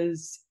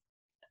was,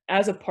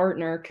 as a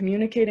partner,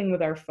 communicating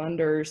with our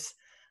funders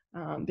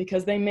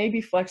because they may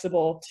be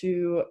flexible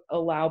to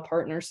allow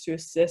partners to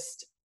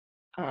assist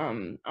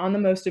on the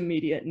most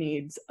immediate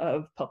needs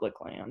of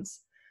public lands.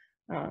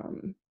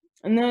 And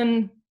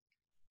then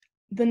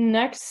the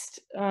next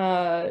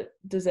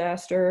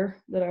disaster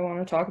that I want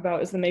to talk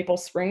about is the Maple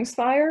Springs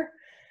Fire.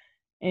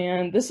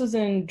 And this was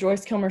in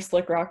Joyce-Kilmer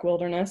Slick Rock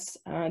Wilderness.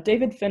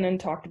 David Finnan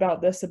talked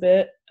about this a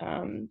bit.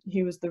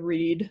 He was the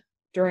reed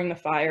during the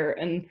fire,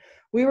 and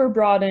we were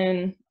brought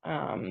in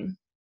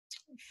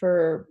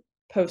for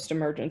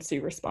post-emergency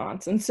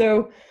response. And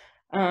so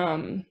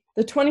the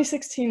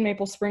 2016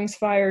 Maple Springs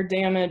Fire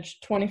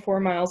damaged 24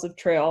 miles of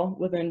trail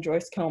within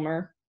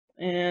Joyce-Kilmer,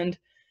 and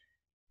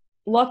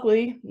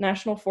luckily,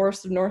 National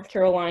Forest of North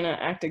Carolina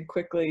acted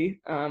quickly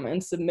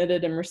and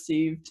submitted and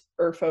received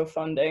ERFO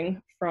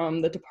funding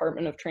from the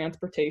Department of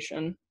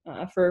Transportation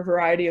for a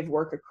variety of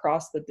work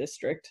across the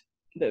district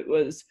that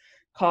was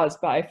caused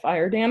by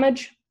fire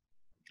damage.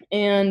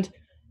 And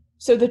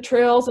so the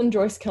trails in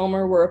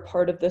Joyce-Kilmer were a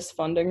part of this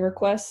funding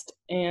request,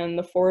 and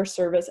the Forest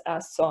Service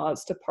asked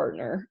SAWS to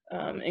partner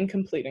in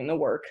completing the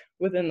work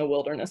within the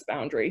wilderness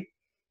boundary.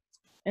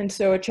 And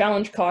so a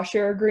challenge cost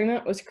share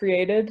agreement was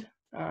created.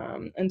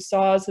 And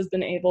SAWS has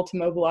been able to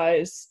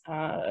mobilize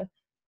a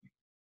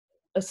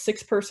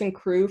 6-person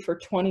crew for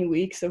 20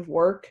 weeks of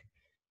work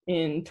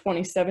in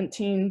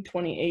 2017,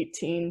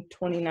 2018,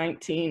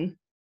 2019,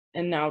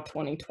 and now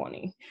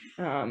 2020.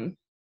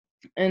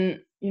 And,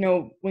 you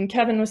know, when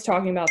Kevin was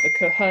talking about the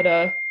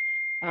Cohutta,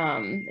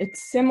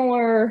 it's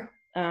similar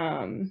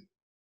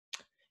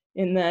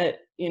in that,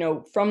 you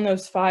know, from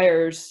those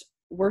fires,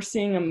 we're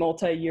seeing a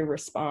multi-year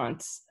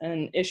response,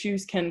 and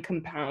issues can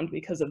compound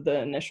because of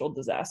the initial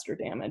disaster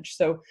damage.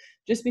 So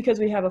just because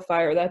we have a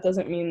fire, that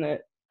doesn't mean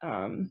that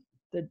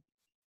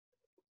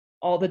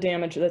all the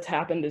damage that's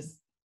happened is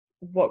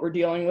what we're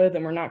dealing with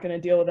and we're not going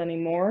to deal with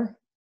anymore.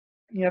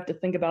 You have to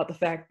think about the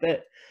fact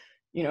that,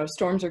 you know,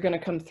 storms are going to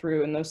come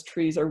through and those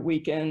trees are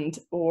weakened,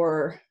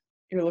 or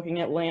you're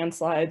looking at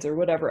landslides or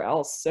whatever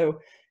else. So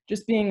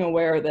just being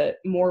aware that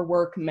more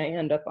work may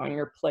end up on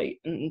your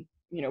plate, and,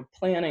 you know,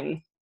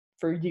 planning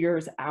for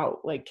years out,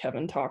 like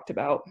Kevin talked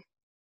about.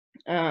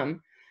 And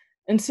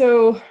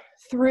so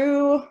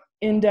through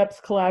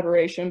in-depth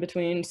collaboration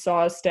between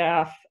SAWS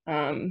staff,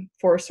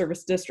 Forest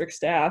Service district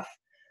staff,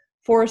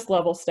 forest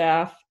level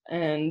staff,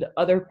 and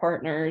other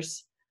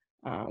partners,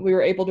 we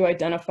were able to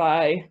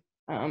identify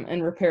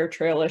and repair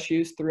trail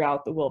issues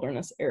throughout the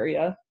wilderness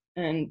area.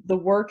 And the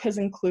work has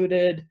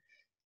included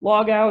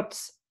log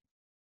outs,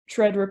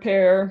 tread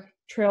repair,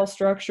 trail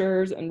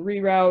structures, and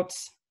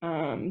reroutes,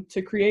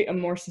 to create a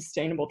more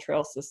sustainable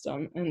trail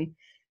system. And,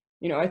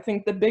 you know, I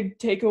think the big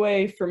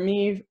takeaway for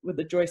me with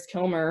the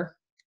Joyce-Kilmer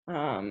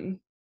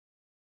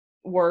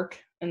work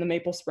and the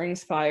Maple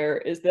Springs Fire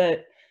is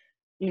that,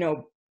 you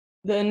know,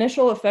 the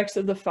initial effects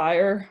of the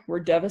fire were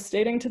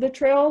devastating to the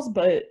trails,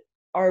 but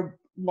our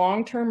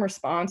long-term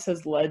response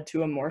has led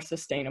to a more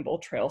sustainable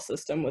trail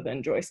system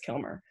within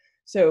Joyce-Kilmer.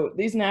 So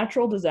these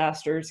natural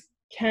disasters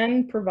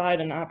can provide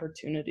an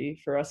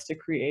opportunity for us to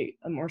create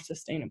a more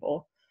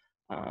sustainable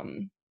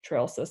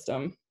trail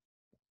system.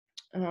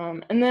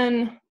 And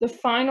then the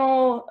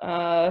final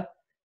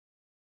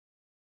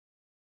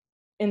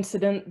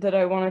incident that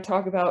I want to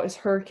talk about is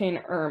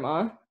Hurricane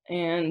Irma,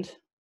 and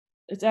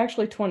it's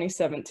actually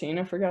 2017.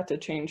 I forgot to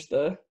change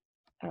the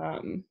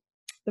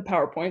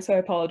PowerPoint, so I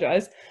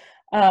apologize.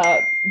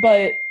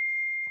 But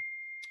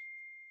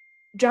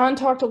John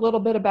talked a little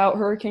bit about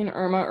Hurricane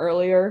Irma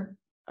earlier.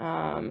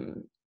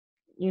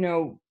 You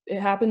know, it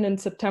happened in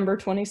September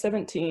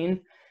 2017.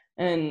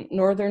 And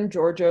northern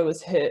Georgia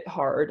was hit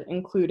hard,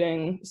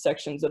 including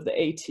sections of the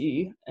AT.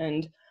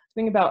 And I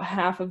think about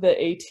half of the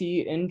AT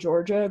in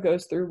Georgia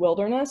goes through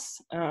wilderness.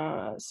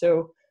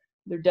 So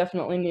there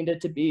definitely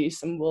needed to be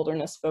some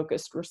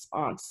wilderness-focused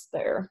response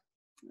there.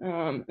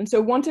 And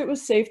so once it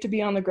was safe to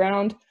be on the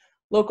ground,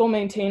 local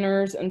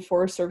maintainers and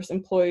Forest Service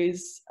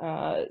employees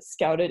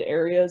scouted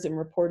areas and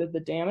reported the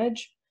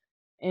damage.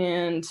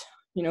 And,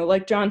 you know,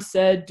 like John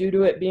said, due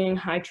to it being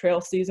high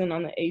trail season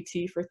on the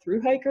AT for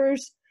thru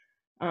hikers,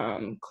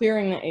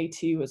 clearing the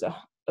AT was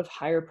of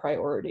higher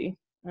priority.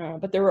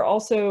 But there were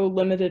also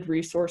limited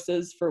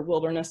resources for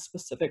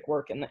wilderness-specific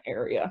work in the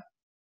area.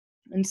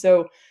 And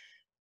so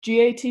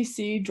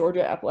GATC,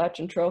 Georgia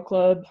Appalachian Trail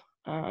Club,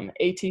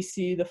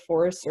 ATC, the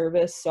Forest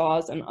Service,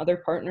 SAWS, and other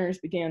partners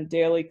began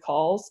daily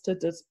calls to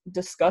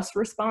discuss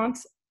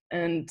response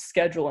and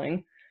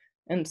scheduling.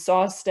 And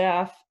SAWS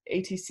staff,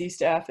 ATC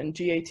staff, and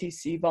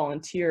GATC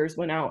volunteers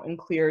went out and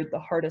cleared the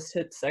hardest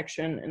hit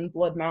section in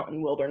Blood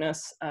Mountain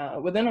Wilderness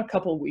within a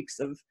couple weeks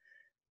of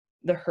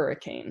the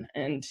hurricane.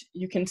 And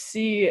you can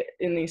see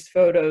in these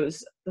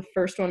photos, the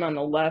first one on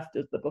the left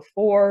is the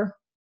before,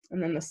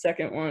 and then the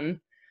second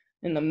one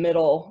in the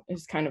middle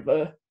is kind of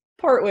a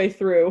partway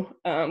through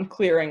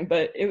clearing,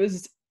 but it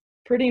was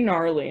pretty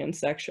gnarly in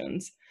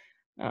sections.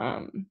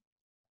 And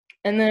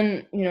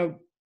then, you know,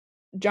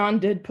 John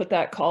did put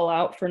that call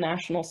out for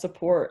national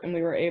support, and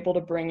we were able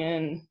to bring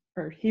in,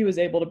 or he was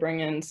able to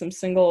bring in some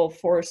single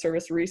Forest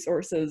Service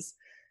resources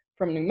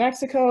from New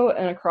Mexico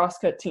and a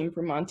crosscut team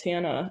from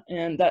Montana.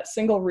 And that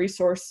single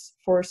resource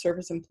Forest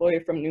Service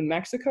employee from New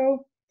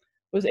Mexico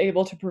was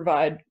able to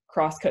provide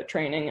crosscut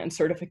training and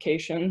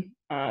certification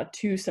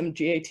to some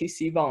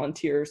GATC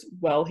volunteers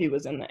while he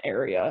was in the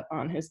area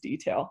on his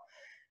detail.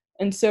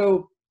 And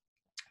so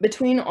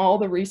between all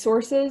the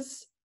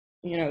resources,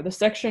 you know, the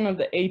section of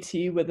the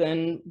AT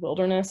within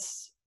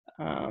Wilderness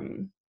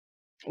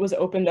was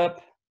opened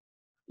up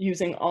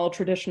using all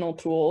traditional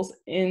tools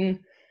in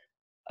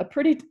a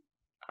pretty,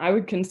 I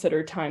would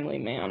consider, timely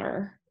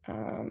manner.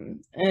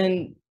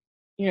 And,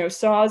 you know,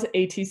 SAWS,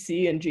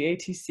 ATC, and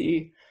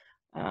GATC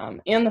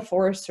and the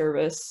Forest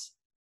Service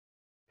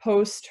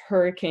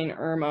post-Hurricane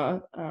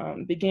Irma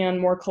began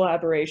more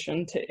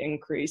collaboration to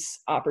increase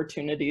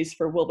opportunities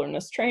for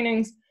wilderness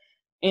trainings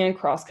and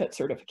crosscut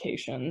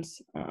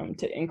certifications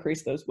to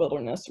increase those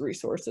wilderness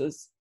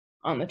resources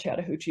on the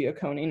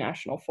Chattahoochee-Oconee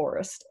National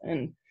Forest.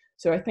 And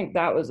so I think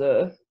that was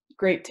a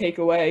great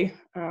takeaway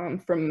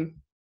from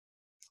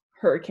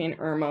Hurricane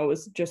Irma,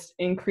 was just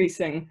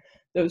increasing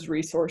those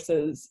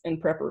resources in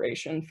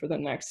preparation for the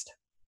next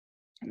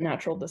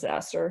natural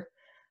disaster.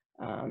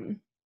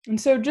 And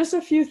so just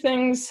a few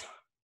things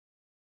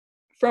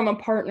from a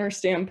partner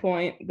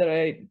standpoint that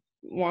I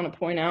want to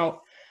point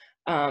out.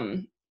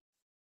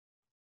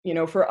 You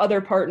know, for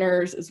other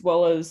partners, as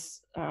well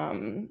as,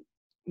 you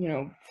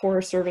know,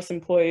 Forest Service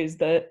employees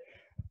that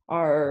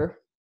are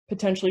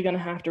potentially going to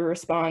have to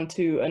respond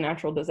to a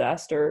natural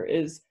disaster,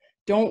 is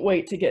don't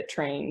wait to get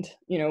trained,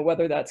 you know,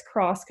 whether that's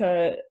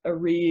crosscut, a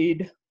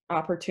read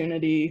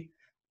opportunity,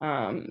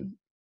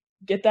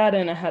 get that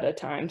in ahead of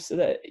time so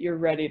that you're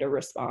ready to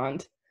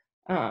respond.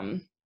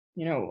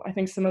 You know, I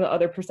think some of the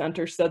other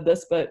presenters said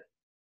this, but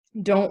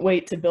don't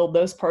wait to build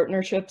those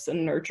partnerships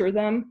and nurture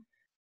them.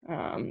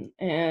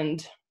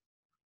 And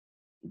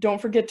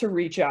don't forget to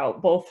reach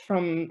out, both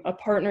from a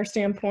partner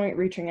standpoint,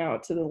 reaching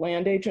out to the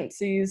land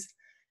agencies,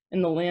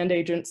 and the land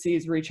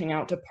agencies reaching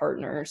out to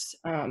partners,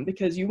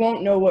 because you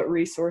won't know what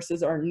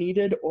resources are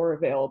needed or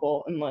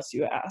available unless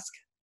you ask.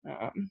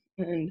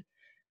 And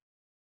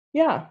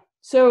yeah,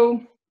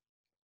 so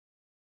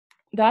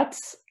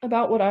that's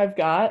about what I've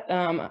got.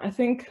 I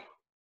think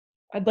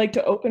I'd like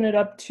to open it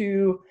up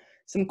to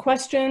some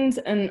questions,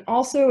 and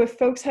also if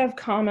folks have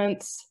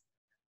comments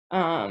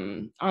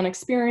on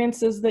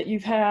experiences that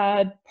you've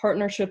had,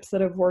 partnerships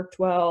that have worked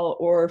well,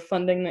 or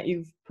funding that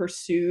you've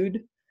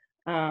pursued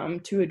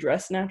to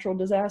address natural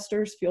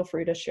disasters, feel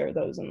free to share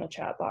those in the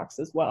chat box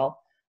as well.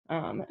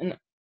 And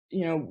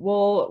you know,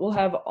 we'll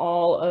have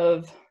all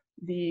of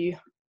the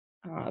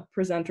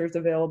presenters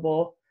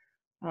available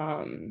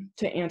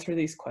to answer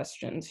these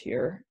questions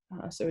here,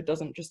 so it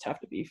doesn't just have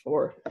to be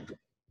for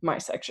my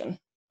section.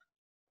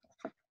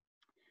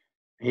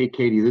 Hey,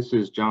 Katie, this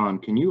is John.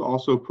 Can you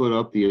also put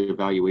up the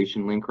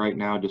evaluation link right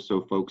now, just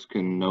so folks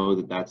can know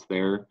that that's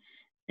there?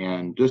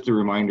 And just a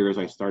reminder, as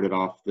I started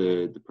off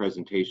the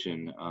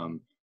presentation,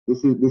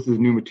 this is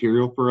new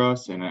material for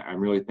us, and I'm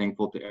really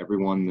thankful to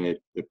everyone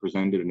that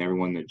presented and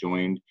everyone that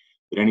joined.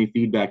 But any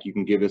feedback you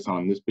can give us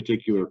on this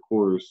particular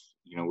course,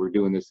 you know, we're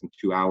doing this in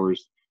 2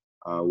 hours,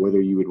 whether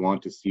you would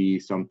want to see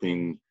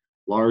something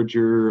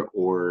larger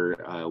or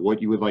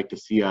what you would like to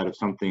see out of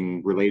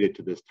something related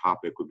to this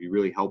topic would be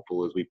really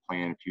helpful as we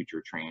plan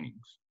future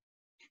trainings.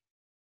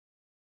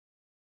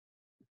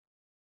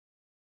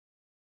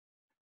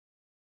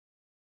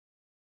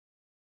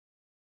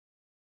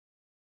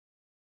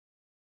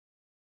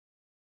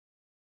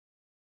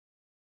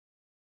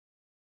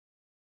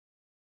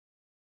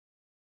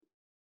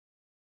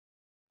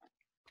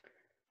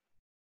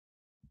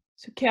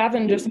 So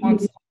Kevin just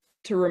wants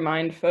to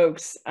remind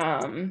folks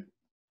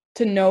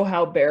to know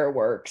how BEAR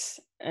works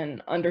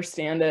and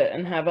understand it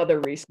and have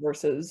other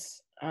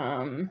resources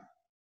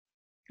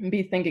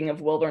be thinking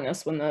of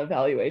wilderness when the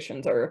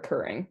evaluations are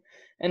occurring.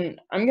 And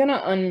I'm going to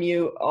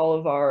unmute all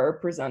of our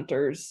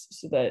presenters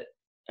so that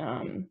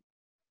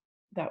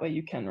that way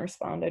you can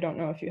respond. I don't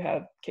know if you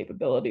have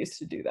capabilities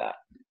to do that.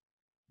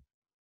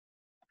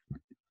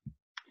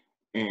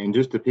 And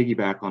just to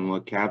piggyback on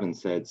what Kevin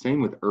said,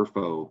 same with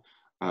ERFO,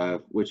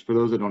 which for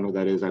those that don't know what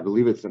that is, I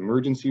believe it's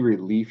Emergency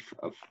Relief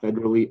of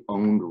Federally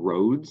Owned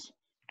Roads.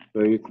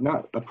 So it's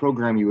not a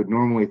program you would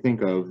normally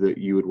think of that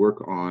you would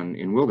work on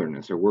in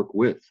wilderness or work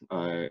with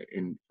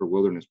for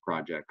wilderness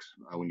projects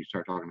when you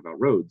start talking about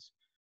roads.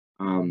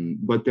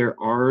 But there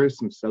are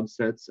some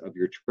subsets of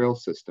your trail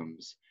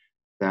systems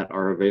that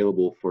are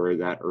available for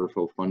that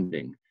ERFO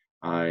funding.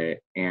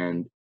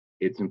 And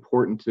it's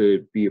important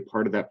to be a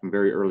part of that from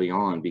very early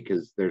on,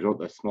 because there's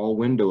a small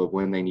window of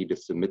when they need to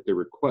submit the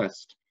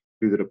request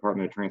through the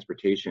Department of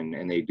Transportation,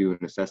 and they do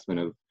an assessment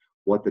of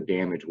what the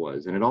damage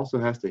was. And it also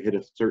has to hit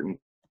a certain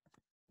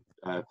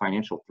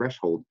financial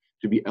threshold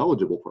to be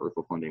eligible for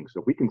ERFO funding.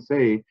 So if we can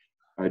say,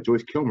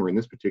 Joyce Kilmer in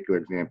this particular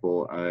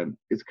example,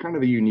 it's kind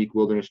of a unique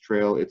wilderness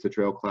trail. It's a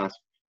trail class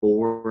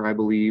 4, I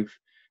believe,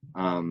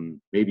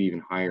 maybe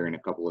even higher in a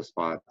couple of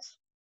spots.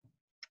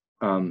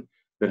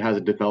 That has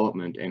a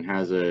development and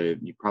has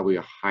probably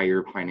a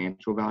higher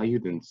financial value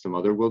than some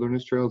other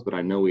wilderness trails, but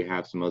I know we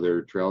have some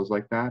other trails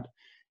like that.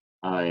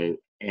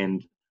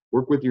 And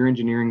work with your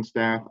engineering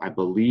staff. I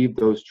believe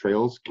those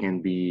trails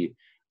can be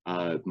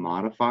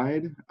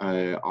modified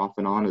off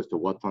and on as to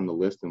what's on the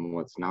list and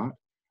what's not.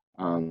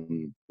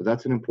 But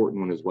that's an important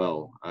one as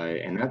well.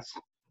 And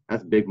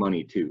that's big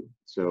money too.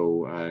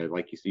 So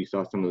like you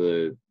saw some of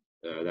the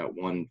that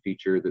one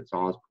feature that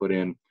Saw's put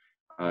in.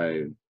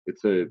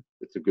 It's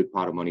a good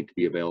pot of money to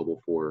be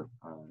available for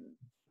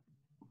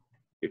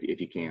if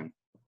you can.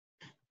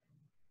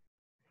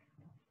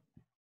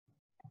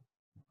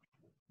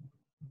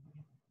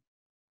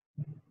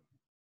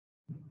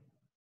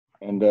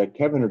 And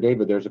Kevin or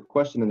David, there's a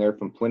question in there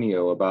from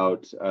Plinio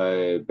about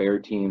bear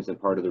teams and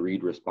part of the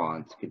READ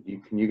response. Can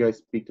you guys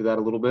speak to that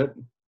a little bit?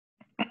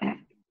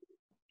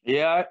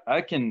 Yeah,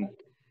 I can.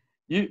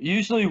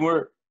 Usually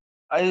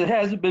it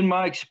hasn't been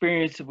my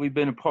experience that we've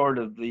been a part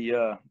of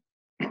the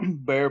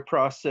bear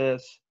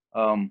process.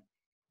 I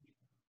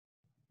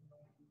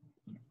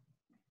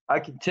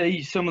can tell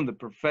you some of the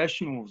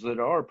professionals that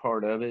are a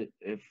part of it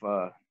if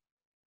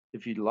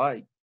you'd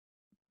like.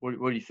 What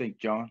do you think,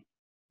 John?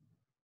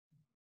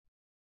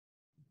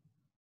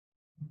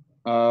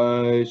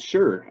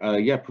 Sure.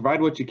 Yeah,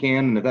 provide what you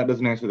can, and if that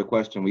doesn't answer the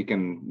question, we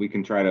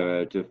can try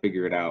to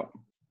figure it out.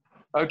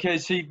 Okay,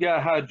 so you've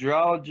got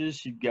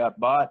hydrologists, you've got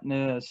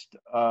botanists,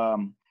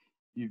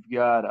 you've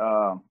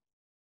got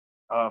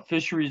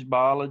fisheries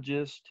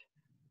biologist,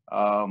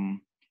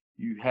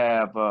 you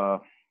have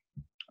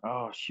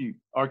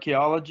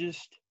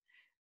archaeologist.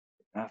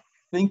 I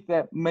think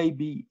that may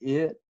be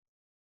it.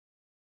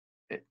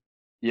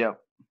 Yeah,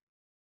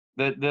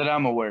 that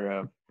I'm aware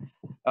of.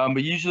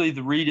 But usually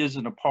the READ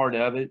isn't a part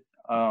of it.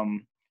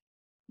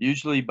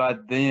 Usually by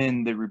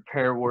then the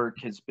repair work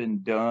has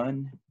been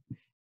done,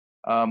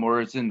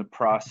 or it's in the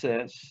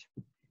process.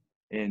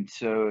 And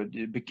so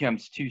it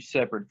becomes two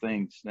separate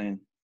things then.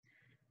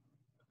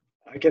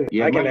 I can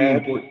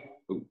add.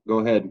 Go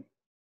ahead.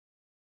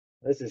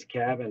 This is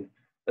Kevin.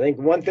 I think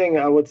one thing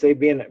I would say,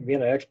 being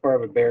an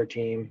ex-part of a bear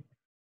team,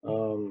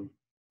 and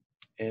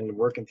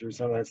working through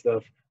some of that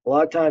stuff, a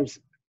lot of times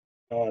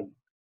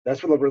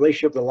that's where the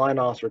relationship with the line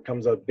officer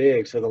comes up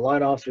big. So the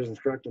line officer is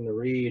instructing the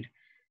READ,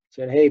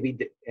 saying, hey,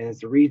 and it's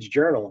the READ's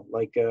journal.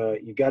 Like,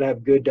 you got to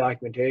have good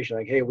documentation.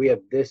 Like, hey, we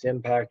have this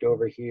impact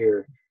over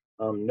here.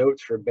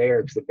 Notes for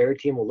bear, because the bear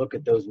team will look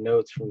at those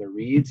notes from the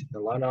READs. The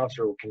line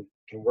officer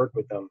can work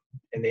with them,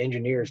 and the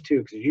engineers too,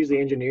 because usually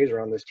engineers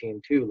are on this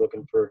team too,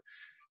 looking for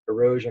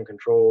erosion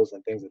controls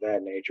and things of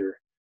that nature.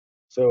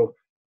 So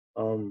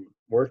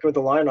working with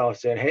the line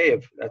officer, saying, hey,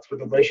 if that's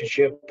what the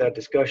relationship, that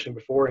discussion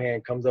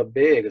beforehand comes up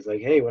big, it's like,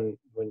 hey, when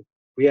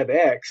we have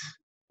X,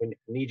 we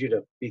need you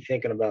to be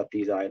thinking about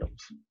these items,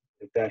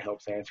 if that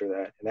helps answer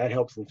that. And that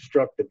helps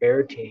instruct the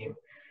bear team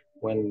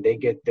when they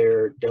get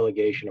their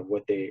delegation of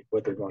what they're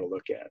going to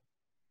look at.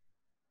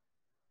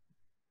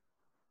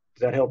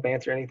 Does that help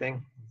answer anything?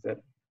 Is that,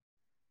 at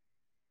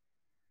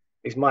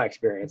least my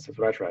experience, that's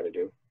what I try to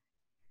do.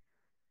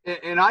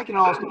 And I can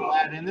also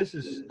add, and this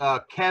is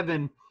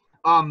Kevin,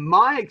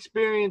 my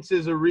experience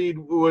as a READ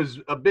was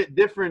a bit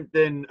different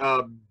than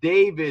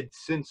David,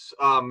 since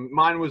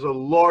mine was a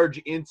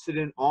large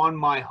incident on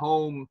my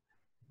home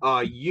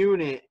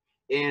unit.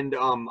 And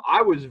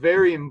I was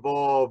very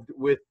involved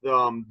with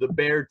the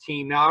bear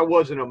team. Now, I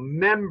wasn't a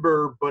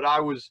member, but I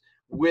was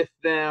with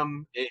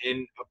them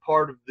and a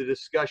part of the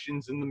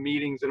discussions and the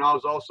meetings. And I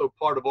was also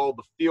part of all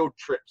the field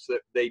trips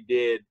that they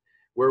did,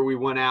 where we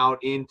went out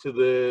into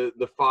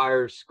the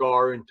fire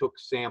scar and took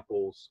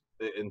samples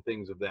and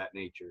things of that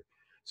nature.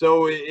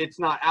 So it's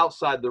not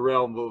outside the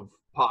realm of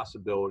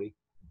possibility.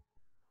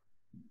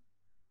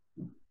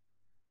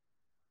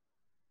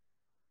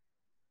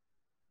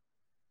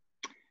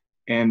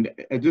 And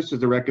just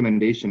as a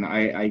recommendation,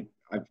 I've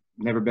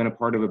never been a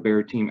part of a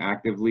bear team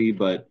actively,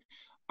 but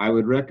I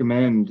would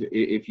recommend,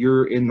 if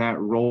you're in that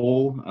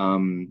role,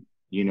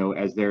 you know,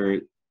 as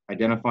they're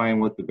identifying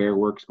what the Bear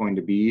work's going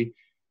to be,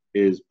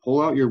 is pull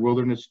out your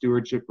Wilderness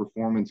Stewardship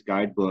Performance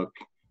Guidebook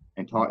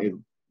and talk.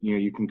 You know,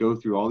 you can go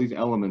through all these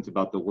elements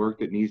about the work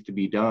that needs to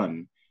be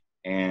done,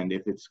 and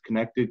if it's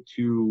connected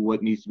to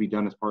what needs to be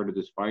done as part of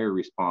this fire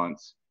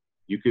response,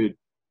 you could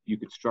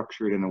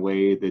structure it in a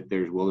way that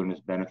there's wilderness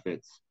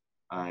benefits.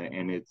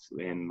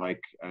 And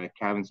like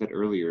Kevin said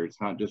earlier, it's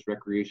not just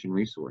recreation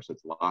resource.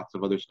 It's lots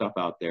of other stuff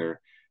out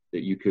there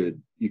that you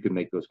could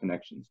make those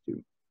connections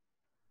to.